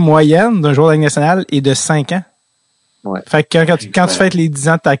carrière moyenne d'un joueur de la Ligue nationale est de 5 ans. Ouais. Fait que quand tu fêtes les 10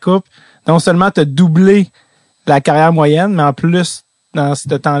 ans de ta Coupe, non seulement tu as doublé la carrière moyenne, mais en plus, dans ce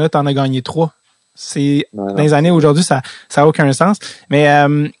temps-là, tu en as gagné 3. Dans les années aujourd'hui, ça a aucun sens. Mais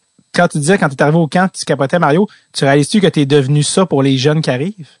quand tu disais, quand tu es arrivé au camp, tu capotais, Mario, tu réalises-tu que tu es devenu ça pour les jeunes qui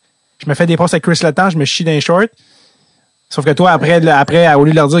arrivent? Je me fais des passes avec Chris Letang, je me chie dans les shorts. Sauf que toi, après, au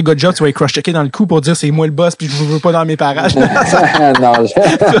lieu de leur dire good job, tu vas les cross-checker dans le cou pour dire c'est moi le boss puis je vous veux pas dans mes parages. Non, je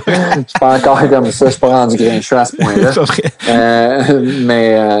suis pas encore comme ça. Je suis pas rendu grincheux à ce point-là.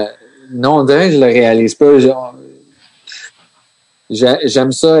 Mais non, on dirait que je le réalise pas.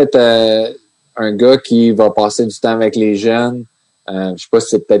 J'aime ça être un gars qui va passer du temps avec les jeunes. Je sais pas si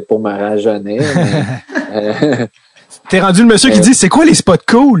c'est peut-être pour me rajeunir, mais... T'es rendu le monsieur qui dit c'est quoi les spots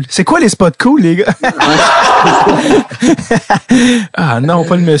cool? C'est quoi les spots cool, les gars? Ah non,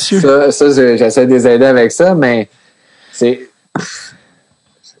 pas le monsieur. Ça j'essaie de les aider avec ça, mais c'est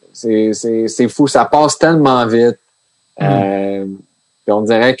fou. Ça passe tellement vite. Puis on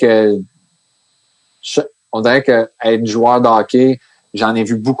dirait que être joueur de hockey, j'en ai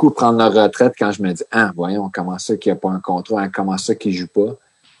vu beaucoup prendre leur retraite quand je me dis voyons, comment ça qu'il n'y a pas un contrat, comment ça qu'il ne joue pas.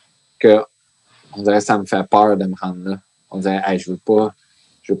 Que on dirait que ça me fait peur de me rendre là. On dirait, je veux pas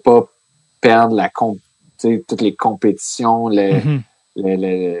perdre toutes les compétitions,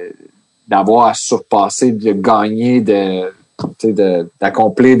 d'avoir à surpasser, de gagner,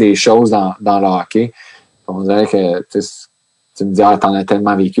 d'accomplir des choses dans le hockey. On dirait que tu me dis, t'en as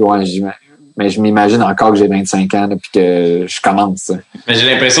tellement vécu. Ouais, mais je m'imagine encore que j'ai 25 ans puis que je commence ça. Mais j'ai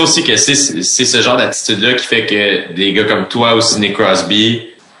l'impression aussi que c'est ce genre d'attitude-là qui fait que des gars comme toi ou Sidney Crosby,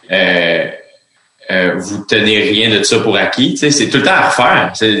 vous tenez rien de ça pour acquis. T'sais, c'est tout le temps à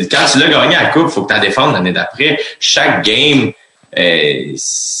refaire. Quand tu l'as gagné à la Coupe, il faut que tu en défendes l'année d'après. Chaque game est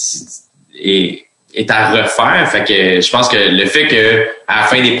à refaire. Fait que je pense que le fait que à la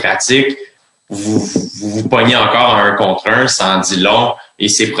fin des pratiques, vous pognez encore un contre un, ça en dit long. Et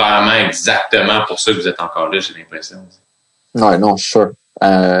c'est probablement exactement pour ça que vous êtes encore là, j'ai l'impression. Ouais, non, sûr.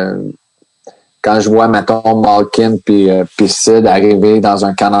 Quand je vois, mettons, Malkin puis Sid arriver dans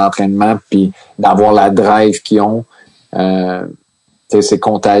un camp d'entraînement puis d'avoir la drive qu'ils ont, c'est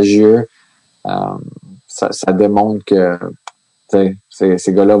contagieux. Ça démontre que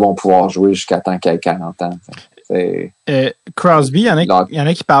ces gars-là vont pouvoir jouer jusqu'à temps qu'ils aient 40 ans. Crosby, il y en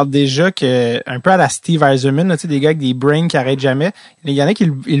a qui parlent déjà que un peu à la Steve Yzerman, là, des gars avec des brains qui arrêtent jamais. Il y en a qui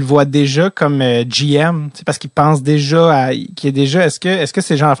le voient déjà comme GM, parce qu'ils pensent déjà est-ce que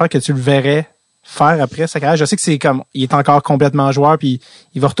c'est le genre d'affaire que tu le verrais faire après sa carrière? Je sais que c'est comme il est encore complètement joueur puis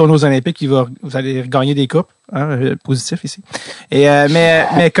il va retourner aux Olympiques, vous allez gagner des coupes, positif ici. Et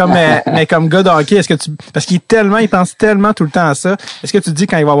mais comme gars de hockey, est-ce que parce qu'il pense tellement tout le temps à ça, est-ce que tu te dis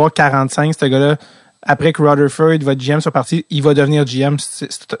quand il va avoir 45, ce gars-là, après que Rutherford, votre GM soit parti, il va devenir GM,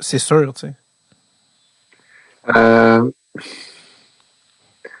 c'est sûr, tu sais.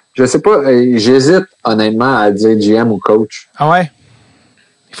 Je sais pas, j'hésite honnêtement à dire GM ou coach. Ah ouais?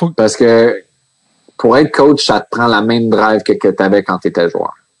 Parce que pour être coach, ça te prend la même drive que tu avais quand tu étais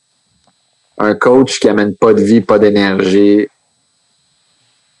joueur. Un coach qui amène pas de vie, pas d'énergie,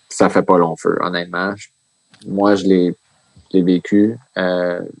 ça fait pas long feu, honnêtement. Moi, je l'ai vécu.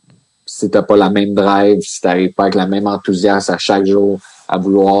 Si t'as pas la même drive, si t'arrives pas avec la même enthousiasme à chaque jour à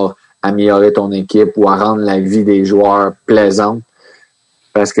vouloir améliorer ton équipe ou à rendre la vie des joueurs plaisante,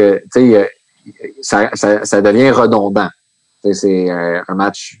 parce que, tu sais, ça devient redondant. Tu sais, c'est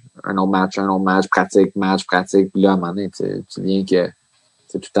un autre match, pratique, puis là, à un moment donné, tu viens que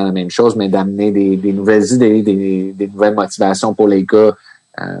c'est tout le temps la même chose, mais d'amener des nouvelles idées, des nouvelles motivations pour les gars,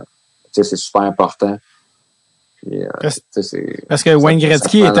 tu sais, c'est super important. Puis, parce que Wayne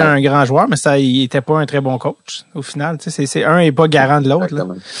Gretzky était un grand joueur, mais il était pas un très bon coach, au final. C'est un n'est pas garant de l'autre.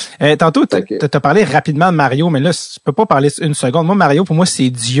 Tantôt, t'as parlé rapidement de Mario, mais là, tu peux pas parler une seconde. Moi, Mario, pour moi, c'est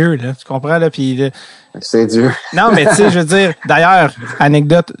Dieu, là. Tu comprends, là? Puis, c'est Dieu. Non, mais tu sais, je veux dire, d'ailleurs,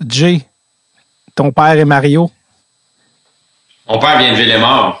 anecdote, Jay, ton père est Mario. Mon père vient de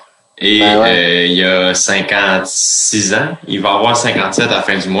Villemort. Et il y a 56 ans. Il va avoir 57 à la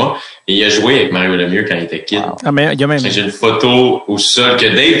fin du mois. Et il a joué avec Mario Lemieux quand il était kid. Wow. Ah, mais il y a même... J'ai une photo au sol que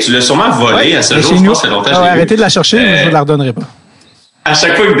Dave, tu l'as sûrement volée à ce jour. Je pense que ça fait longtemps que je l'ai arrêtez de la chercher, mais je ne la redonnerai pas. À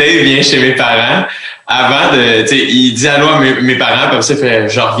chaque fois que Dave vient chez mes parents, avant de, tu sais, il dit allô à mes parents, puis ça fait,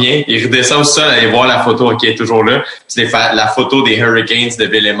 je reviens, il redescend au sol, aller voir la photo qui est toujours là. C'est la photo des Hurricanes de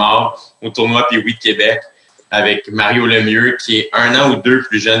Villemort au tournoi Pee-Wee de Québec avec Mario Lemieux, qui est 1 an ou 2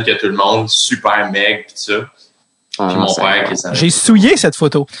 plus jeune que tout le monde, super maigre, pis ça. Puis mon père qui est ça. J'ai souillé cette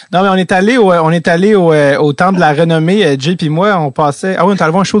photo. Non, mais on est allé au temps de la renommée, Jay puis moi, on passait, on est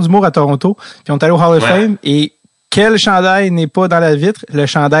allé voir un show d'humour à Toronto, puis on est allé au Hall of Fame, et quel chandail n'est pas dans la vitre? Le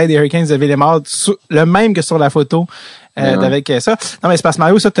chandail des Hurricanes de Villemort, le même que sur la photo, avec ça. Non, mais c'est parce que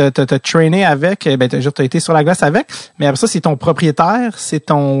Mario, ça, t'as trainé avec, t'as été sur la glace avec, mais après ça, c'est ton propriétaire, c'est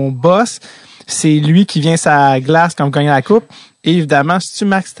ton boss, c'est lui qui vient sa glace quand vous gagnez la coupe. Et évidemment, c'est-tu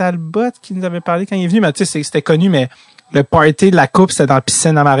Max Talbot qui nous avait parlé quand il est venu? Mais tu sais, c'était connu, mais le party de la coupe, c'était dans la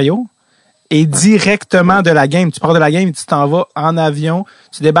piscine à Mario. Et directement de la game, tu pars de la game et tu t'en vas en avion,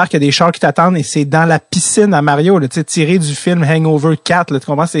 tu débarques, il y a des chars qui t'attendent et c'est dans la piscine à Mario, là, tu sais, tiré du film Hangover 4, là, tu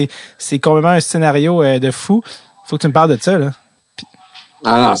comprends? C'est complètement un scénario de fou. Faut que tu me parles de ça, là.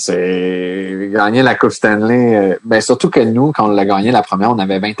 Ah non, c'est gagner la Coupe Stanley. Surtout que nous, quand on l'a gagné la première, on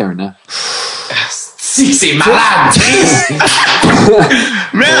avait 21 ans. Si, c'est malade!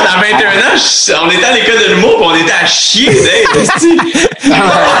 Merde, à 21 ans, on était à l'école de l'humour, on était à chier, Dave.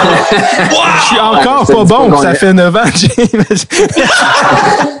 Wow! Je suis encore pas bon, ça fait 9 ans,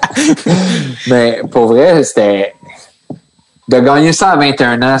 Mais pour vrai, c'était... De gagner ça à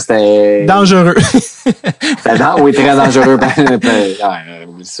 21 ans, c'était... dangereux. Oui, très dangereux.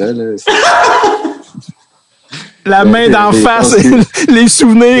 Ça, là, la main d'en face, les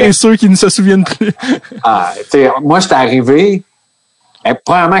souvenirs et ceux qui ne se souviennent plus. Moi, j'étais arrivé,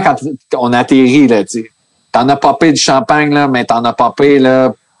 premièrement, quand on atterrit, là, t'en as popé du champagne, là, mais t'en as popé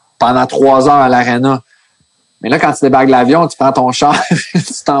là, pendant 3 heures à l'aréna. Mais là, quand tu débarques de l'avion, tu prends ton char,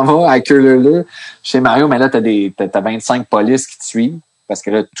 tu t'en vas à queue leu chez Mario, mais là, t'as 25 polices qui te suivent, parce que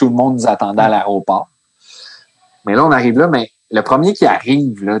là, tout le monde nous attendait à l'aéroport. Mais là, on arrive là, mais le premier qui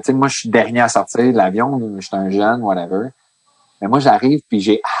arrive, là, tu sais, moi, je suis dernier à sortir de l'avion, je suis un jeune, whatever. Mais moi, j'arrive, puis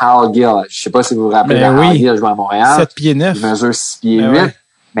j'ai Hal Gill. Je sais pas si vous vous rappelez de Hal Gill, je joue à Montréal. 7 pieds 9. Il mesure 6 pieds 8. Ouais.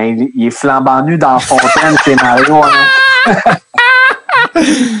 Mais il est flambant nu dans la fontaine, c'est Mario.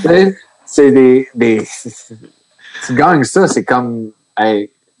 C'est des tu gagnes ça, c'est comme, hey,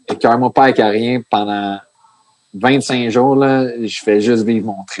 écœure-moi pas avec rien pendant 25 jours, là, je fais juste vivre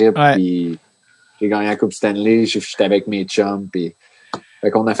mon trip, puis j'ai gagné la Coupe Stanley, j'étais avec mes chums, puis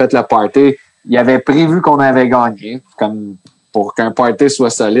fait qu'on a fait le party. Il avait prévu qu'on avait gagné, comme pour qu'un party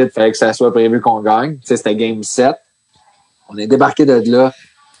soit solide, il fallait que ça soit prévu qu'on gagne. Tu sais, c'était Game 7. On est débarqué de là.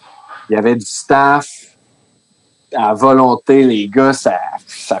 Il y avait du staff à volonté, les gars, ça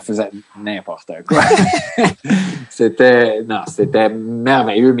faisait n'importe quoi. C'était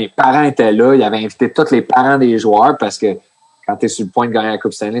merveilleux. Mes parents étaient là. Ils avaient invité tous les parents des joueurs parce que quand tu es sur le point de gagner la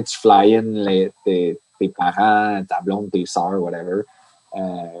Coupe Stanley, tu fly in tes parents, ta blonde, tes sœurs, whatever.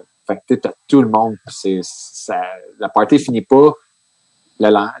 Fait que t'as tout le monde. La party finit pas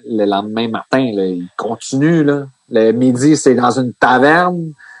le lendemain matin. Là, il continue. Là. Le midi, c'est dans une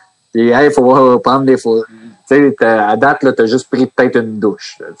taverne. Puis, il faut prendre des photos. Tu sais, à date, là, t'as juste pris peut-être une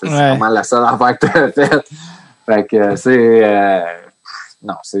douche. C'est vraiment la seule affaire que t'as faite. Fait que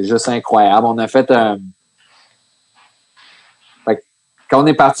non, c'est juste incroyable. On a fait fait que quand on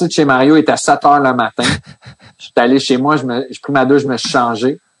est parti de chez Mario, il était à 7 heures le matin. Je suis allé chez moi, j'ai pris ma douche, je me suis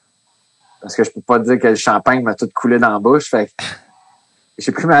changé. Parce que je peux pas te dire que le champagne m'a tout coulé dans la bouche. Fait que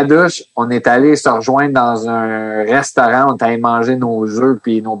j'ai pris ma douche, on est allé se rejoindre dans un restaurant, on est allé manger nos œufs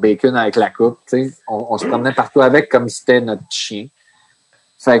puis nos bacon avec la coupe, tu sais. On se promenait partout avec comme si c'était notre chien.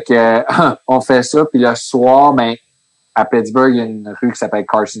 Fait que on fait ça, puis le soir, ben, à Pittsburgh, il y a une rue qui s'appelle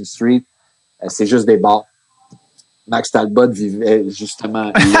Carson Street. C'est juste des bars. Max Talbot vivait justement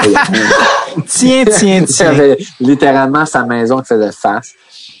là. Tiens. Il avait littéralement sa maison qui faisait face.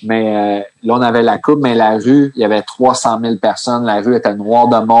 Mais là, on avait la coupe, mais la rue, il y avait 300 000 personnes. La rue était noire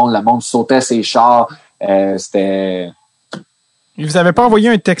de monde. Le monde sautait ses chars. C'était... Il vous avez pas envoyé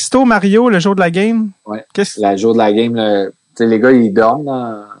un texto, Mario, le jour de la game? Oui. Le jour de la game, les gars, ils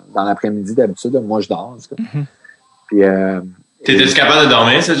dorment dans l'après-midi d'habitude. Moi, je dors. Puis, T'étais-tu capable de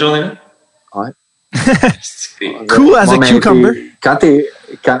dormir cette journée-là? Ouais. Cool as a cucumber.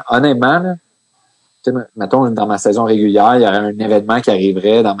 Honnêtement, là, mettons, dans ma saison régulière, il y aurait un événement qui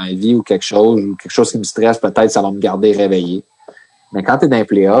arriverait dans ma vie ou quelque chose qui me stresse, peut-être ça va me garder réveillé. Mais quand tu es dans les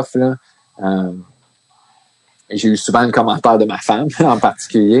playoffs, là, j'ai eu souvent le commentaire de ma femme en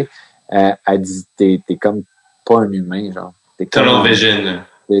particulier. Elle dit t'es comme pas un humain, genre. Tunnel vision.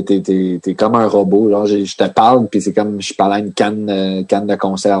 T'es comme un robot, genre je te parle puis c'est comme je parlais à une canne de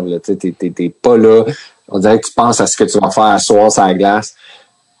conserve, là. T'es pas là. On dirait que tu penses à ce que tu vas faire à soir sur la glace.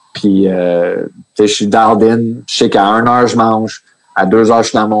 Puis je suis d'Ardine, je sais qu'à 1h je mange, à 2h je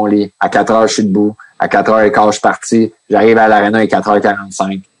suis dans mon lit, à 4h je suis debout, à 4h15 je suis parti, j'arrive à l'aréna à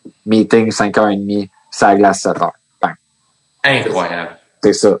 4h45, meeting 5h30, sur la glace 7h. Bang. Incroyable.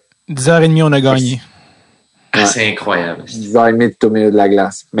 C'est ça. 10h30 on a gagné. Ah, c'est incroyable. 10h30 tout au milieu de la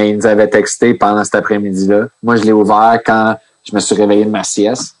glace. Mais ils nous avaient texté pendant cet après-midi-là. Moi, je l'ai ouvert quand je me suis réveillé de ma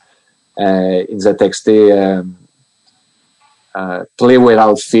sieste. Ils nous ont texté play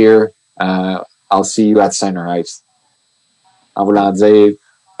without fear. I'll see you at center ice. En voulant dire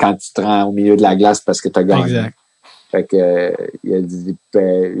quand tu te rends au milieu de la glace parce que tu as gagné. Exact. Fait que il a dit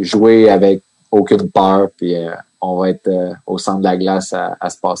jouer avec aucune peur puis on va être au centre de la glace à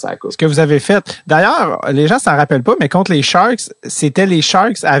se passer à la coupe. Ce que vous avez fait. D'ailleurs, les gens s'en rappellent pas, mais contre les Sharks, c'était les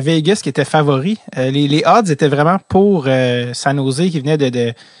Sharks à Vegas qui étaient favoris. Les odds étaient vraiment pour San Jose qui venait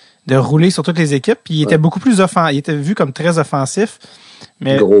de rouler sur toutes les équipes. Puis il était beaucoup plus il était vu comme très offensif.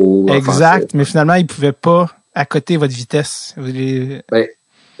 Mais gros exact. offensif. Mais finalement, il pouvait pas accoter votre vitesse. Ben,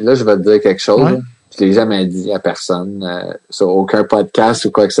 là, je vais te dire quelque chose. Ouais. Là. Je l'ai jamais dit à personne sur aucun podcast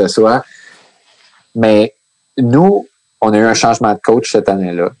ou quoi que ce soit. Mais nous, on a eu un changement de coach cette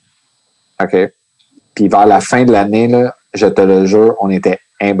année-là. OK? Puis vers la fin de l'année, là, je te le jure, on était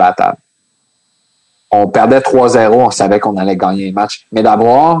imbattables. On perdait 3-0, on savait qu'on allait gagner les matchs. Mais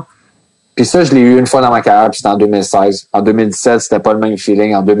d'avoir... Puis ça, je l'ai eu une fois dans ma carrière, puis c'était en 2016. En 2017, c'était pas le même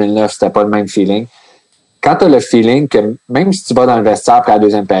feeling. En 2009, c'était pas le même feeling. Quand tu as le feeling que même si tu vas dans le vestiaire après la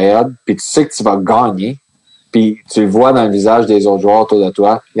deuxième période, puis tu sais que tu vas gagner, puis tu le vois dans le visage des autres joueurs autour de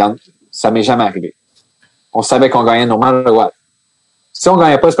toi, ça m'est jamais arrivé. On savait qu'on gagnait normal. Ouais. Si on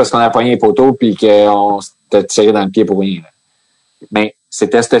gagnait pas, c'est parce qu'on a pogné les poteaux puis qu'on s'était tiré dans le pied pour rien. Là. Mais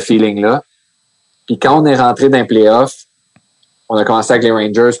c'était ce feeling-là. Puis quand on est rentré dans les playoffs, on a commencé avec les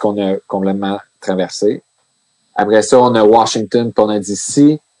Rangers qu'on a complètement traversé. Après ça, on a Washington, puis on a dit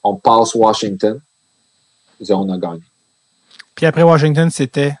si on passe Washington, on a gagné. Puis après Washington,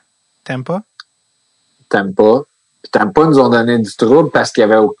 c'était Tampa. Tampa. Puis Tampa nous ont donné du trouble parce qu'il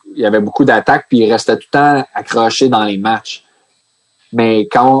y avait beaucoup d'attaques puis ils restaient tout le temps accrochés dans les matchs. Mais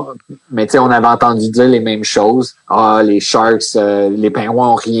tu sais, on avait entendu dire les mêmes choses. Ah, les Sharks, les Pingouins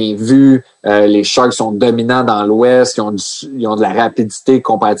ont rien vu. Les Sharks sont dominants dans l'Ouest. Ils ont de la rapidité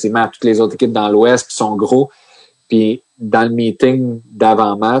comparativement à toutes les autres équipes dans l'Ouest puis sont gros. Puis dans le meeting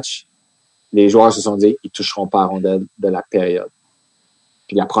d'avant-match, les joueurs se sont dit ils toucheront pas à la rondelle de la période.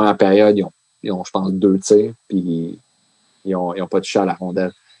 Puis la première période, ils ont, je pense, 2 tirs, puis ils ont pas touché à la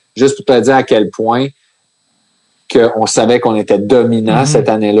rondelle. Juste pour te dire à quel point qu'on savait qu'on était dominant cette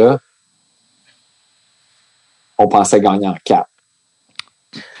année-là, on pensait gagner en 4.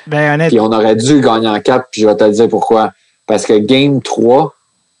 Ben, honnête. Puis on aurait dû gagner en 4, puis je vais te dire pourquoi. Parce que Game 3,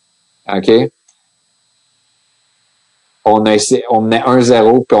 OK, on menait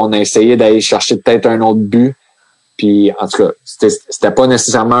 1-0, puis on a essayé d'aller chercher peut-être un autre but. Puis, en tout cas, c'était pas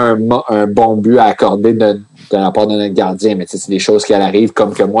nécessairement un bon but à accorder de la part de notre gardien, mais c'est des choses qui arrivent,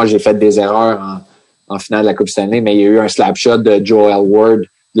 comme que moi, j'ai fait des erreurs en finale de la Coupe Stanley, mais il y a eu un slap shot de Joel Ward,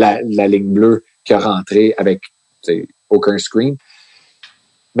 la ligne bleue, qui a rentré avec aucun screen.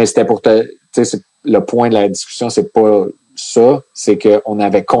 Mais c'était pour le point de la discussion, c'est pas ça, c'est qu'on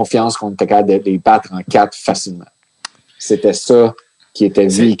avait confiance qu'on était capable de les battre en 4 facilement. C'était ça qui était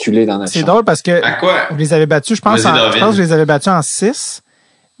véhiculé dans notre champ. C'est drôle parce que vous les avez battus, je pense que je les avais battus en 6.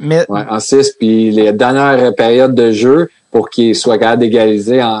 Mais... Ouais, en 6, puis les dernières périodes de jeu, pour qu'ils soient capables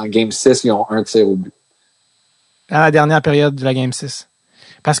d'égaliser en Game 6, ils ont 1 tir au but. À la dernière période de la Game 6.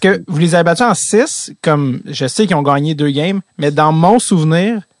 Parce que vous les avez battus en 6, comme je sais qu'ils ont gagné 2 games, mais dans mon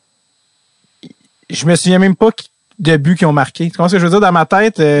souvenir, je me souviens même pas de buts qu'ils ont marqué. Tu comprends ce que je veux dire? Dans ma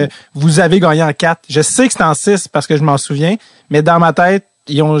tête, vous avez gagné en 4. Je sais que c'est en 6 parce que je m'en souviens, mais dans ma tête,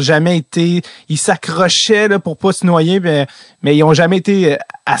 ils ont jamais été... Ils s'accrochaient là, pour pas se noyer, mais ils ont jamais été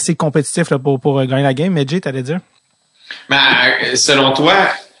assez compétitifs là, pour gagner la game. Mais Jay, t'allais dire? Mais selon toi,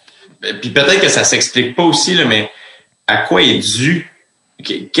 puis peut-être que ça s'explique pas aussi, là, mais à quoi est dû...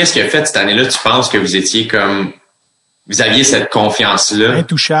 Qu'est-ce qui a fait cette année-là, tu penses que vous étiez comme... Vous aviez cette confiance-là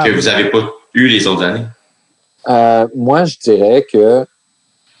Intouchable. que vous avez pas eu les autres années? Moi, je dirais que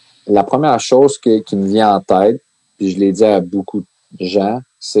la première chose qui me vient en tête, puis je l'ai dit à beaucoup de gens,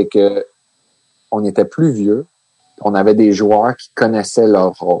 c'est que on était plus vieux, on avait des joueurs qui connaissaient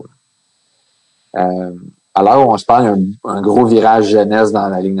leur rôle. À l'heure où on se parle, il y a un gros virage jeunesse dans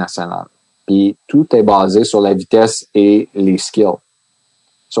la Ligue nationale. Puis tout est basé sur la vitesse et les skills.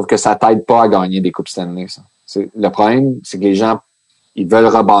 Sauf que ça t'aide pas à gagner des Coupes Stanley, ça. Le problème, c'est que les gens, ils veulent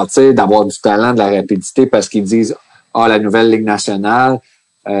rebâtir, d'avoir du talent, de la rapidité, parce qu'ils disent, la nouvelle Ligue nationale,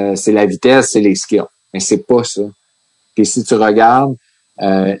 c'est la vitesse, c'est les skills. Mais c'est pas ça. Puis si tu regardes,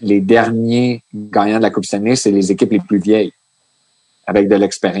 les derniers gagnants de la Coupe Stanley, c'est les équipes les plus vieilles, avec de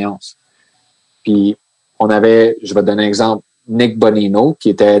l'expérience. Puis on avait, je vais te donner un exemple, Nick Bonino, qui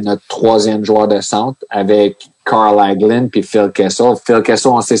était notre 3e joueur de centre, avec Carl Hagelin puis Phil Kessel. Phil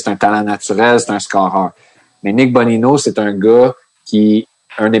Kessel, on sait, c'est un talent naturel, c'est un scoreur. Mais Nick Bonino, c'est un gars qui est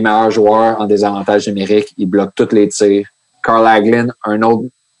un des meilleurs joueurs en désavantage numérique. Il bloque tous les tirs. Carl Hagelin,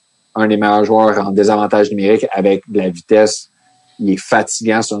 un des meilleurs joueurs en désavantage numérique avec de la vitesse. Il est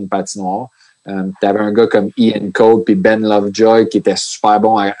fatigant sur une patinoire. Tu avais un gars comme Ian Cole puis Ben Lovejoy qui était super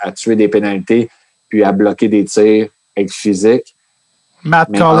bon à tuer des pénalités puis à bloquer des tirs avec physique. Matt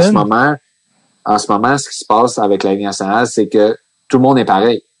Mais Cullen. en ce moment, ce qui se passe avec la Ligue nationale, c'est que tout le monde est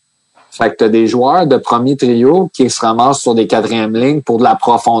pareil. Fait que tu as des joueurs de premier trio qui se ramassent sur des 4e lignes pour de la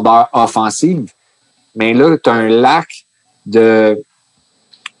profondeur offensive. Mais là, tu as un lac de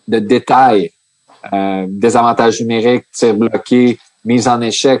détails. Désavantages numériques, tirs bloqués, mise en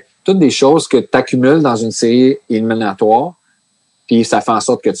échec. Toutes des choses que tu accumules dans une série éliminatoire, puis ça fait en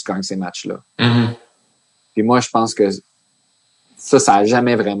sorte que tu gagnes ces matchs-là. Mm-hmm. Puis moi, je pense que ça n'a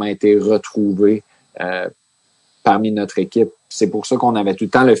jamais vraiment été retrouvé parmi notre équipe. C'est pour ça qu'on avait tout le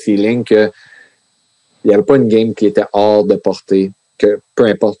temps le feeling que il n'y avait pas une game qui était hors de portée, que peu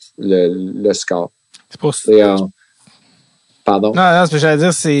importe le score. C'est pour ça. Pardon? Non, ce que j'allais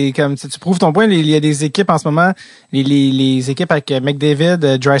dire, c'est comme tu prouves ton point. Il y a des équipes en ce moment, les équipes avec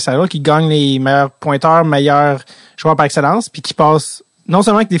McDavid, Draisaitl, qui gagnent les meilleurs pointeurs, meilleurs joueurs par excellence, puis qui passent non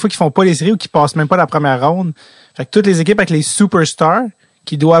seulement que des fois qui font pas les séries ou qui passent même pas la première ronde. Fait que toutes les équipes avec les superstars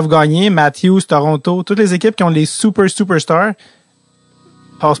qui doivent gagner, Matthews, Toronto, toutes les équipes qui ont les superstars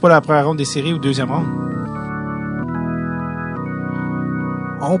passent pas la première ronde des séries ou deuxième ronde.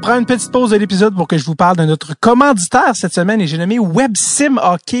 On prend une petite pause de l'épisode pour que je vous parle de notre commanditaire cette semaine et j'ai nommé WebSim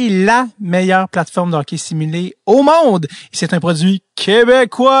Hockey, la meilleure plateforme de hockey simulé au monde. Et c'est un produit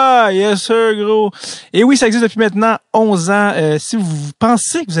québécois. Yes sir, gros. Et oui, ça existe depuis maintenant 11 ans. Si vous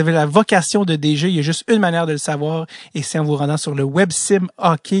pensez que vous avez la vocation de DG, il y a juste une manière de le savoir et c'est en vous rendant sur le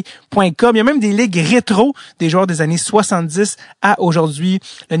websimhockey.com. Il y a même des ligues rétro des joueurs des années 70 à aujourd'hui.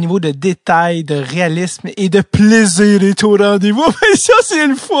 Le niveau de détail, de réalisme et de plaisir est au rendez-vous. Mais ça, c'est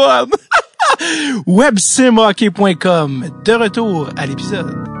le fun! websimhockey.com. De retour à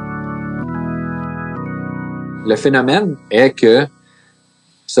l'épisode. Le phénomène est que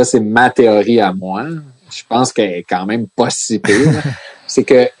ça, c'est ma théorie à moi. Je pense qu'elle est quand même pas si pire. C'est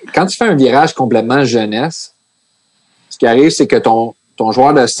que quand tu fais un virage complètement jeunesse, ce qui arrive, c'est que ton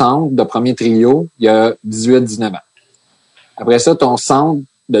joueur de centre de premier trio, il a 18-19 ans. Après ça, ton centre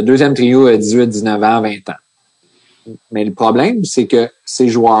de deuxième trio a 18-19 ans, 20 ans. Mais le problème, c'est que ces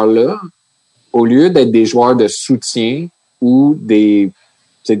joueurs-là, au lieu d'être des joueurs de soutien ou des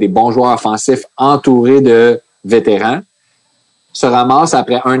bons joueurs offensifs entourés de vétérans, se ramassent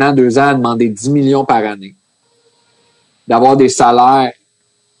après 1 an, 2 ans à demander 10 millions par année. D'avoir des salaires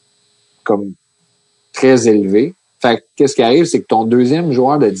comme très élevés. Fait que qu'est-ce qui arrive, c'est que ton deuxième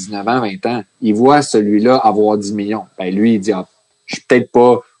joueur de 19 ans, 20 ans, il voit celui-là avoir 10 millions. Ben lui, il dit, je suis peut-être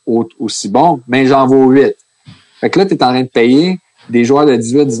pas aussi bon, mais j'en vaux 8. Fait que là, tu es en train de payer des joueurs de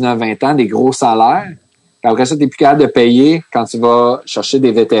 18, 19, 20 ans, des gros salaires. Puis après ça, tu n'es plus capable de payer quand tu vas chercher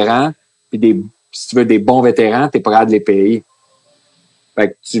des vétérans. Puis si tu veux des bons vétérans, tu n'es pas capable de les payer. Fait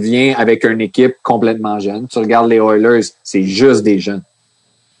que tu viens avec une équipe complètement jeune. Tu regardes les Oilers, c'est juste des jeunes.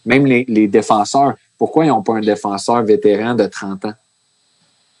 Même les défenseurs, pourquoi ils n'ont pas un défenseur vétéran de 30 ans?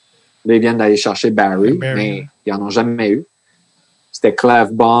 Là, ils viennent d'aller chercher Barry, mais ils n'en ont jamais eu. C'était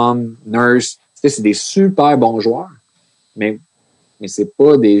Clavbaum, Nurse. C'est des super bons joueurs. Mais c'est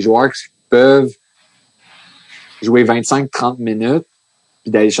pas des joueurs qui peuvent jouer 25-30 minutes puis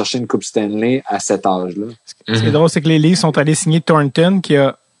d'aller chercher une Coupe Stanley à cet âge-là. Ce qui est drôle, c'est que les Leafs sont allés signer Thornton, qui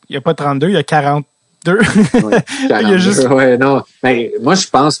a pas 32, il a 42. Ouais, 42. Il y a juste... ouais, non. Mais moi, je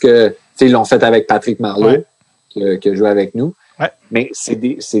pense que ils l'ont fait avec Patrick Marleau, qui a joué avec nous. Ouais. Mais c'est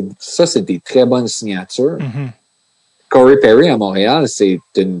des très bonnes signatures. Mm-hmm. Corey Perry à Montréal, c'est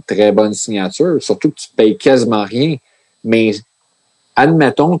une très bonne signature. Surtout que tu payes quasiment rien. Mais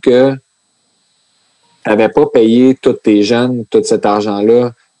admettons que t'avais pas payé tous tes jeunes, tout cet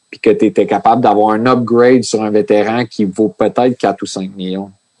argent-là, puis que tu étais capable d'avoir un upgrade sur un vétéran qui vaut peut-être 4 ou 5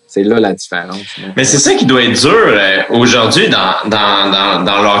 millions. C'est là la différence. Mais c'est ça qui doit être dur aujourd'hui dans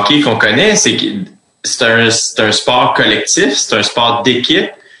le hockey qu'on connaît, c'est que c'est un sport collectif, c'est un sport d'équipe,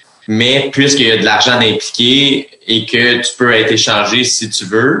 mais puisqu'il y a de l'argent impliqué et que tu peux être échangé si tu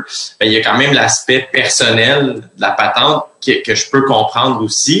veux, ben, il y a quand même l'aspect personnel de la patente que je peux comprendre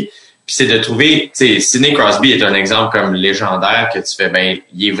aussi. Puis c'est de trouver, tu sais, Sidney Crosby est un exemple comme légendaire que tu fais, ben,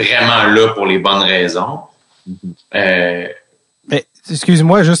 il est vraiment là pour les bonnes raisons. Mais,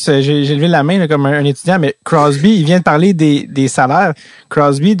 excuse-moi, juste, j'ai levé la main là, comme un étudiant, mais Crosby, il vient de parler des salaires.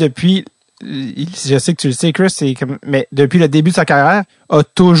 Crosby, depuis, je sais que tu le sais, Chris, mais depuis le début de sa carrière, a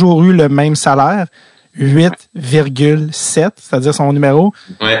toujours eu le même salaire, 8,7, c'est-à-dire son numéro.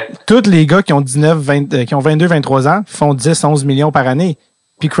 Ouais. Tous les gars qui ont 22, 23 ans font 10, 11 millions par année.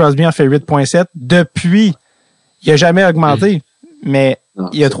 Puis Crosby en fait 8,7 depuis. Il a jamais augmenté, mais non,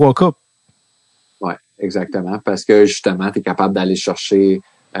 il y a 3 coupes. Oui, exactement. Parce que justement, tu es capable d'aller chercher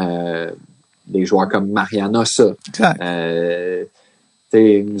des joueurs comme Marian Hossa. Exact.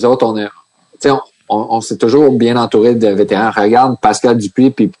 Nous autres, on s'est toujours bien entouré de vétérans. Regarde Pascal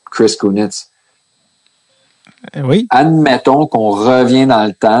Dupuis puis Chris Kunitz. Oui. Admettons qu'on revient dans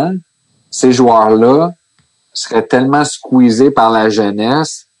le temps, ces joueurs-là seraient tellement squeezés par la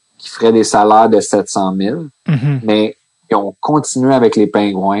jeunesse qu'ils feraient des salaires de 700 000, mais ils ont continué avec les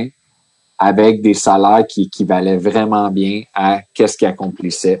Pingouins avec des salaires qui équivalaient vraiment bien à qu'est-ce qu'ils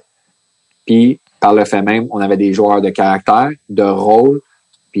accomplissaient. Puis, par le fait même, on avait des joueurs de caractère, de rôle,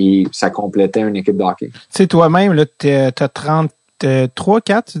 puis ça complétait une équipe de hockey. Tu sais, toi-même, là, t'as 33,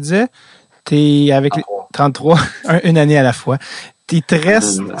 4, tu disais? T'es avec 33, une année à la fois. Il te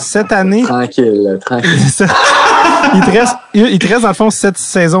reste 7 années. Tranquille. il te reste, dans le fond, 7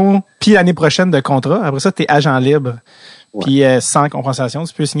 saisons, puis l'année prochaine de contrat. Après ça, t'es agent libre. Ouais. Puis sans compensation,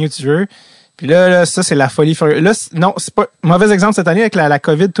 tu peux signer où tu veux. Puis là, ça, c'est la folie. Là, non, c'est pas mauvais exemple cette année avec la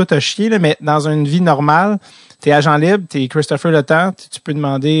COVID, tout a chié, là, mais dans une vie normale, t'es agent libre, t'es Christopher Le Temps, tu peux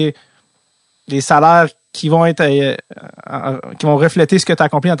demander des salaires qui vont être qui vont refléter ce que tu as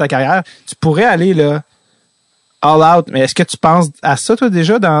accompli dans ta carrière. Tu pourrais aller là all out, mais est-ce que tu penses à ça toi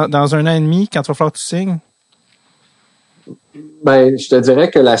déjà dans un an et demi quand il va falloir que tu signes? Ben, je te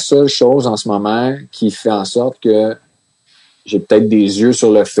dirais que la seule chose en ce moment qui fait en sorte que j'ai peut-être des yeux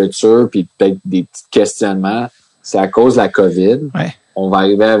sur le futur puis peut-être des petits questionnements, c'est à cause de la COVID. Ouais. On va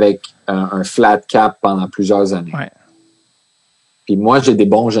arriver avec un flat cap pendant plusieurs années. Ouais. Puis moi, j'ai des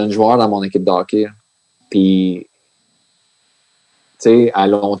bons jeunes joueurs dans mon équipe de hockey. Puis, tu sais, à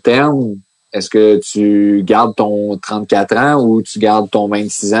long terme, est-ce que tu gardes ton 34 ans ou tu gardes ton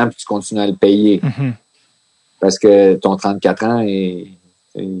 26 ans puis tu continues à le payer? Mm-hmm. Parce que ton 34 ans, il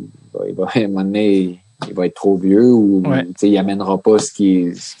va, à un moment donné, il va être trop vieux ou il amènera pas ce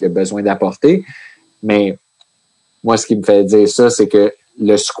qu'il a besoin d'apporter. Mais moi, ce qui me fait dire ça, c'est que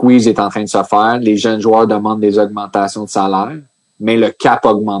le squeeze est en train de se faire. Les jeunes joueurs demandent des augmentations de salaire, mais le cap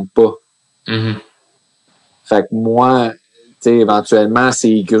augmente pas. Mm-hmm. Fait que moi, tu sais, éventuellement, c'est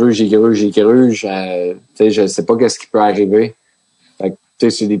il gruge. Tu sais, je sais pas qu'est-ce qui peut arriver. Fait que, tu sais,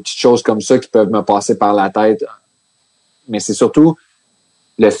 c'est des petites choses comme ça qui peuvent me passer par la tête. Mais c'est surtout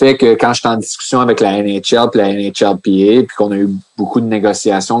le fait que quand je suis en discussion avec la NHL puis la NHLPA, puis qu'on a eu beaucoup de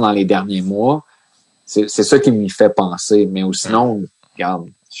négociations dans les derniers mois, c'est ça qui m'y fait penser. Mais sinon, regarde,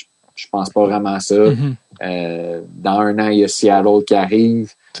 je pense pas vraiment à ça. Mm-hmm. Dans un an, il y a Seattle qui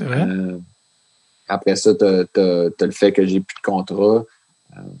arrive. C'est vrai? Après ça, t'as le fait que j'ai plus de contrat.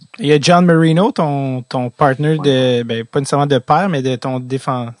 Il y a John Marino, ton partner de, ben, pas nécessairement de pair, mais de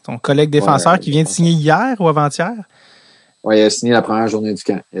ton collègue défenseur qui vient de signer hier ou avant-hier. Oui, il a signé la première journée du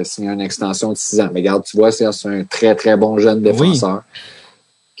camp. Il a signé une extension de 6 ans. Mais regarde, tu vois, c'est un très, très bon jeune défenseur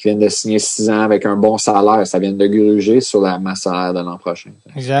qui vient de signer 6 ans avec un bon salaire. Ça vient de gruger sur la masse salaire de l'an prochain.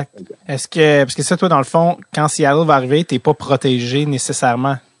 Exact. Parce que ça, toi, dans le fond, quand Seattle va arriver, t'es pas protégé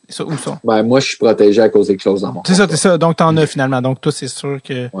nécessairement. Ça, où ça? Ben, moi, je suis protégé à cause des clauses dans mon contrat. C'est ça. Donc, t'en as finalement. Donc, toi, c'est sûr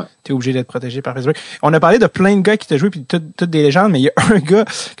que t'es obligé d'être protégé par Facebook. On a parlé de plein de gars qui t'ont joué puis toutes des légendes, mais il y a un gars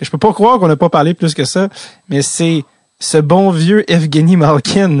que je peux pas croire qu'on n'a pas parlé plus que ça, mais c'est ce bon vieux Evgeny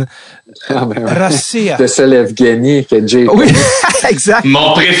Malkin. Ah ben ouais. Rassia. Le seul Evgeny que Jay. Oui, exact.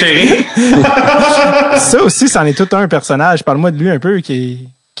 Mon préféré. Ça aussi, c'en est tout un personnage. Parle-moi de lui un peu qui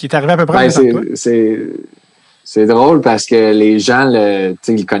est arrivé à peu près. Ben, c'est drôle parce que les gens ils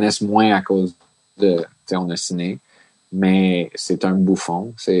le connaissent moins à cause de on a signé, mais c'est un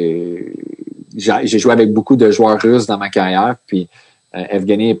bouffon. J'ai joué avec beaucoup de joueurs russes dans ma carrière, puis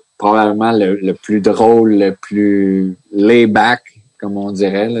Evgeny est probablement le plus drôle, le plus lay-back comme on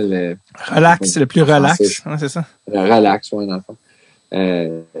dirait. Là, relax, le plus relax. Ouais, c'est ça. Relax, oui, dans le fond.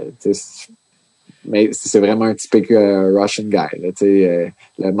 Mais c'est vraiment un typique Russian guy. Là,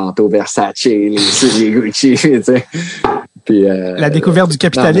 le manteau Versace, les Gucci. Puis, la découverte du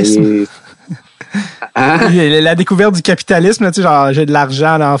capitalisme. Hein? La découverte du capitalisme, là, genre j'ai de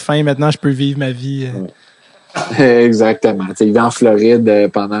l'argent enfin, maintenant je peux vivre ma vie. Exactement. Il vit en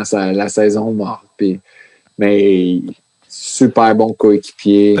Floride pendant la saison morte. Mais super bon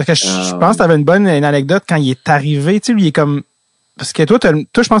coéquipier. Parce que je pense que tu avais une anecdote quand il est arrivé. Tu sais, lui, il est comme. Parce que toi,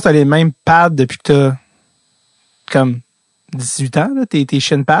 je pense que tu as les mêmes pads depuis que tu as comme 18 ans. Tes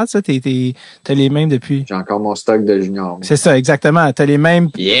shin pads, tu as les mêmes depuis. J'ai encore mon stock de junior. C'est ça, exactement. Tu as les mêmes.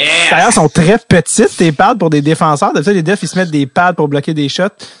 Yes! D'ailleurs, sont très petites, tes pads pour des défenseurs. De ça, les defs, ils se mettent des pads pour bloquer des shots.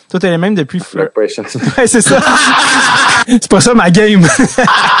 Toi, tu as les mêmes depuis. Ouais, c'est ça. C'est pas ça ma game.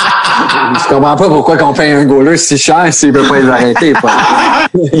 Je comprends pas pourquoi qu'on paye un goaler si cher s'il veut pas les arrêter.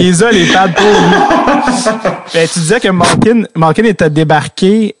 Il a les pads pour lui. Ben, tu disais que Malkin était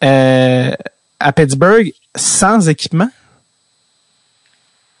débarqué à Pittsburgh sans équipement.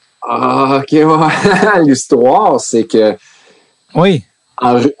 Ah, OK, ouais. L'histoire, c'est que oui.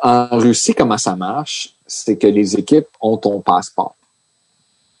 En Russie, comment ça marche? C'est que les équipes ont ton passeport.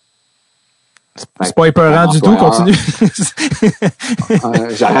 C'est pas épeurant du tout, continue.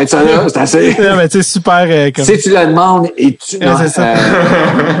 J'arrête ça là, c'est assez. Non, mais tu sais, super. Si tu le demandes et tu. Ouais, c'est ça.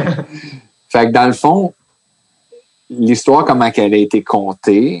 Fait que dans le fond, l'histoire, comment elle a été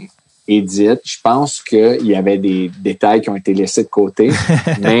contée et dite, je pense qu'il y avait des détails qui ont été laissés de côté,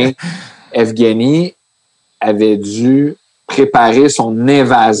 mais Evgeny avait dû préparer son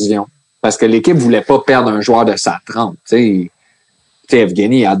évasion parce que l'équipe voulait pas perdre un joueur de sa trempe, tu sais.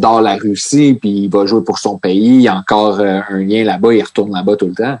 Evgeny, il adore la Russie, puis il va jouer pour son pays. Il y a encore un lien là-bas, il retourne là-bas tout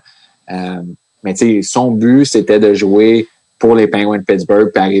le temps. Mais tu sais, son but, c'était de jouer pour les Penguins de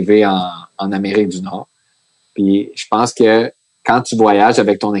Pittsburgh puis arriver en Amérique du Nord. Puis je pense que quand tu voyages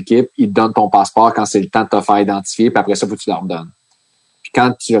avec ton équipe, ils te donnent ton passeport quand c'est le temps de te faire identifier, puis après ça, faut que tu leur donnes. Puis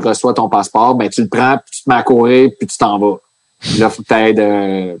quand tu reçois ton passeport, ben tu le prends, puis tu te mets à courir, puis tu t'en vas. Puis là, faut que tu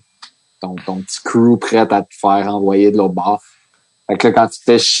aies ton petit crew prêt à te faire envoyer de l'autre bord. Fait que là, quand tu te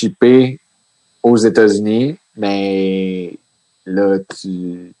fais shipper aux États-Unis, ben là,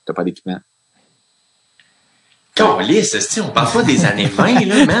 tu n'as pas d'équipement. Calisse, on parle pas des années 20,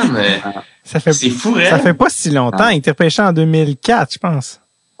 là, man. C'est fou, hein? Ça fait pas si longtemps. Il était repêché en 2004, je pense.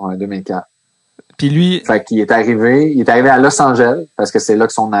 Ouais, 2004. Puis lui... Fait qu'il est arrivé à Los Angeles, parce que c'est là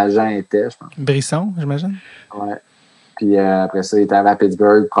que son agent était, je pense. Brisson, j'imagine. Ouais. Puis après ça, il est arrivé à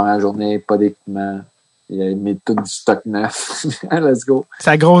Pittsburgh, première journée, pas d'équipement. Il a mis tout du stock neuf. Let's go.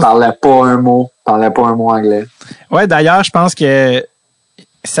 Sa grosse... Parlait pas un mot anglais. Ouais, d'ailleurs, je pense que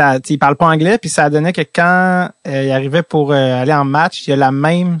il parle pas anglais, puis ça donnait que quand il arrivait pour aller en match, il y a la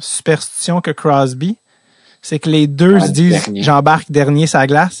même superstition que Crosby. C'est que les deux se disent « J'embarque dernier sa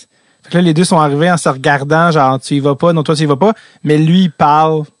glace ». Fait que là, les deux sont arrivés en se regardant, genre « Tu y vas pas, non, toi, tu y vas pas ». Mais lui, il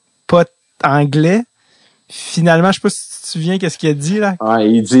parle pas anglais. Finalement, je sais pas si tu te souviens qu'est-ce qu'il a dit, là. Ouais,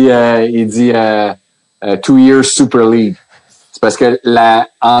 il dit 2 years Super League. C'est parce que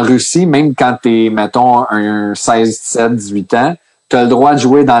en Russie, même quand t'es, mettons, un 16, 17, 18 ans, t'as le droit de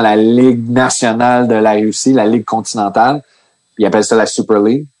jouer dans la Ligue nationale de la Russie, la Ligue continentale. Puis il appelle ça la Super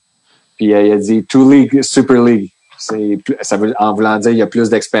League. Puis il a dit 2 League Super League. Ça veut, en voulant dire, il y a plus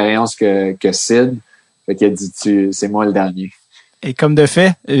d'expérience que Sid. Fait qu'il a dit, c'est moi le dernier. Et comme de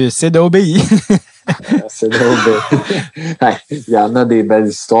fait, Sid a obéi. C'est drôle. Il y en a des belles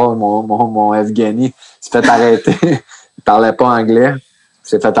histoires. Mon Evgeny s'est fait arrêter. Il parlait pas anglais. Il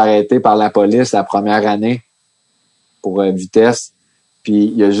s'est fait arrêter par la police la première année pour vitesse.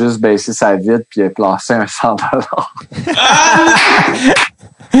 Puis il a juste baissé sa vitre puis il a placé un $100.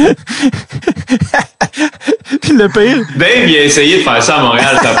 Puis le pire... Dave, il a essayé de faire ça à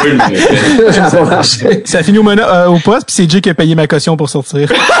Montréal. Ça peut le Ça finit au poste puis c'est Jay qui a payé ma caution pour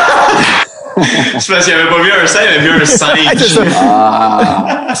sortir. C'est parce qu'il avait pas vu un 5, il avait vu un 5.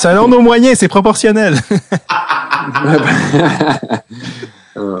 Selon nos moyens, c'est proportionnel.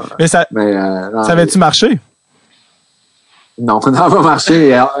 Mais ça avait-tu marché? Non, ça n'a pas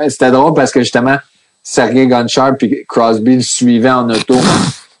marché. C'était drôle parce que justement, Sergei Gonchar et Crosby le suivaient en auto.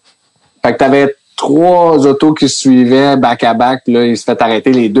 Fait que t'avais 3 autos qui se suivaient back-à-back. Puis là, il se fait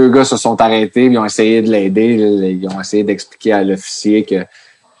arrêter. Les 2 gars se sont arrêtés. Ils ont essayé de l'aider. Ils ont essayé d'expliquer à l'officier que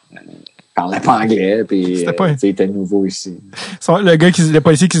parlait pas anglais, puis il était nouveau ici. Le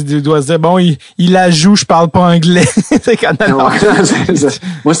policier qui doit se dire, bon, il la joue, je parle pas anglais. C'est quand même...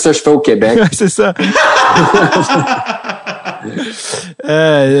 Moi, c'est ça que je fais au Québec. C'est ça.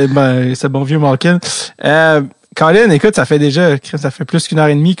 C'est bon vieux Malkin. Colin, écoute, ça fait plus qu'une heure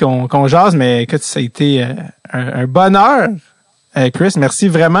et demie qu'on jase, mais écoute, ça a été un bonheur. Chris, merci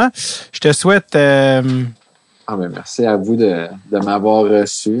vraiment. Je te souhaite... merci à vous de m'avoir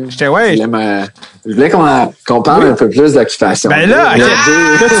reçu. Ouais. Je voulais qu'on parle un peu plus d'occupation. Ben là,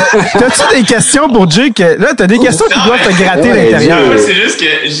 t'as-tu des questions pour Jay? Là, t'as des questions qui doivent te gratter l'intérieur. C'est juste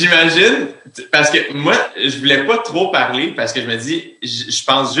que j'imagine, parce que moi, je voulais pas trop parler parce que je me dis, je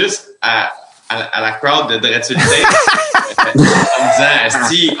pense juste à la crowd de Dreadful Tape en me disant,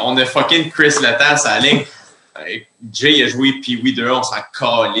 si on a fucking Chris Lettas à la ligne. Jay a joué Pee-Wee 2, on s'en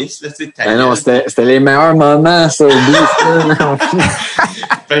calisse, là, tu sais. Ben non, c'était les meilleurs moments, ça, au bout.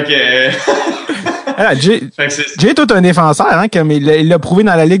 Fait que... Jay, toi, t'es un défenseur, hein, comme il l'a prouvé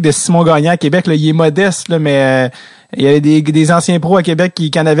dans la Ligue de Simon Gagnon à Québec, là, il est modeste, là, mais il y avait des anciens pros à Québec qui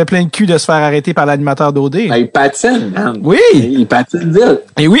en avaient plein de cul de se faire arrêter par l'animateur d'OD. Ben, il patine, man. Oui! Il patine vite.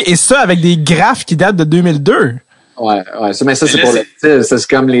 Et oui, et ça avec des graphes qui datent de 2002. Ouais, mais ça, c'est pour le style. Ça, c'est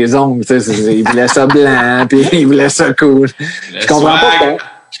comme les ongles, tu sais. Ils voulaient ça blanc, puis ils voulaient ça cool. Je comprends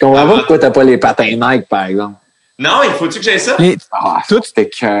pas pourquoi t'as pas les patins Nike, par exemple. Non, il faut-tu que j'aie ça? Tout c'était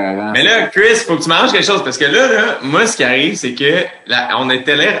écœurant. Mais là, Chris, faut que tu manges quelque chose, parce que là, moi, ce qui arrive, c'est que on est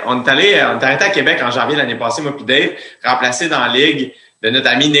arrêté à Québec en janvier l'année passée, moi puis Dave, remplacé dans la ligue de notre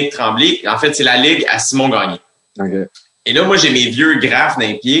ami Nick Tremblay. En fait, c'est la ligue à Simon Gagné. Okay. Et là, moi, j'ai mes vieux graphes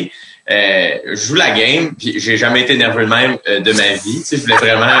d'un pied. Je joue la game, puis j'ai jamais été nerveux de même de ma vie. Tu sais, je voulais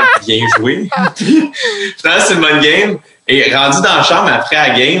vraiment bien jouer. Finalement, c'est une bonne game. Et rendu dans la chambre après la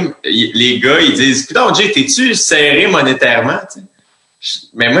game, les gars, ils disent, putain, Jay, t'es-tu serré monétairement?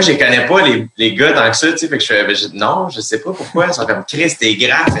 Mais moi, je connais pas les gars tant que ça. Tu sais, fait que non, je sais pas pourquoi. Ils sont comme Chris, t'es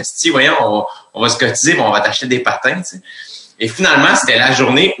graphe. Voyons, on va se cotiser, on va t'acheter des patins. Tu sais. Et finalement, c'était la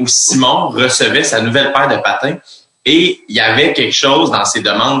journée où Simon recevait sa nouvelle paire de patins. Et il y avait quelque chose dans ses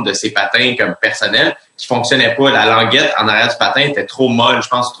demandes de ses patins comme personnels qui fonctionnait pas. La languette en arrière du patin était trop molle, je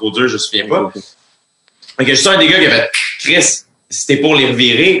pense trop dur, je me souviens pas. Fait que je suis un des gars qui a fait Chris, si t'es pour les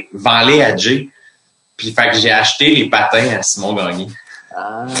revirer, vends-les à Jay. Puis fait que j'ai acheté les patins à Simon Gagné.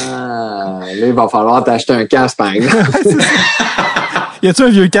 Là, il va falloir t'acheter un casque, par exemple. Y a-tu un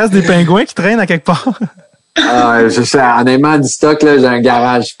vieux casque des pingouins qui traîne à quelque part? Je sais, honnêtement, du stock, là, j'ai un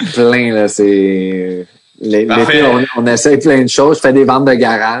garage plein, là, c'est... L'été, on essaie plein de choses. Je fais des ventes de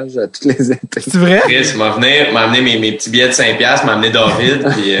garage toutes les étés. C'est vrai? Chris m'a amené mes petits billets de 5$, m'a amené David,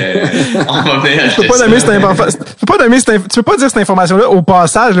 puis on va venir acheter tu peux pas dire cette information-là au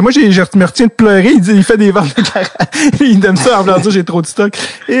passage. Moi, je me retiens de pleurer. Il fait des ventes de garage. Il donne ça en blanc, j'ai trop de stock.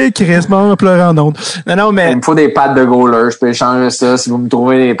 Et Chris, on va pleurer en ondes. Non, mais... Il me faut des pattes de goaler. Je peux échanger ça. Si vous me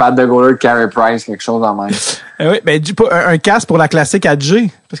trouvez des pattes de goaler de Carey Price, quelque chose en même. Oui, ben, un casque pour la classique à Jay.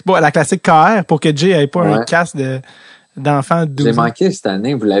 Parce que la classique KR, pour que Jay ait pas un casque d'enfant de 12 ans. J'ai manqué cette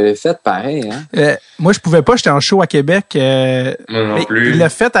année. Vous l'avez fait pareil, hein? Moi, je pouvais pas. J'étais en show à Québec. Moi non plus. Il l'a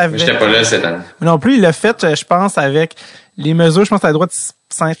fait avec... J'étais pas là cette année. Non plus. Il l'a fait, je pense, avec les mesures. Je pense que t'as le droit de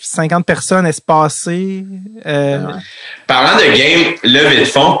 50 personnes espacées. Parlant de game, levée de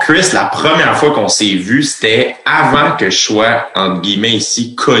fond, Chris, la première fois qu'on s'est vu, c'était avant que je sois, entre guillemets,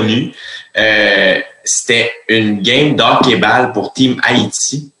 ici, connu. C'était une game d'hockey-ball pour Team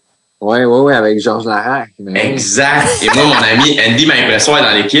Haïti. Oui, avec Georges Larac. Exact. Et moi, mon ami Andy m'a impressionné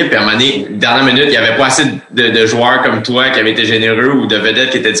dans l'équipe. Et à un moment donné, dernière minute, il n'y avait pas assez de joueurs comme toi qui avaient été généreux ou de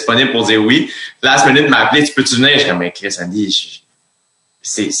vedettes qui étaient disponibles pour dire oui. Last minute m'a appelé, tu peux-tu venir? Je suis comme, mais Chris, Andy,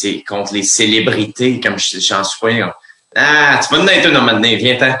 c'est contre les célébrités, comme j'en suis pas. Tu vas nous donner un moment donné,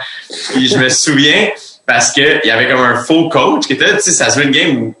 viens-t'en. Puis je me souviens, parce que il y avait comme un faux coach qui était là, tu sais, ça se veut une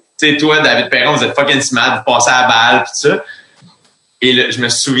game où, tu sais, toi, David Perron, vous êtes fucking smart, vous passez à la balle, pis tout ça. Et je me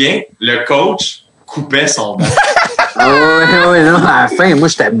souviens, le coach coupait son bras. Oui, non, à la fin, moi,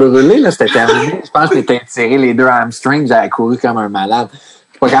 j'étais brûlé, là, c'était terminé. Je pense que j'étais tiré les deux hamstrings, j'avais couru comme un malade. Je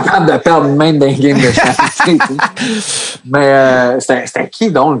suis pas capable de perdre même dans une game de charité. Mais c'était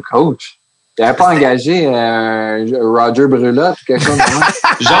qui, donc, le coach? Il n'avait pas engagé Roger Brulotte ou quelque chose de même?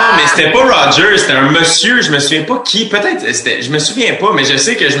 Genre, mais c'était pas Roger, c'était un monsieur, je me souviens pas qui. Peut-être, je me souviens pas, mais je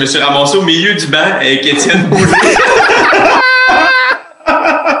sais que je me suis ramassé au milieu du banc avec Étienne Boulay.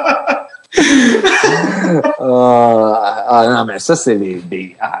 Non, mais ça, c'est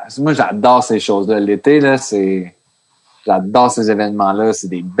moi, j'adore ces choses-là. L'été, là, j'adore ces événements-là. C'est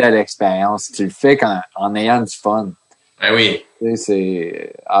des belles expériences. Tu le fais en ayant du fun. Ben oui. Tu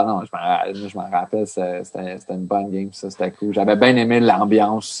sais, non, je m'en rappelle, c'était une bonne game, ça, c'était cool. J'avais bien aimé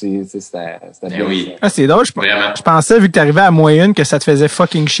l'ambiance aussi, c'était bien. Oui. C'est drôle, je pensais, vu que t'arrivais à moyenne, que ça te faisait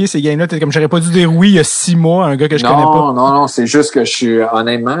fucking chier, ces games-là. T'es comme, j'aurais pas dû dire oui il y a 6 mois, un gars que je connais pas. Non, c'est juste que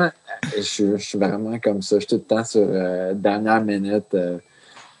honnêtement, je suis vraiment comme ça. Je suis tout le temps sur dernière minute.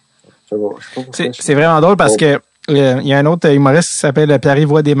 C'est vraiment drôle parce que il y a un autre humoriste qui s'appelle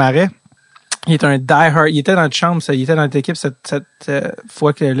Pierre-Yves Desmarais. Il est un die-hard. Il était dans notre chambre, il était dans notre équipe cette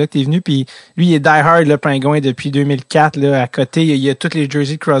fois que t'es venu. Puis lui, il est die-hard, le Pingouin, depuis 2004. Là, à côté, il y a toutes les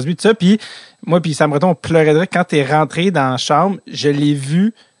jerseys de Crosby, tout ça. Puis moi, puis Sam Breton, on pleurait de rire. Quand t'es rentré dans la chambre, je l'ai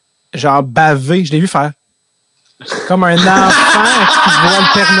vu, genre, baver. Je l'ai vu faire comme un enfant qui voit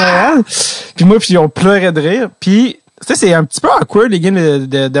le Père Noël. Puis moi, puis on pleurait de rire. Puis tu sais, c'est un petit peu awkward, les games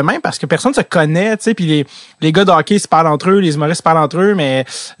de même, parce que personne se connaît, tu sais, puis les gars de hockey se parlent entre eux, les humoristes se parlent entre eux, mais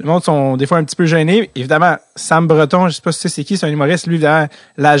le monde sont des fois un petit peu gênés. Évidemment, Sam Breton, je sais pas si tu sais c'est qui, c'est un humoriste, lui, évidemment,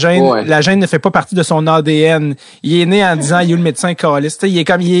 la gêne ne fait pas partie de son ADN. Il est né en disant, il est le médecin caliste, tu sais,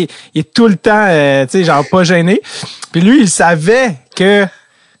 il est tout le temps, tu sais, genre pas gêné. Puis lui, il savait bien,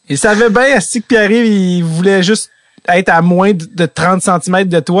 que Pierre-Yves, il voulait juste être à moins de 30 cm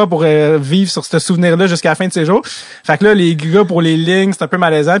de toi pour vivre sur ce souvenir-là jusqu'à la fin de ses jours. Fait que là, les gars, pour les lignes, c'est un peu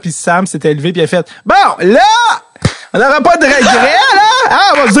malaisant. Puis Sam s'était levé puis il a fait « Bon, là, on n'aura pas de regrets, là!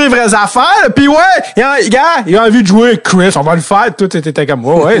 Ah, on va se dire les vraies affaires. Puis ouais, il a envie de jouer avec Chris, on va le faire. » Tout était comme «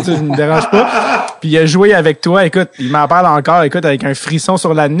 Ouais, ça me dérange pas. » Puis il a joué avec toi. Écoute, il m'en parle encore, écoute, avec un frisson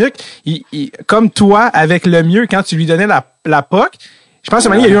sur la nuque. Comme toi, avec le mieux, quand tu lui donnais la puck, je pense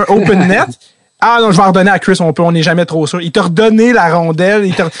que il y a eu un open net. Ah non, je vais en redonner à Chris, on n'est jamais trop sûr. Il t'a redonné la rondelle,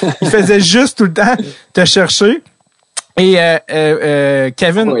 il faisait juste tout le temps te chercher. Et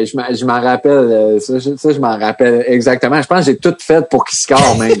Kevin... Oui, je m'en rappelle, ça je m'en rappelle exactement. Je pense que j'ai tout fait pour qu'il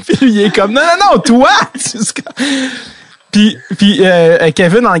score même. Puis il est comme, non, toi! Tu scores. Puis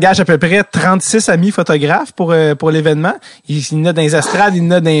Kevin engage à peu près 36 amis photographes pour l'événement. Il en a dans les estrades, il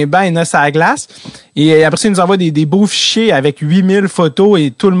en a dans les bancs, il en a sur la glace. Et après ça, il nous envoie des beaux fichiers avec 8000 photos et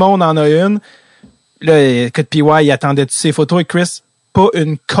tout le monde en a une. Là, écoute, PY, il attendait toutes ces photos et Chris, pas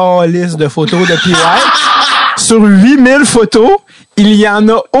une calice de photos de PY. Sur 8000 photos, il y en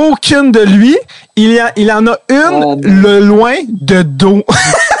a aucune de lui. Il en a une le loin de dos.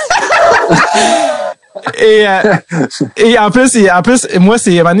 Et en plus, moi,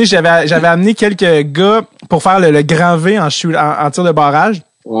 c'est, à un moment donné, j'avais amené quelques gars pour faire le grand V en tir de barrage.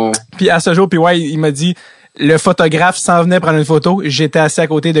 Ouais. Puis à ce jour, PY, il m'a dit, le photographe s'en venait prendre une photo. J'étais assis à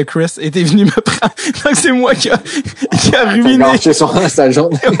côté de Chris et t'es venu me prendre. Donc c'est moi qui a ruiné. Sa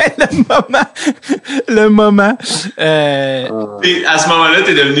journée. Ouais, le moment. Et à ce moment-là,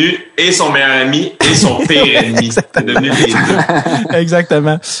 t'es devenu et son meilleur ami et son pire ennemi. T'es devenu les deux.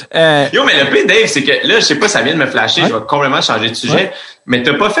 Exactement. Yo, mais le pire, Dave, c'est que là, je sais pas, ça vient de me flasher, je vais complètement changer de sujet, mais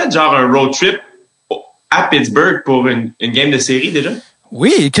t'as pas fait genre un road trip à Pittsburgh pour une game de série déjà?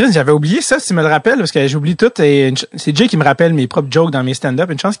 Oui, Chris, j'avais oublié ça, si tu me le rappelles, parce que j'oublie tout. Et c'est Jay qui me rappelle mes propres jokes dans mes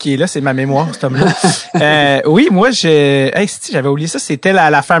stand-up. Une chance qu'il est là, c'est ma mémoire, cet homme-là. Oui, moi, j'avais oublié ça. C'était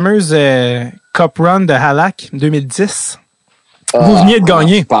la fameuse Cup Run de Halak 2010. Vous veniez de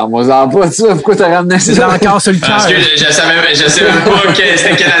gagner. Parle-moi-en pas de ça. Pourquoi t'as ramené ça? C'est encore sur le cœur. Parce que je savais même pas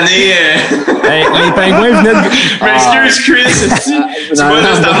c'était quelle année. Les Pingouins venaient de... M'excuse, Chris. Tu vois,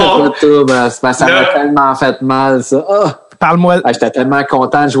 là, ça m'a tellement fait mal, ça. Parle-moi. J'étais tellement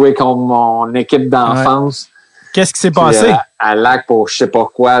content de jouer contre mon équipe d'enfance. Ouais. Qu'est-ce qui s'est passé? À Lac pour je sais pas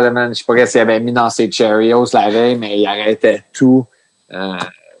quoi, là, man. Je sais pas qu'est-ce qu'il avait mis dans ses Cheerios la veille, mais il arrêtait tout.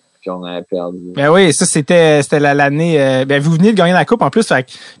 Puis on avait perdu. Ben oui, ça c'était l'année. Vous veniez de gagner la coupe en plus. Fait,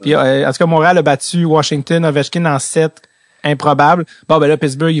 puis en tout cas, Montréal a battu Washington, Ovechkin en 7. Improbable. Bon, ben là,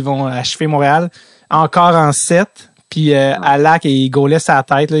 Pittsburgh, ils vont achever Montréal. Encore en 7. Puis à Lac, il gaulait sa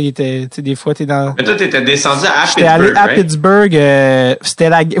tête. Là, il était, tu sais, des fois, t'es dans. Mais toi, t'étais descendu à Pittsburgh. J'étais allé à Pittsburgh. C'était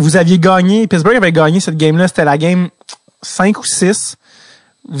vous aviez gagné. Pittsburgh avait gagné cette game-là. C'était la game 5 ou 6.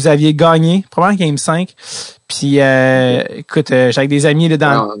 Vous aviez gagné, probablement game 5. Puis écoute, j'étais avec des amis là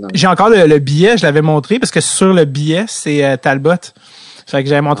dans. Non. J'ai encore le billet, je l'avais montré parce que sur le billet, c'est Talbot. Fait que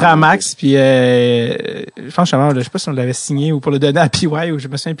j'avais montré à Max, puis je pense que je sais pas si on l'avait signé ou pour le donner à PY ou je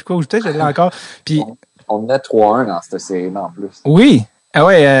me souviens plus quoi, ou peut-être je l'ai encore. Puis on menait 3-1 dans cette série en plus. Oui. Ah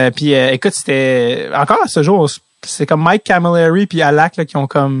ouais, puis écoute, c'était encore à ce jour, c'est comme Mike Camilleri puis Alak là qui ont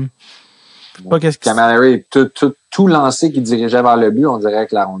comme pas qu'est-ce que Camilleri tout lancé qui dirigeait vers le but, on dirait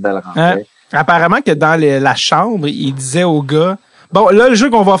que la rondelle rentrait. Apparemment que dans la chambre, il disait aux gars, bon, là le jeu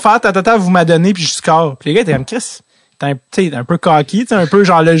qu'on va faire, vous m'a donné puis je score. Puis les gars étaient comme Chris, t'es un peu cocky, un peu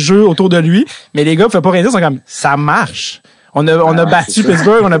genre le jeu autour de lui, mais les gars ne font pas rien dire, ils sont comme ça marche. On a battu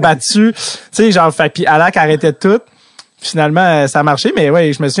Pittsburgh, on a battu, tu sais, genre, fait, puis Alak arrêtait tout. Finalement, ça a marché, mais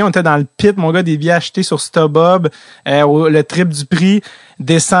ouais, je me souviens, on était dans le pit, mon gars, des billets achetés sur StubHub, le trip du prix.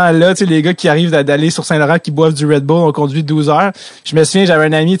 descend là, tu sais, les gars qui arrivent d'aller sur Saint-Laurent, qui boivent du Red Bull, ont conduit 12 heures. Je me souviens, j'avais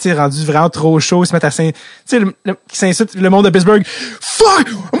un ami, tu sais, rendu vraiment trop chaud, ils se mettent à tu sais, qui s'insulte le monde de Pittsburgh. Fuck!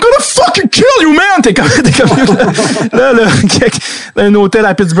 I'm gonna fucking kill you, man! T'es comme là, un hôtel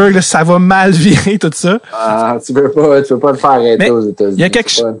à Pittsburgh, là, ça va mal virer, tout ça. Ah, tu peux pas le faire arrêter aux États-Unis. Il y a quelque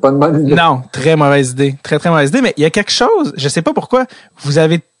chose. Pas une bonne idée. Non, très mauvaise idée. Très, très mauvaise idée, mais il y a quelque chose, je sais pas pourquoi, vous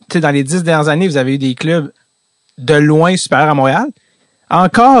avez, tu sais, dans les 10 dernières années, vous avez eu des clubs de loin supérieurs à Montréal.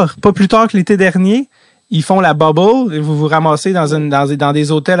 Encore, pas plus tard que l'été dernier, ils font la bubble, et vous vous ramassez dans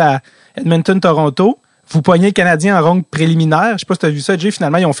des hôtels à Edmonton, Toronto. Vous poignez le Canadien en ronde préliminaire. Je sais pas si tu as vu ça, Jay.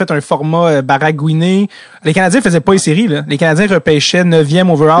 Finalement, ils ont fait un format baragouiné. Les Canadiens faisaient pas les séries, là. Les Canadiens repêchaient 9e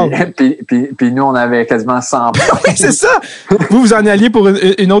overall. Puis nous, on avait quasiment 100 points. C'est ça! Vous en alliez pour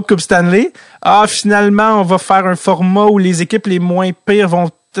une autre Coupe Stanley. Ah, finalement, on va faire un format où les équipes les moins pires vont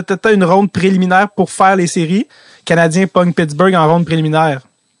peut-être une ronde préliminaire pour faire les séries. Canadiens pognent Pittsburgh en ronde préliminaire.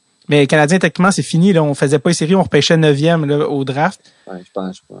 Mais Canadiens, techniquement, c'est fini. Là. On faisait pas les séries, on repêchait 9e là, au draft. Ouais, je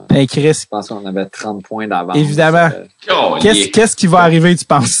pense. Ben, Chris, Je pense qu'on avait 30 points d'avance. évidemment. Qu'est-ce qui va arriver, tu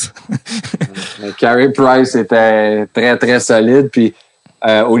penses? Mais Carey Price était très, très solide. Puis,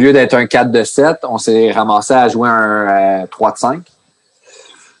 au lieu d'être un 4-7, on s'est ramassé à jouer un 3-5.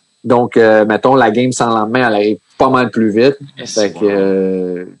 Donc, mettons, la game sans lendemain, elle arrive pas mal plus vite. Fait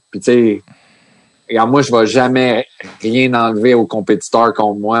que, puis tu sais, regarde, moi, je vais jamais rien enlever aux compétiteurs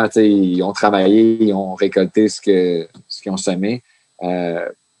contre moi. Tu sais, ils ont travaillé, ils ont récolté ce qu'ils ont semé.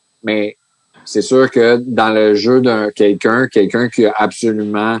 Mais c'est sûr que dans le jeu d'un quelqu'un qui a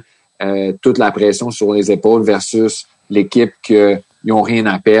absolument toute la pression sur les épaules versus l'équipe qu'ils n'ont rien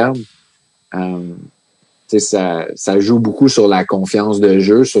à perdre, ça joue beaucoup sur la confiance de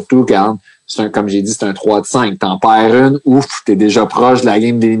jeu. Surtout quand, comme j'ai dit, c'est un 3-5. T'en perds une, ouf, t'es déjà proche de la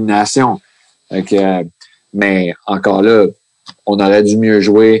game d'élimination. Mais encore là, on aurait dû mieux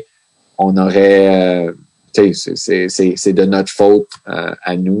jouer. On aurait... c'est de notre faute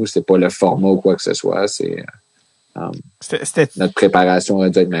à nous. C'est pas le format ou quoi que ce soit. C'est notre préparation aurait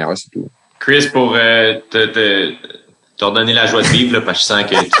dû être meilleure, c'est tout. Chris, pour te redonner la joie de vivre, là, parce que je sens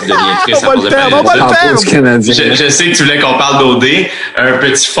que tu deviens triste à cause de parler de ça. Je sais que tu voulais qu'on parle d'OD. Un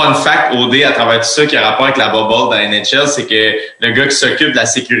petit fun fact OD à travers tout ça qui a rapport avec la bubble dans la NHL, c'est que le gars qui s'occupe de la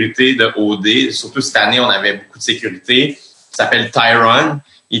sécurité de OD, surtout cette année, on avait beaucoup de sécurité, s'appelle Tyron.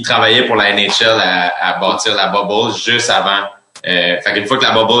 Il travaillait pour la NHL à bâtir la bubble juste avant. Fait qu'une fois que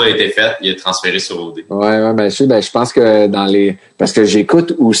la bubble a été faite, il est transféré sur OD. Ouais, ben je pense que parce que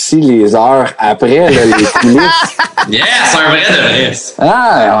j'écoute aussi les heures après, là, les coulisses. Yeah, c'est un vrai de vrai.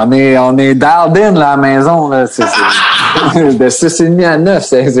 Ah, on est dialed in, là, à la maison, là. C'est de 6h30 à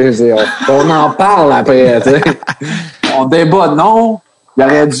 9. On en parle après, tu sais. On débat, non. Il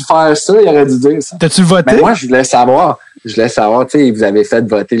aurait dû faire ça, il aurait dû dire ça. T'as-tu voté? Mais moi, je voulais savoir, tu sais, vous avez fait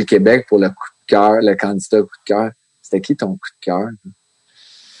voter le Québec pour le coup de cœur, le candidat coup de cœur. C'était qui ton coup de cœur?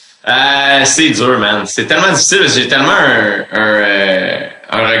 C'est dur, man. C'est tellement difficile. J'ai tellement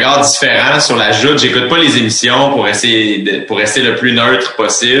un regard différent sur la joute. J'écoute pas les émissions pour rester le plus neutre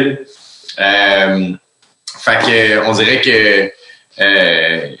possible. Fait que on dirait que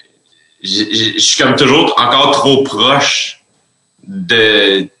je suis comme toujours encore trop proche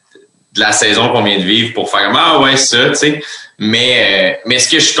de la saison qu'on vient de vivre pour faire ah ouais ça, tu sais. Mais ce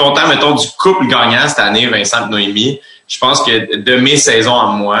que je suis content, mettons, du couple gagnant cette année, Vincent et Noémie, je pense que de mes saisons à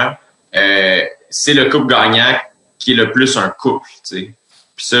moi, c'est le couple gagnant qui est le plus un couple, tu sais.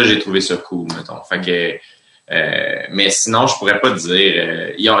 Puis ça, j'ai trouvé ça cool, mettons. Fait que, mais sinon, je pourrais pas te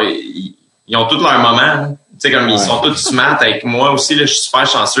dire. Ils ont tous leur moment. Tu sais, comme ils sont tous smart avec moi aussi. Là, je suis super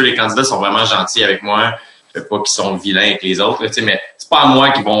chanceux. Les candidats sont vraiment gentils avec moi. Pas qu'ils sont vilains avec les autres. Là, tu sais, mais c'est pas à moi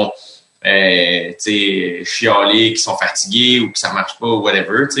qui vont chialer, qui sont fatigués ou que ça marche pas ou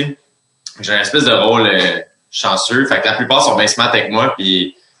whatever. Tu sais. J'ai un espèce de rôle chanceux. Fait que la plupart sont bien smart avec moi.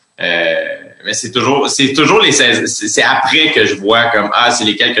 Puis mais c'est toujours c'est après que je vois comme c'est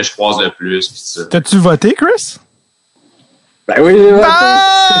lesquels que je croise le plus. Pis ça. T'as-tu voté, Chris? Ben oui, j'ai voté.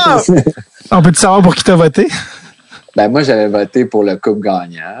 Ah! On peut-tu savoir pour qui t'as voté? Ben moi, j'avais voté pour le couple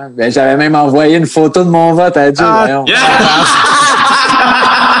gagnant. Ben j'avais même envoyé une photo de mon vote à Dieu.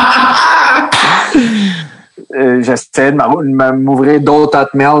 J'essaie de m'ouvrir d'autres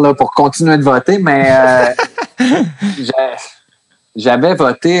hotmails là, pour continuer de voter, mais j'avais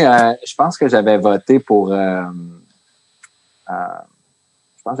voté, je pense que j'avais voté pour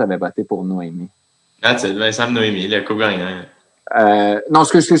Noémie. Ah, c'est Vincent Noémie, le couple gagnant. Non,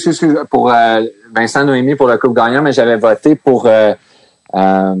 excuse, pour Vincent Noémie pour le couple gagnant, mais j'avais voté pour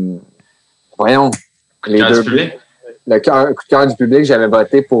voyons, les deux public. Le coup de cœur du public, j'avais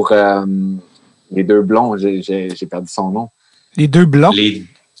voté pour les deux blonds, j'ai perdu son nom. Les deux blonds. Les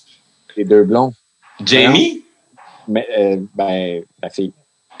deux blonds. Jamie? Mais, la fille.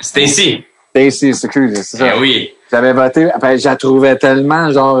 Stacy. Stacy, c'est cool, c'est ça. Eh oui. J'avais voté, après, je la trouvais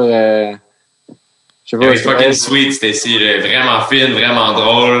tellement, genre, je sais pas. Elle est fucking sweet, Stacy. Elle est vraiment fine, vraiment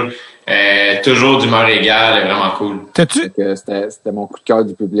drôle. Toujours d'humeur égale, elle est vraiment cool. C'était mon coup de cœur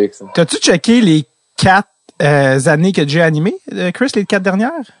du public, ça. T'as-tu checké les 4 années que j'ai animées, Chris, les 4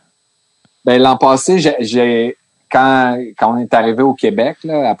 dernières? Ben, l'an passé, quand on est arrivé au Québec,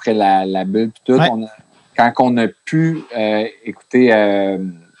 là, après la bulle et tout, ouais. Quand on a pu écouter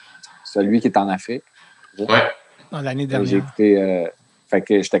celui qui est en Afrique. Ouais. L'année dernière. J'ai écouté. Fait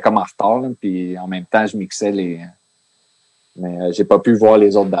que j'étais comme en retard, là, puis en même temps, je mixais les. Mais j'ai pas pu voir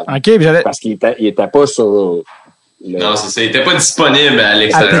les autres d'avant. OK, parce qu'il était pas sur. Non, c'est ça. Il était pas disponible à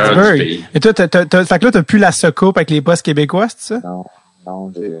l'extérieur du pays. Et toi, fait que là, t'as plus la soucoupe avec les postes québécois, c'est ça?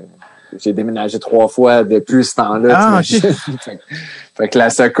 Non, j'ai déménagé 3 fois depuis ce temps-là. Ah, OK. Fait que la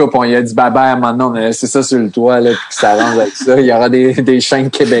soucoupe, on y a dit bye-bye, maintenant on a laissé ça sur le toit, là, puis que ça arrange avec ça. Il y aura des chaînes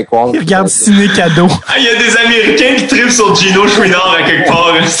québécoises. Il regarde Ciné Cadeau. Il y a des Américains qui trippent sur Gino Chouinard à quelque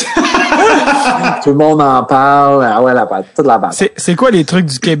part. Tout le monde en parle. Ah ouais, toute la bande. C'est quoi les trucs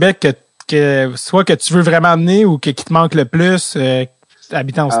du Québec que soit que tu veux vraiment amener ou qui te manque le plus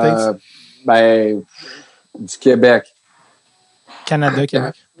habitant aux States? Du Québec. Canada,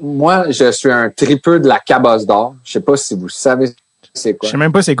 Québec. Moi, je suis un tripeux de la Cabosse d'Or. Je sais pas si vous savez c'est quoi. Je sais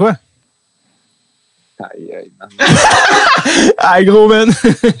même pas c'est quoi. Aïe, man. Aïe, gros, man.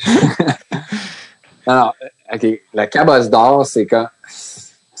 Non, OK. La Cabosse d'Or, c'est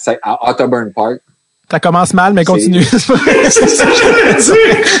c'est à Otterburn Park. Ça commence mal, mais continue. C'est ça que j'allais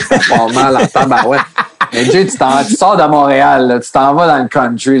dire. Ça part mal à tabarouette. Mais Jay, tu sors de Montréal, là, tu t'en vas dans le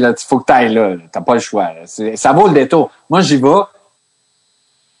country, là, faut que tu ailles là. T'as pas le choix. Là. Ça vaut le détour. Moi, j'y vais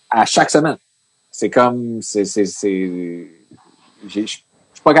à chaque semaine. C'est comme... Je suis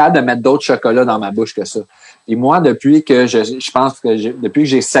pas capable de mettre d'autres chocolats dans ma bouche que ça. Et moi, depuis que depuis que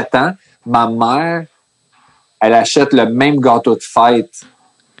j'ai 7 ans, ma mère, elle achète le même gâteau de fête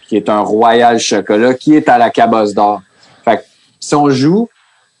qui est un Royal Chocolat, qui est à la Cabosse d'Or. Fait que si on joue,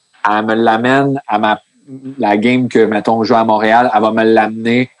 elle me l'amène à la game que, mettons, on joue à Montréal, elle va me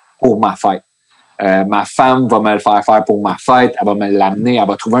l'amener pour ma fête. Ma femme va me le faire pour ma fête, elle va me l'amener, elle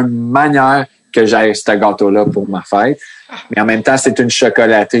va trouver une manière que j'aille ce gâteau-là pour ma fête. Mais en même temps, c'est une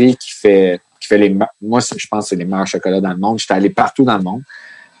chocolaterie qui fait moi, je pense que c'est les meilleurs chocolats dans le monde. J'étais allé partout dans le monde.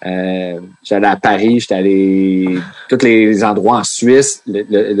 J'allais à Paris, j'étais allé tous les endroits en Suisse.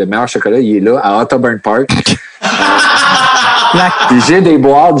 Le meilleur chocolat, il est là, à Otterburn Park. Puis j'ai des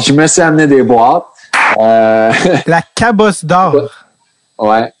boîtes, je me suis amené des boîtes. La Cabosse d'Or.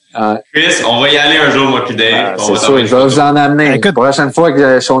 Ouais. Chris, on va y aller un jour, moi puis Dave. C'est sûr, je vais vous en amener. La prochaine fois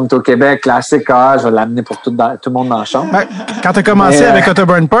que je suis au Québec, classique, je vais l'amener pour tout le monde dans la chambre. Quand tu as commencé avec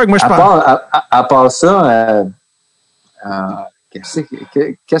Otterburn Park, moi, je pense... À part ça,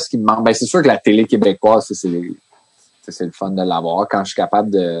 qu'est-ce qui me manque? Ben, c'est sûr que la télé québécoise, c'est le fun de l'avoir. Quand je suis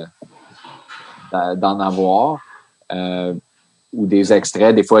capable d'en avoir, ou des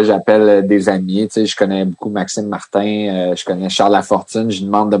extraits, des fois, j'appelle des amis. Tu sais, je connais beaucoup Maxime Martin, je connais Charles Lafortune. Je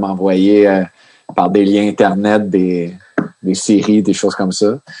demande de m'envoyer par des liens Internet des séries, des choses comme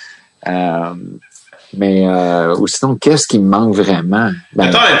ça. Mais ou sinon, qu'est-ce qui me manque vraiment? En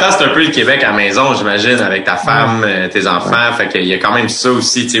même temps, c'est un peu le Québec à la maison, j'imagine, avec ta femme, tes enfants. Fait qu'il y a quand même ça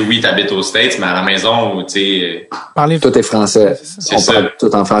aussi. Tu sais, oui, t'habites aux States, mais à la maison, tu sais... Tout est français. On parle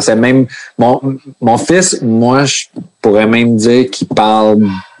tout en français. Même mon fils, moi, je pourrais même dire qu'il parle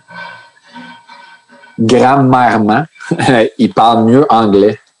grammairement. Il parle mieux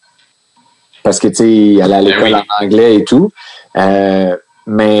anglais. Parce que, tu sais, il allait à l'école en anglais et tout.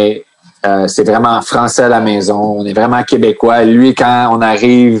 Mais... c'est vraiment français à la maison. On est vraiment québécois. Lui, quand on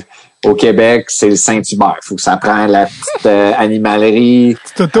arrive au Québec, c'est le Saint-Hubert. Faut que ça prenne la petite animalerie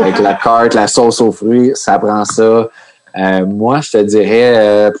avec la carte, la sauce aux fruits. Ça prend ça. Moi, je te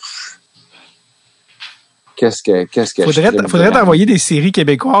dirais... Qu'est-ce que faudrait t'envoyer des séries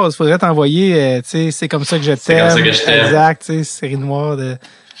québécoises. Faudrait t'envoyer, tu sais, c'est comme ça que je t'aime. C'est comme ça que je t'aime. Exact, tu sais, série noire de...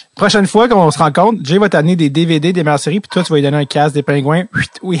 Prochaine fois qu'on se rencontre, Jay va t'amener des DVD des meilleures séries, puis toi, tu vas lui donner un casque des pingouins.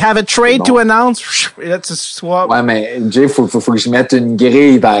 We have a trade to announce. Et là, tu swap. Ouais, mais Jay, faut que je mette une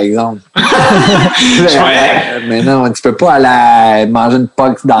grille, par exemple. Mais non, tu peux pas aller manger une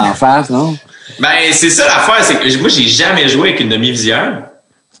poque d'en face, non? Ben, c'est ça l'affaire, c'est que moi, j'ai jamais joué avec une demi-visière.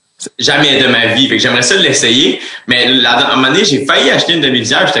 Jamais de ma vie. Fait que j'aimerais ça l'essayer. Mais à un moment donné, j'ai failli acheter une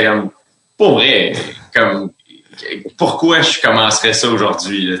demi-visière, j'étais comme, pour vrai, comme... Pourquoi je commencerais ça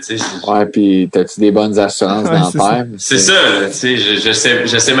aujourd'hui, là, tu sais? Ouais, puis t'as-tu des bonnes assurances dentaires? C'est ça, tu sais,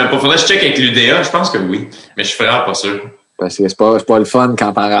 je sais même pas. Faudrait que je check avec l'UDA, je pense que oui. Mais je suis vraiment pas sûr. Parce que c'est pas le fun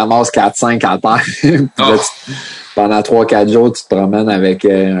quand t'en ramasses 4-5 à terre. Puis là, pendant 3-4 jours, tu te promènes avec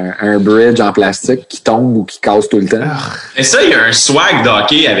un bridge en plastique qui tombe ou qui casse tout le temps. Et ça, il y a un swag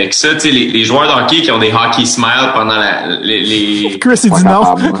d'hockey avec ça. Tu sais, les joueurs d'hockey qui ont des hockey smiles pendant les... Chris, il dit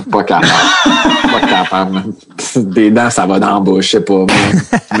non. Pas capable. Pas capable. Des dents, ça va dans la bouche, je sais pas.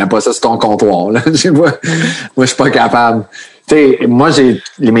 Mais mets pas ça sur ton comptoir, là. Moi, je suis pas capable. Tu sais, moi,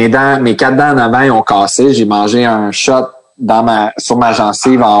 mes 4 dents en avant, ils ont cassé. J'ai mangé un shot sur ma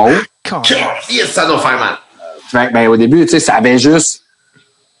gencive en haut. Yes, ça doit faire mal. Ben, au début, tu sais, ça avait juste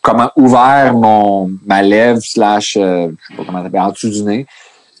comment ouvert ma lèvre / je sais pas comment t'appelles, en dessous du nez.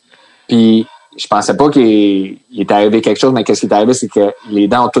 Puis je pensais pas qu'il était arrivé quelque chose, mais qu'est-ce qui est arrivé, c'est que les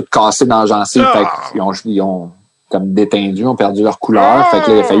dents ont toutes cassé dans la gencive. Fait qu'ils ont comme détendu, ont perdu leur couleur. Fait que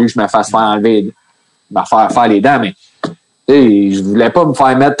là, il a fallu que je me fasse faire enlever, me faire les dents, mais tu sais, je voulais pas me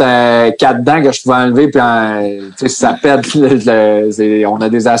faire mettre 4 dents que je pouvais enlever, puis tu sais, si ça pète, on a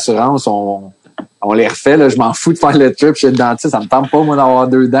des assurances, on les refait, là, je m'en fous de faire le trip chez le dentiste. Ça me tente pas, moi, d'avoir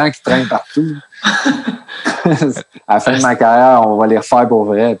 2 dents qui traînent partout. À la fin de ma carrière, on va les refaire pour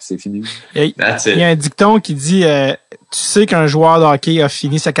vrai, puis c'est fini. Il y a un dicton qui dit tu sais qu'un joueur de hockey a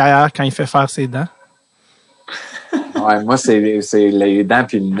fini sa carrière quand il fait faire ses dents. Ouais, moi, c'est les dents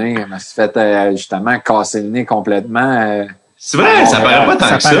puis le nez. Je me suis fait justement casser le nez complètement. C'est vrai, ça paraît pas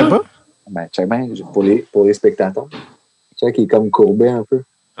tant que ça. Pas? Ben, check bien, pour les spectateurs. Check, il est comme courbé un peu.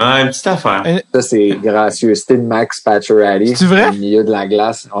 Ouais, une petite affaire. Ça, c'est gracieuseté de Max Pacioretty. C'est vrai? Au milieu de la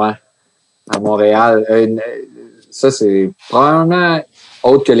glace. Ouais. À Montréal. Ça, c'est probablement,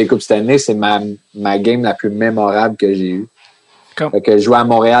 autre que les Coupes Stanley, c'est ma game la plus mémorable que j'ai eue. Fait que je jouais à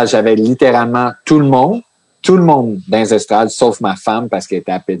Montréal, j'avais littéralement tout le monde dans les estrades, sauf ma femme parce qu'elle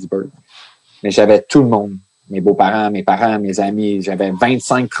était à Pittsburgh. Mais j'avais tout le monde. Mes beaux-parents, mes parents, mes amis. J'avais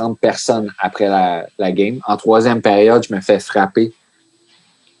 25-30 personnes après la game. En 3e période, je me fais frapper.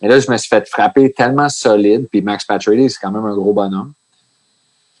 Mais là, je me suis fait frapper tellement solide, puis Max Pacioretty, c'est quand même un gros bonhomme.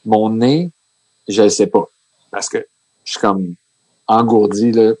 Mon nez, je le sais pas. Parce que je suis comme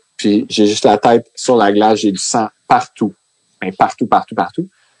engourdi, là, puis j'ai juste la tête sur la glace, j'ai du sang partout. Mais partout.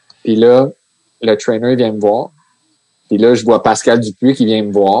 Puis là, le trainer vient me voir. Puis là, je vois Pascal Dupuis qui vient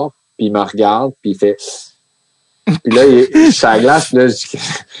me voir, puis il me regarde, puis il fait... Puis là, je suis à la glace, puis là, je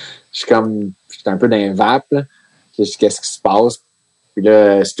suis comme... Je suis un peu dans un vape, là. Je dis, qu'est-ce qui se passe? Puis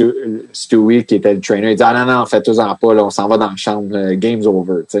là, Stewie, qui était le trainer, il dit « Ah non, faites-en pas, là, on s'en va dans la chambre, le game's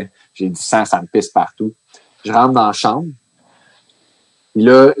over. » Tu sais, j'ai du sang, ça me pisse partout. Je rentre dans la chambre. Puis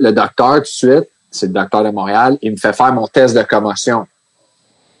là, le docteur, tout de suite, c'est le docteur de Montréal, il me fait faire mon test de commotion.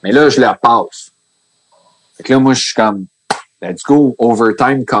 Mais là, je le passe. Fait que là, moi, je suis comme « Let's go,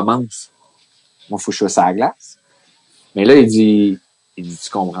 overtime commence. » Moi, il faut que je sois à la glace. Mais là, il dit « Tu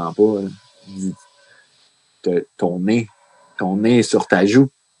comprends pas. Hein. » Il dit « Ton nez est sur ta joue. »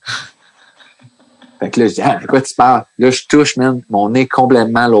 Fait que là, je dis, de quoi tu parles? Là, je touche, man, mon nez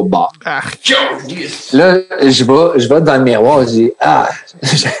complètement à l'autre bord. Là, je vais dans le miroir, je dis,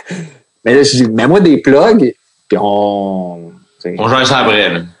 mais là, je dis, mets-moi des plugs, puis on gère ça après,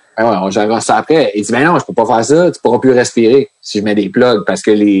 là. Ouais, on gère ça après. Il dit, ben non, je peux pas faire ça, tu pourras plus respirer si je mets des plugs, parce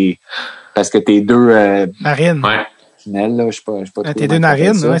que tes 2, narines. Ouais. tunnels, là, je sais pas tes 2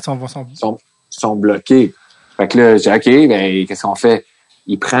 narines, ouais, sont bloqués. Fait que là, je dis, OK, ben, qu'est-ce qu'on fait?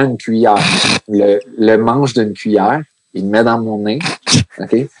 Il prend une cuillère, le manche d'une cuillère, il le met dans mon nez,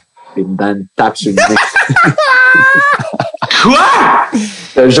 OK? Et il me donne une tape sur le nez. Quoi?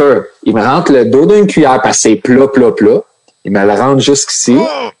 Je te jure, il me rentre le dos d'une cuillère parce que c'est plat. Il me le rentre jusqu'ici.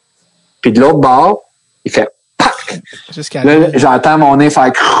 Puis de l'autre bord, il fait pac! Là, j'entends mon nez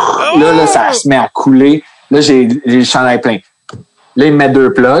faire là, ça se met à couler. Là, j'ai le chandail plein. Là, il me met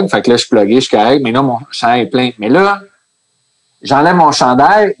 2 plugs. Fait que là, je suis plugué, je suis correct. Mais là, mon chandail est plein. Mais là, j'enlève mon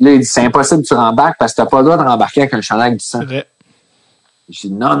chandail. Là, il dit, c'est impossible que tu rembarques parce que t'as pas le droit de rembarquer avec un chandail avec du sang. Je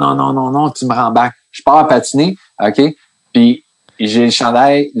dis, non, tu me rembarques. Je pars à patiner, OK? Puis, j'ai le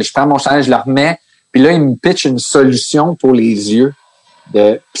chandail. Je prends mon chandail, je le remets. Puis là, il me pitch une solution pour les yeux.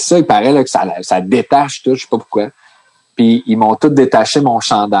 Puis ça, il paraît là, que ça détache tout, je sais pas pourquoi. Puis, ils m'ont tout détaché mon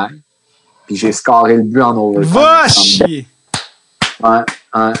chandail. Puis, j'ai scoré le but en overtime. Va chier! Ouais.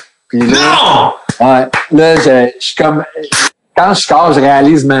 Puis là, non! Ouais. Là, je suis comme... Quand je score, je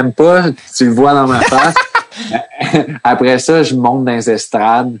réalise même pas. Tu le vois dans ma face. Après ça, je monte dans les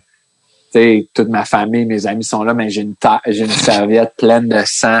estrades. Tu sais, toute ma famille, mes amis sont là, mais j'ai une serviette pleine de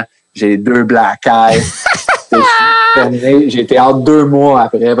sang. J'ai 2 black eyes. Terminé. J'ai été out 2 mois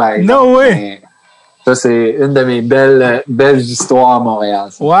après, par exemple. No way! Mais ça, c'est une de mes belles histoires à Montréal.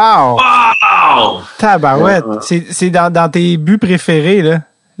 Ça. Wow! Wow! Tabarouette. Ouais. C'est dans tes buts préférés, là.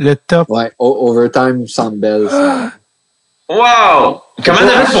 Le top. Ouais, overtime Sandbell. Wow! Comment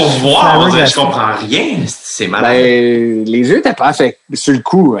t'as fait pour voir? On dirait, je Flabbergasté. comprends rien. C'est malade. Ben, les yeux étaient pas fait sur le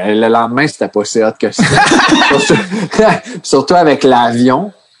coup. Le lendemain, c'était pas si hot que ça. Surtout avec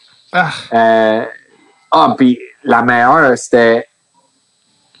l'avion. Ah. Puis la meilleure, c'était...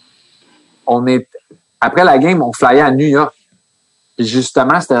 Après la game, on flyait à New York. Puis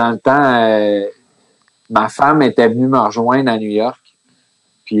justement, c'était dans le temps... ma femme était venue me rejoindre à New York.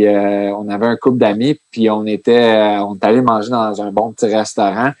 Puis on avait un couple d'amis, puis on est allé manger dans un bon petit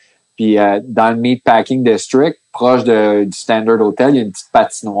restaurant. Puis dans le Meatpacking District, proche du Standard Hotel, il y a une petite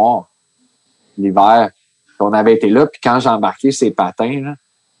patinoire l'hiver. Puis on avait été là, puis quand j'ai embarqué ces patins, là,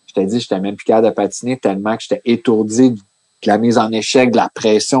 je t'ai dit, j'étais même plus capable de patiner tellement que j'étais étourdi de la mise en échec, de la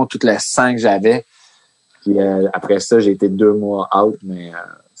pression, tout le sang que j'avais. Puis après ça, j'ai été 2 mois out, mais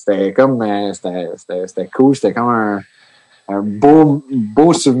c'était comme c'était cool, c'était comme un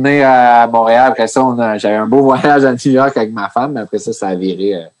beau souvenir à Montréal. Après ça, j'avais un beau voyage à New York avec ma femme, mais après ça a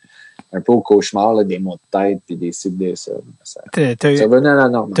viré un peu au cauchemar, là, des maux de tête et des cibles, des ça. Ça venait à la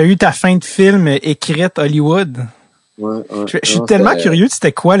norme. T'as eu ta fin de film écrite Hollywood. Ouais, Je suis tellement curieux,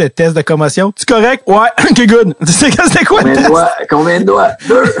 c'était quoi le test de commotion? Tu correct? Ouais, ok, good. C'était quoi le test? Combien de doigts?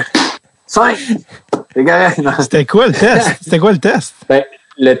 2, 5. C'est correct. Non. C'était quoi le test? Ben,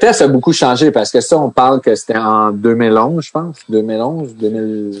 le test a beaucoup changé parce que ça, on parle que c'était en 2011, je pense. 2011,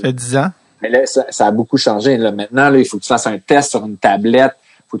 2000. Ça fait 10 ans. Mais là, ça a beaucoup changé. Là, maintenant, là, il faut que tu fasses un test sur une tablette.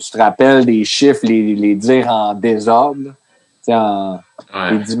 Il faut que tu te rappelles des chiffres, les dire en désordre. Tu sais,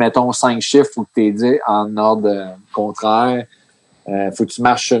 il dit, mettons, 5 chiffres, il faut que tu les dises en ordre contraire. Faut que tu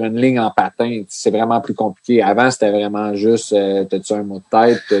marches sur une ligne en patin. C'est vraiment plus compliqué. Avant, c'était vraiment juste t'as-tu un mot de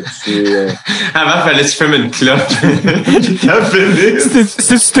tête, Avant, fallait que tu fumes une clope.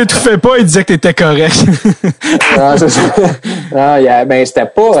 Si tu t'étouffais pas, il disait que t'étais correct. Ah, c'est ça. Ben, c'était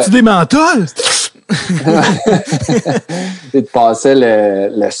pas... Tu des menthols? Tu te passais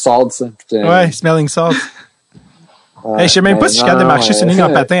le salt, ça. Ouais, smelling salt. Hey, je sais même pas si je suis capable de marcher sur une ligne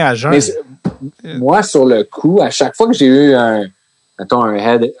en patin à jeun. Moi, sur le coup, à chaque fois que j'ai eu un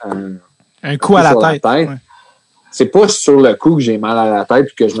coup à la tête. Ouais. C'est pas sur le coup que j'ai mal à la tête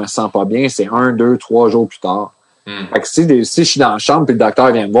et que je me sens pas bien, c'est 1, 2, 3 jours plus tard. Fait que si je suis dans la chambre et le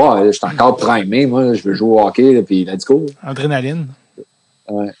docteur vient me voir, je suis encore primé, moi, je veux jouer au hockey, puis let's go. Adrénaline.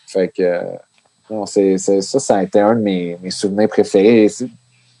 Ouais, fait que non, ça a été un de mes souvenirs préférés.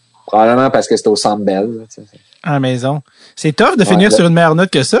 Probablement parce que c'était au Centre Bell. À la maison. C'est tough de finir sur une meilleure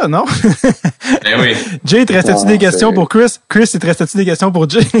note que ça, non? Ben oui. Jay, te restais-tu des questions pour Chris? Chris, te restais-tu des questions pour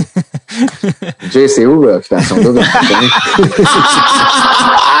Jay? Jay, c'est où l'occupation double?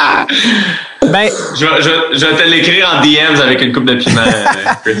 Ben, je vais te l'écrire en DMs avec une coupe de piment,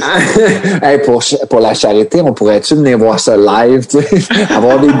 Chris. Hey, pour la charité, on pourrait-tu venir voir ça live, tu sais?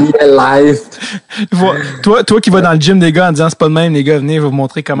 Avoir des billets live? toi qui vas dans le gym des gars en disant c'est pas le même, les gars, venez vous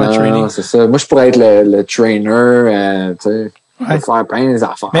montrer comment training. Non, c'est ça. Moi, je pourrais être le trainer, tu sais. Faire plein des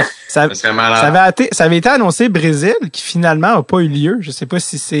affaires. Mais ça avait été annoncé Brésil, qui finalement n'a pas eu lieu. Je sais pas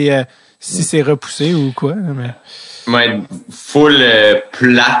si c'est repoussé ou quoi. Mais... Moi, être full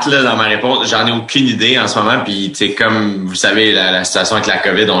plate là, dans ma réponse. J'en ai aucune idée en ce moment. Puis, tu sais, comme vous savez, la situation avec la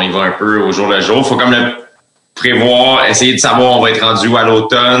COVID, on y va un peu au jour le jour. Faut comme le prévoir, essayer de savoir on va être rendu où à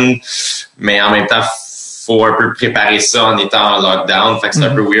l'automne. Mais en même temps, faut un peu préparer ça en étant en lockdown. Fait que c'est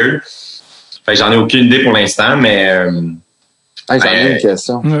un peu weird. Fait que j'en ai aucune idée pour l'instant, mais... J'en ai une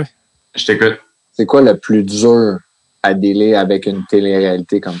question. Ouais. Je t'écoute. C'est quoi le plus dur à dealer avec une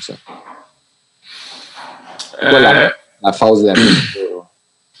télé-réalité comme ça? C'est quoi la phase la plus dure?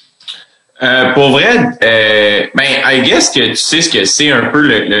 Pour vrai, I guess que tu sais ce que c'est un peu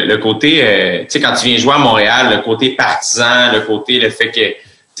le côté, tu sais, quand tu viens jouer à Montréal, le côté partisan, le fait que, tu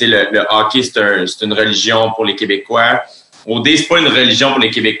sais, le hockey, c'est une religion pour les Québécois. OD, c'est pas une religion pour les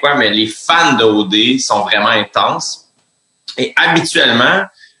Québécois, mais les fans de OD sont vraiment intenses. Et habituellement,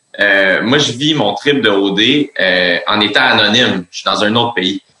 moi, je vis mon trip de OD en étant anonyme. Je suis dans un autre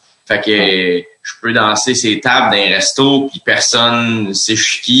pays. Fait que je peux danser ces tables dans les restos, puis personne sait je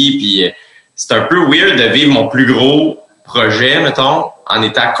suis qui. Puis c'est un peu weird de vivre mon plus gros projet, mettons, en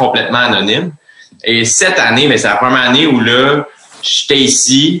étant complètement anonyme. Et cette année, mais c'est la première année où là, j'étais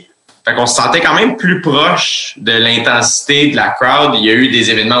ici. Fait qu'on se sentait quand même plus proche de l'intensité de la crowd. Il y a eu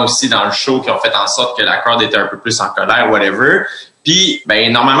des événements aussi dans le show qui ont fait en sorte que la crowd était un peu plus en colère, whatever. Puis,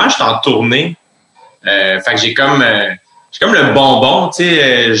 normalement, je suis en tournée. Fait que j'ai comme le bonbon, tu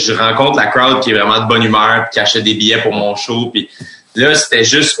sais. Je rencontre la crowd qui est vraiment de bonne humeur, puis qui achète des billets pour mon show. Puis là, c'était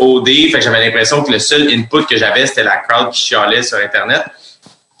juste OD. Fait que j'avais l'impression que le seul input que j'avais, c'était la crowd qui chialait sur Internet.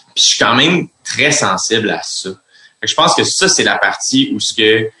 Puis je suis quand même très sensible à ça. Fait que je pense que ça, c'est la partie où ce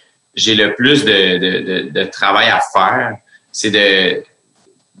que j'ai le plus de travail à faire.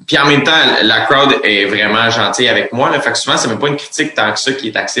 Puis en même temps, la crowd est vraiment gentille avec moi. Là. Fait que souvent, c'est même pas une critique tant que ça qui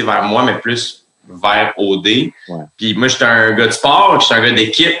est axée vers moi, mais plus vers OD. Ouais. Puis moi, j'étais un gars de sport, j'étais un gars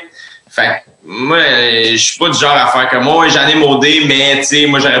d'équipe. Fait que moi, je suis pas du genre à faire comme moi, j'anime OD, mais tu sais,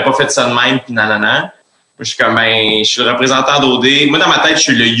 moi, j'aurais pas fait ça de même, puis nanana. Moi, je suis comme, je suis le représentant d'OD. Moi, dans ma tête, je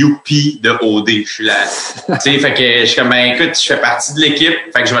suis le youpi de OD. Je suis là. Tu sais, fait que je suis comme, écoute, je fais partie de l'équipe,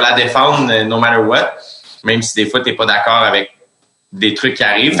 fait que je vais la défendre no matter what. Même si des fois, t'es pas d'accord avec des trucs qui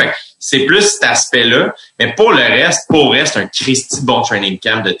arrivent. Fait que c'est plus cet aspect-là. Mais pour le reste, un Christy bon training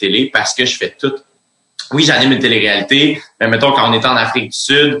camp de télé parce que je fais tout. Oui, j'anime une télé-réalité, mais mettons, quand on est en Afrique du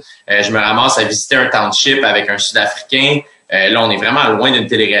Sud, je me ramasse à visiter un township avec un Sud-Africain. Là, on est vraiment loin d'une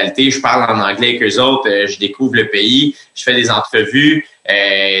télé-réalité. Je parle en anglais avec eux autres. Je découvre le pays. Je fais des entrevues. Tu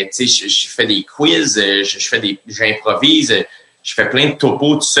sais, je fais des quiz. J'improvise. Je fais plein de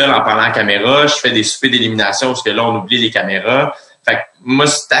topos tout seul en parlant à la caméra. Je fais des soupers d'élimination parce que là, on oublie les caméras. Fait que moi,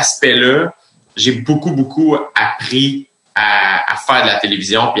 cet aspect-là, j'ai beaucoup appris à faire de la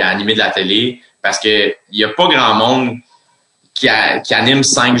télévision puis à animer de la télé parce que il y a pas grand monde qui anime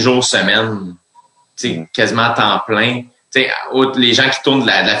 5 jours semaine, tu sais, quasiment à temps plein. Tu sais, les gens qui tournent de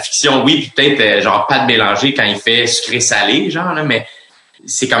la fiction, oui, puis peut-être genre Pat Bélanger quand il fait sucré-salé, genre, là, mais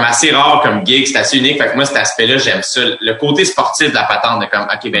c'est comme assez rare comme gig, c'est assez unique. Fait que moi, cet aspect-là, j'aime ça. Le côté sportif de la patente, de comme,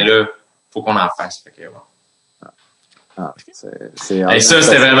 OK, ben là, faut qu'on en fasse. Fait que, bon. Et ça,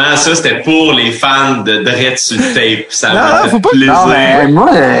 c'était vraiment, c'était pour les fans de Dread sur le tape. Ça m'a fait plaisir. Non, mais moi,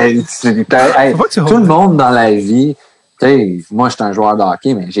 tout le monde dans la vie, tu sais, moi, je suis un joueur de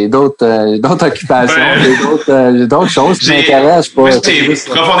hockey, mais j'ai d'autres occupations, j'ai d'autres choses qui m'intéressent. Moi, j'ai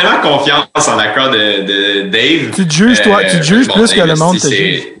profondément confiance en l'accord de Dave. Tu te juges, toi, tu te juges plus que le monde te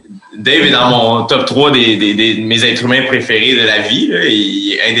juge. Dave est dans mon top 3 de mes êtres humains préférés de la vie. Là.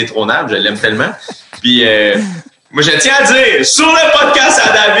 Il est indétrônable, je l'aime tellement. Puis, moi, je tiens à dire, sur le podcast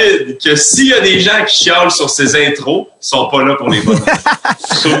à David, que s'il y a des gens qui chialent sur ses intros, ils sont pas là pour les bonnes.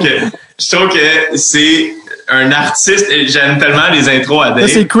 Je trouve que c'est un artiste, et j'aime tellement les intros à Dave. Là,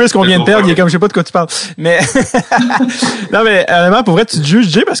 c'est Chris qu'on vient de perdre, il est comme, je sais pas de quoi tu parles. Mais, non, mais, honnêtement, pour vrai, tu te juges,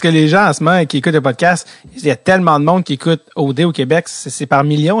 Jay, parce que les gens, en ce moment, qui écoutent le podcast, il y a tellement de monde qui écoute OD au Québec, c'est par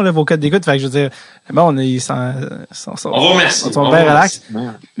millions, là, vos codes d'écoute. Fait que je veux dire, bon, ils sont bien relax.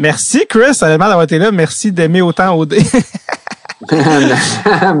 Merci, Chris, honnêtement, d'avoir été là. Merci d'aimer autant OD.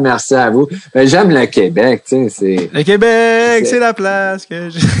 Merci à vous. Mais j'aime le Québec, tu sais. Le Québec, c'est la place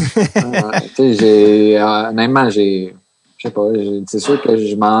que j'ai. Tu sais, honnêtement, je sais pas, c'est sûr que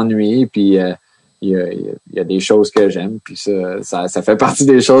je m'ennuie, puis il y a des choses que j'aime, puis ça fait partie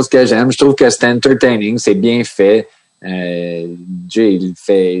des choses que j'aime. Je trouve que c'est entertaining, c'est bien fait. Jay, il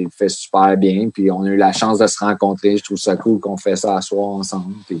fait super bien, puis on a eu la chance de se rencontrer. Je trouve ça cool qu'on fait ça à soir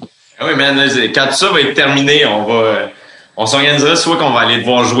ensemble. Puis... Oui, man, quand tout ça va être terminé, on s'organisera soit qu'on va aller te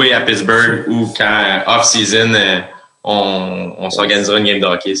voir jouer à Pittsburgh ou quand off-season, on s'organisera une game de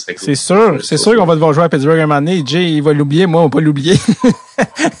hockey. C'est sûr qu'on va devoir jouer à Pittsburgh un moment donné. Jay, il va l'oublier, moi, on va pas l'oublier.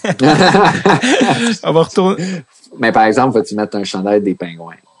 On va retourner. Mais par exemple, vas-tu mettre un chandail des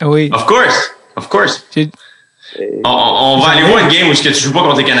Pingouins? Oui. Of course. On va aller voir une game où tu joues pas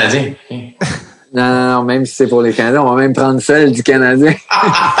contre les Canadiens. Non, même si c'est pour les Canadiens, on va même prendre celle du Canadien.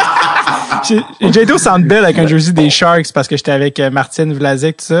 J'ai été au Centre Bell avec un jersey des Sharks parce que j'étais avec Martine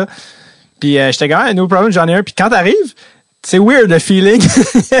Vlasic, tout ça. Puis j'étais comme, no problem, j'en ai un. Puis quand t'arrives, c'est weird le feeling.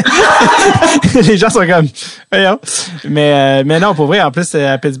 Les gens sont comme, voyons. Mais non, pour vrai, en plus,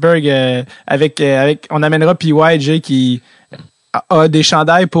 à Pittsburgh, on amènera PY, Jay, qui a des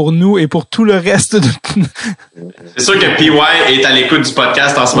chandails pour nous et pour tout le reste de... C'est sûr que PY est à l'écoute du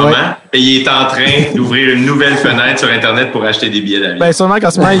podcast en ce moment et il est en train d'ouvrir une nouvelle fenêtre sur Internet pour acheter des billets d'avion. Ben, sûrement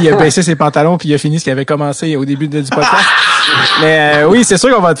qu'en ce moment, il a baissé ses pantalons puis il a fini ce qu'il avait commencé au début du podcast. Mais oui, c'est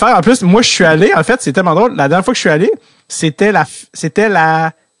sûr qu'on va te faire. En plus, moi, je suis allé, en fait, c'est tellement drôle. La dernière fois que je suis allé, c'était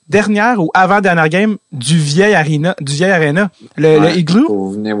la dernière ou avant-dernière game du vieil arena, le Igloo.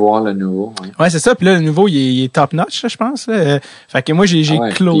 Vous venez voir le nouveau. Ouais, c'est ça. Puis là, le nouveau, il est top notch, je pense. Là. Fait que moi, j'ai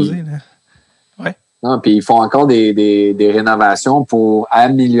closé. Puis, là. Ouais. Non, puis ils font encore des rénovations pour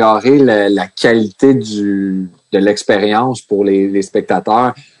améliorer la qualité de l'expérience pour les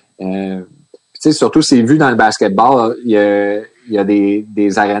spectateurs. Tu sais, surtout, c'est vu dans le basketball, il y a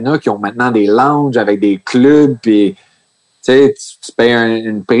des arénas qui ont maintenant des lounges avec des clubs, puis tu sais, tu payes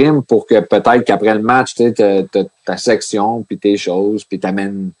une prime pour que peut-être qu'après le match, tu sais, t'as ta section, puis tes choses, puis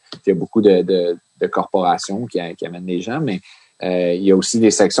t'amènes... Il y a beaucoup de corporations qui amènent des gens, mais il y a aussi des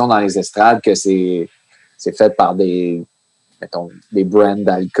sections dans les estrades que c'est fait par des brands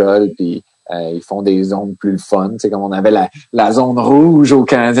d'alcool, puis ils font des zones plus fun. Tu sais, comme on avait la zone rouge au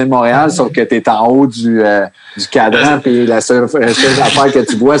Canadien de Montréal, sauf que t'es en haut du cadran, puis la seule affaire que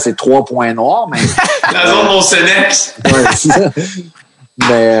tu vois, c'est 3 points noirs. Mais la zone Mont-Cenex. Ouais, c'est ça.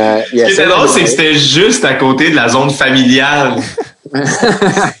 Mais, ce qui était drôle, c'est que c'était juste à côté de la zone familiale.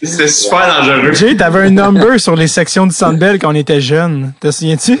 C'était super dangereux. Jay, t'avais un number sur les sections du Centre Bell quand on était jeunes. Te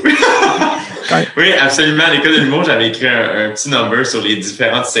souviens-tu? Oui, absolument. À l'école de l'humour, j'avais écrit un petit number sur les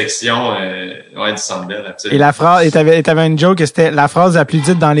différentes sections du Centre Bell, absolument. Et la phrase, et t'avais une joke que c'était la phrase la plus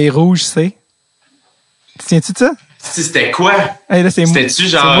dite dans les rouges, c'est? Te souviens-tu de ça? C'était quoi? Hey, là, c'était-tu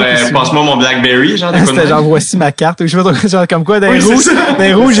genre passe-moi mon Blackberry, genre c'était genre voici ma carte ou je sais pas trop, genre comme quoi dans les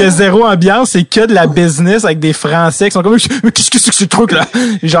rouges, il y a zéro ambiance, c'est que de la business avec des Français qui sont comme mais qu'est-ce que c'est que ce truc là?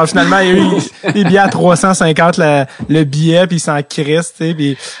 Et genre finalement il y a eu des billets à 350 le billet puis ils s'en crissent, tu sais,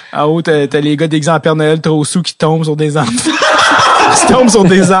 puis en haut t'as les gars déguisés en Père Noël trop sous qui tombent sur des enfants. Qui tombent sur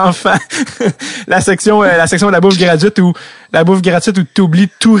des enfants. la section de la bouffe gratuite où t'oublies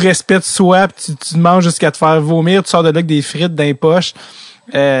tout respect de soi, pis tu manges jusqu'à te faire vomir, tu sors de là avec des frites dans les poches.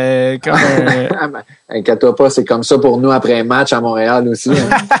 Inquiète-toi pas, c'est comme ça pour nous après un match à Montréal aussi. Hein.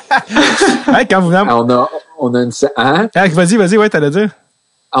 Ouais, quand vous on a une hein? Vas-y, ouais, t'allais dire.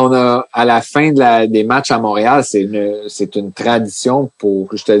 On a à la fin des matchs à Montréal, c'est une tradition pour,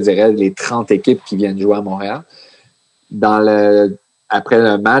 je te dirais, les 30 équipes qui viennent jouer à Montréal. Après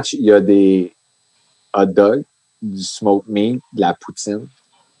le match, il y a des hot dogs, du smoked meat, de la poutine.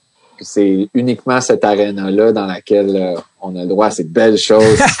 C'est uniquement cette aréna-là dans laquelle on a le droit à ces belles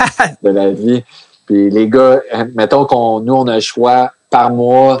choses de la vie. Puis les gars, mettons on a le choix par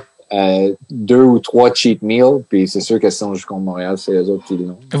mois 2 ou 3 cheat meals, puis c'est sûr que si on joue contre Montréal, c'est les autres qui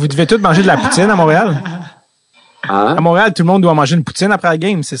l'ont. Vous devez tous manger de la poutine à Montréal? Hein? À Montréal, tout le monde doit manger une poutine après la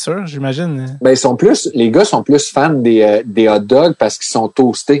game, c'est sûr, j'imagine. Ben, les gars sont plus fans des hot dogs parce qu'ils sont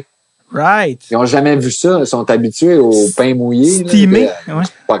toastés. Right. Ils ont jamais vu ça. Ils sont habitués au pain mouillé. Steamé. Ouais.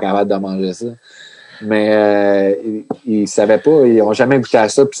 Pas capable de manger ça. Mais, ils savaient pas, ils ont jamais goûté à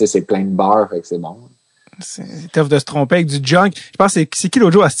ça, puis c'est plein de beurre, fait que c'est bon. C'est tough de se tromper avec du junk. Je pense que c'est qui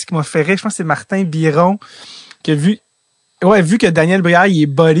l'autre jour qui m'a fait rire? Je pense que c'est Martin Biron qui a vu que Daniel Brière, il est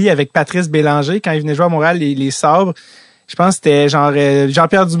buddy avec Patrice Bélanger quand il venait jouer à Montréal, les sabres. Je pense que c'était genre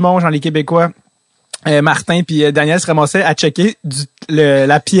Jean-Pierre Dumont, genre les Québécois. Martin puis Daniel se ramassaient à checker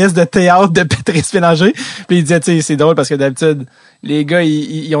la pièce de théâtre de Patrice Bélanger. Puis il disait, tu sais, c'est drôle parce que d'habitude, les gars,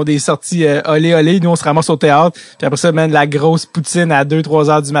 ils ont des sorties olé. Nous, on se ramasse au théâtre. Puis après ça, la grosse poutine à 2-3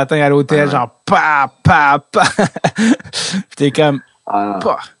 heures du matin à l'hôtel, genre, pa. Puis t'es comme, pa.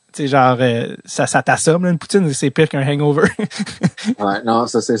 Tu sais, genre, ça t'assomme, là, une poutine, c'est pire qu'un hangover. Ouais, non,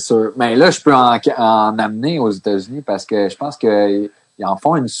 ça, c'est sûr. Mais là, je peux en amener aux États-Unis parce que je pense qu'ils en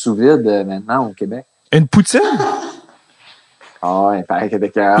font une sous-vide maintenant au Québec. Une poutine? Ah ouais, il paraît qu'elle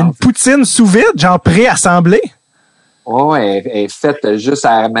était 40. Une poutine sous vide, genre pré-assemblée? Ouais, elle est faite juste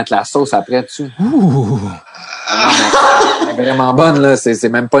à mettre la sauce après dessus. Ouh! Elle est vraiment bonne, là. C'est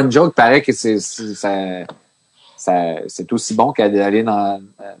même pas une joke. Il paraît que c'est aussi bon qu'à d'aller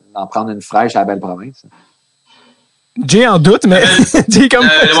en prendre une fraîche à la belle province. Jay en doute, mais Jay comme...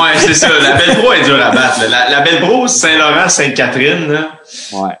 ouais, c'est ça. La Belle-Bro est dure à battre. La Belle-Bro, Saint-Laurent, Sainte-Catherine, là.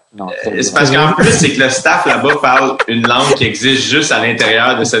 Ouais, non. C'est parce qu'en plus, c'est que le staff là-bas parle une langue qui existe juste à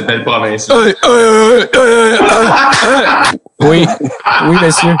l'intérieur de cette belle province-là. Oui,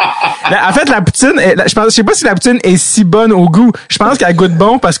 monsieur. En fait, la poutine, je sais pas si la poutine est si bonne au goût. Je pense qu'elle goûte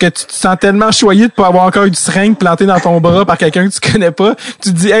bon parce que tu te sens tellement choyé de pas avoir encore eu du seringue planté dans ton bras par quelqu'un que tu connais pas.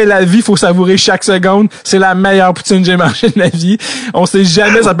 Tu te dis, hey, la vie, faut savourer chaque seconde. C'est la meilleure poutine que j'ai mangée de ma vie. On sait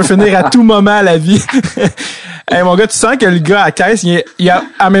jamais, ça peut finir à tout moment à la vie. Hey, mon gars, tu sens que le gars à caisse, il a,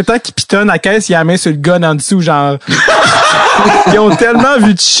 en même temps qu'il pitonne à caisse, il a la main sur le gun en dessous, genre. Ils ont tellement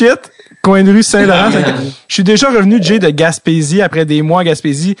vu de shit. Coin de rue Saint-Laurent. Je suis déjà revenu, Jay, de Gaspésie, après des mois à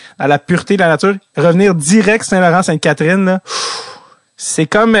Gaspésie, à la pureté de la nature. Revenir direct Saint-Laurent-Sainte-Catherine, là, c'est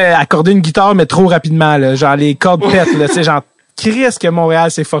comme accorder une guitare, mais trop rapidement, là. Genre, les cordes pètent, là. Tu sais, genre, Christ que Montréal,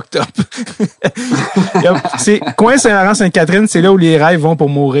 c'est fucked up. C'est coin Saint-Laurent-Sainte-Catherine, c'est là où les rêves vont pour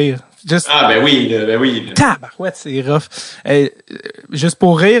mourir. Ben oui. Tabarouette, c'est rough. Juste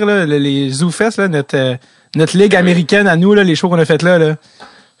pour rire, là, les ZooFest, là, notre ligue américaine à nous, là, les shows qu'on a fait là,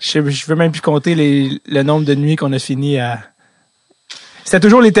 je veux même plus compter le nombre de nuits qu'on a fini à... C'était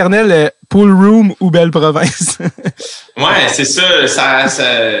toujours l'éternel pool room ou belle province. Ouais, c'est ça,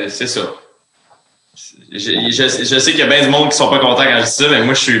 c'est ça. Je sais qu'il y a bien du monde qui sont pas contents quand je dis ça, mais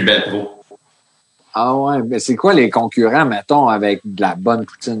moi, je suis belle pro. Ah ouais, mais c'est quoi les concurrents, mettons, avec de la bonne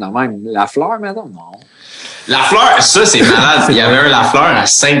poutine de même? La Fleur, mettons? Non. La Fleur, ça, c'est malade. Il y avait un La Fleur à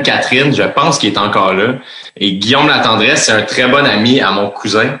Sainte-Catherine, je pense qu'il est encore là. Et Guillaume Latendresse, c'est un très bon ami à mon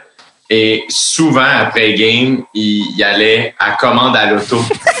cousin. Et souvent, après game, il allait à commande à l'auto.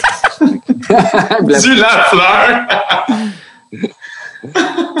 Du Lafleur.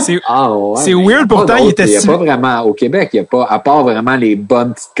 C'est weird, pourtant, il était... Il n'y a pas vraiment, au Québec, il n'y a pas, à part vraiment les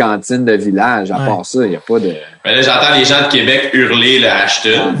bonnes petites cantines de village, à part ça, il n'y a pas de... Mais là, j'entends les gens de Québec hurler le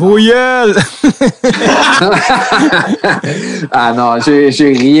Ashton. Vos gueules! Ah non,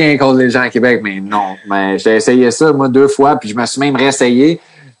 j'ai rien contre les gens à Québec, mais non. Mais j'ai essayé ça, moi, 2 fois, puis je me suis même réessayé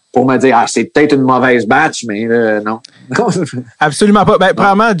pour me dire, c'est peut-être une mauvaise batch, mais non. Absolument pas. Ben,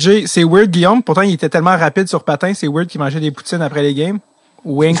 premièrement, Jay, c'est weird, Guillaume. Pourtant, il était tellement rapide sur patin, c'est weird qu'il mangeait des poutines après les games.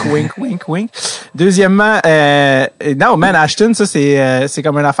 Wink, wink, wink, wink. Deuxièmement, non, man, Ashton, ça, c'est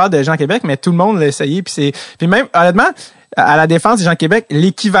comme une affaire de gens Québec, mais tout le monde l'a essayé, puis même, honnêtement, à la défense des gens Québec,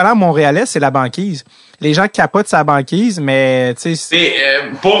 l'équivalent montréalais, c'est la banquise. Les gens capotent sa banquise, mais, tu sais...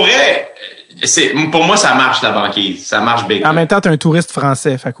 pour vrai, pour moi, ça marche, la banquise. Ça marche big. En même temps, t'es un touriste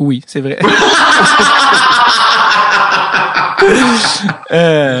français, fait que oui, c'est vrai.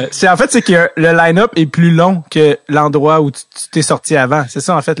 c'est que le line-up est plus long que l'endroit où tu t'es sorti avant. C'est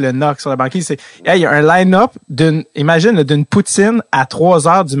ça, en fait, le knock sur la banquise. Il y a un line-up imagine, d'une poutine à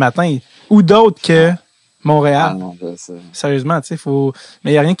 3h du matin. Ou d'autre que Montréal. Ah non, je sais. Sérieusement, tu sais,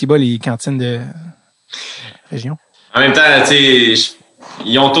 mais il n'y a rien qui bat les cantines de région. En même temps, tu sais,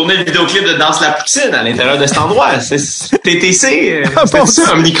 ils ont tourné le vidéoclip de Danse la poutine à l'intérieur de cet endroit. C'est TTC. C'est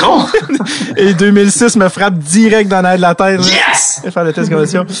ça, Omnicron. Et 2006 me frappe direct dans l'air de la tête. Yes! Faire le test de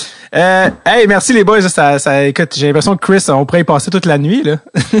conversion. Hey, merci les boys. Écoute, j'ai l'impression que Chris, on pourrait y passer toute la nuit, là.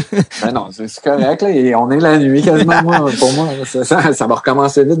 Ben non, c'est correct, là. On est la nuit quasiment, pour moi. Ça va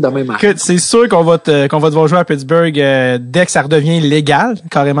recommencer vite demain matin. Écoute, c'est sûr qu'on va te devoir jouer à Pittsburgh dès que ça redevient légal.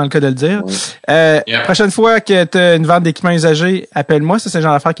 Carrément le cas de le dire. Oui. Prochaine fois que tu as une vente d'équipements usagés, appelle-moi. Ça, c'est le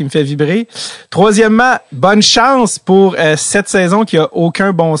genre d'affaire qui me fait vibrer. Troisièmement, bonne chance pour cette saison qui a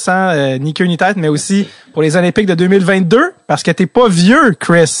aucun bon sens, ni queue ni tête, mais aussi pour les Olympiques de 2022, parce que t'es pas vieux,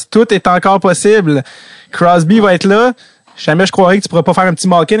 Chris. Tout est encore possible. Crosby va être là. Jamais je croirais que tu pourras pas faire un petit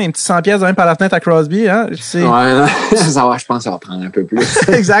Malkin, un petit 100 pièces de même par la fenêtre à Crosby, hein? Ouais, non, ça va, je pense que ça va prendre un peu plus.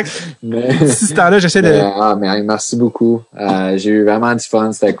 Exact. Mais, si ce temps-là, j'essaie de... mais merci beaucoup. J'ai eu vraiment du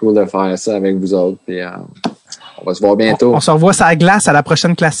fun. C'était cool de faire ça avec vous autres. Puis, on va se voir bientôt. On se revoit sur la glace à la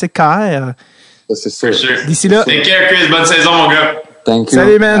prochaine classique KR. Ça, c'est sûr. D'ici là. Take care, Chris. Bonne saison, mon gars. Thank you.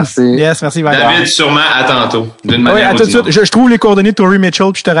 Salut, man. Merci. Yes, merci. Bye. David, sûrement, à tantôt. D'une manière à ou tout de d'une suite. autre. Je trouve les coordonnées de Tory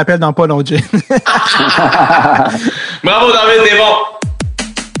Mitchell, puis je te rappelle dans pas long, Jay. Bravo, David, t'es bon.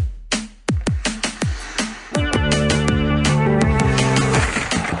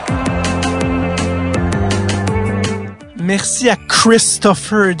 Merci à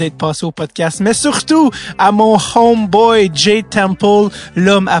Christopher d'être passé au podcast, mais surtout à mon homeboy Jay Temple,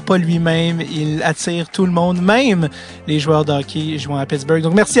 l'homme à pas lui-même. Il attire tout le monde, même les joueurs de hockey jouant à Pittsburgh.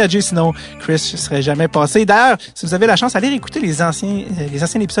 Donc merci à Jay, sinon Chris ne serait jamais passé. D'ailleurs, si vous avez la chance, allez réécouter les anciens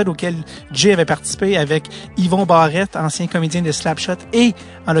épisodes auxquels Jay avait participé avec Yvon Barrette, ancien comédien de Slapshot, et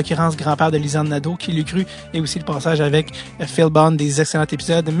en l'occurrence grand-père de Lisanne Nadeau, qui l'eut cru, et aussi le passage avec Phil Bond, des excellents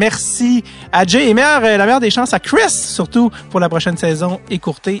épisodes. Merci à Jay et la meilleure des chances à Chris, surtout pour la prochaine saison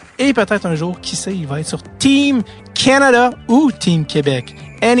écourtée, et peut-être un jour, qui sait, il va être sur Team Canada ou Team Québec.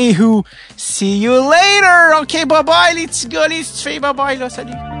 Anywho, see you later! OK, bye-bye les petits gars, les petites filles, bye-bye là,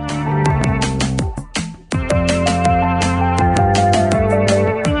 salut!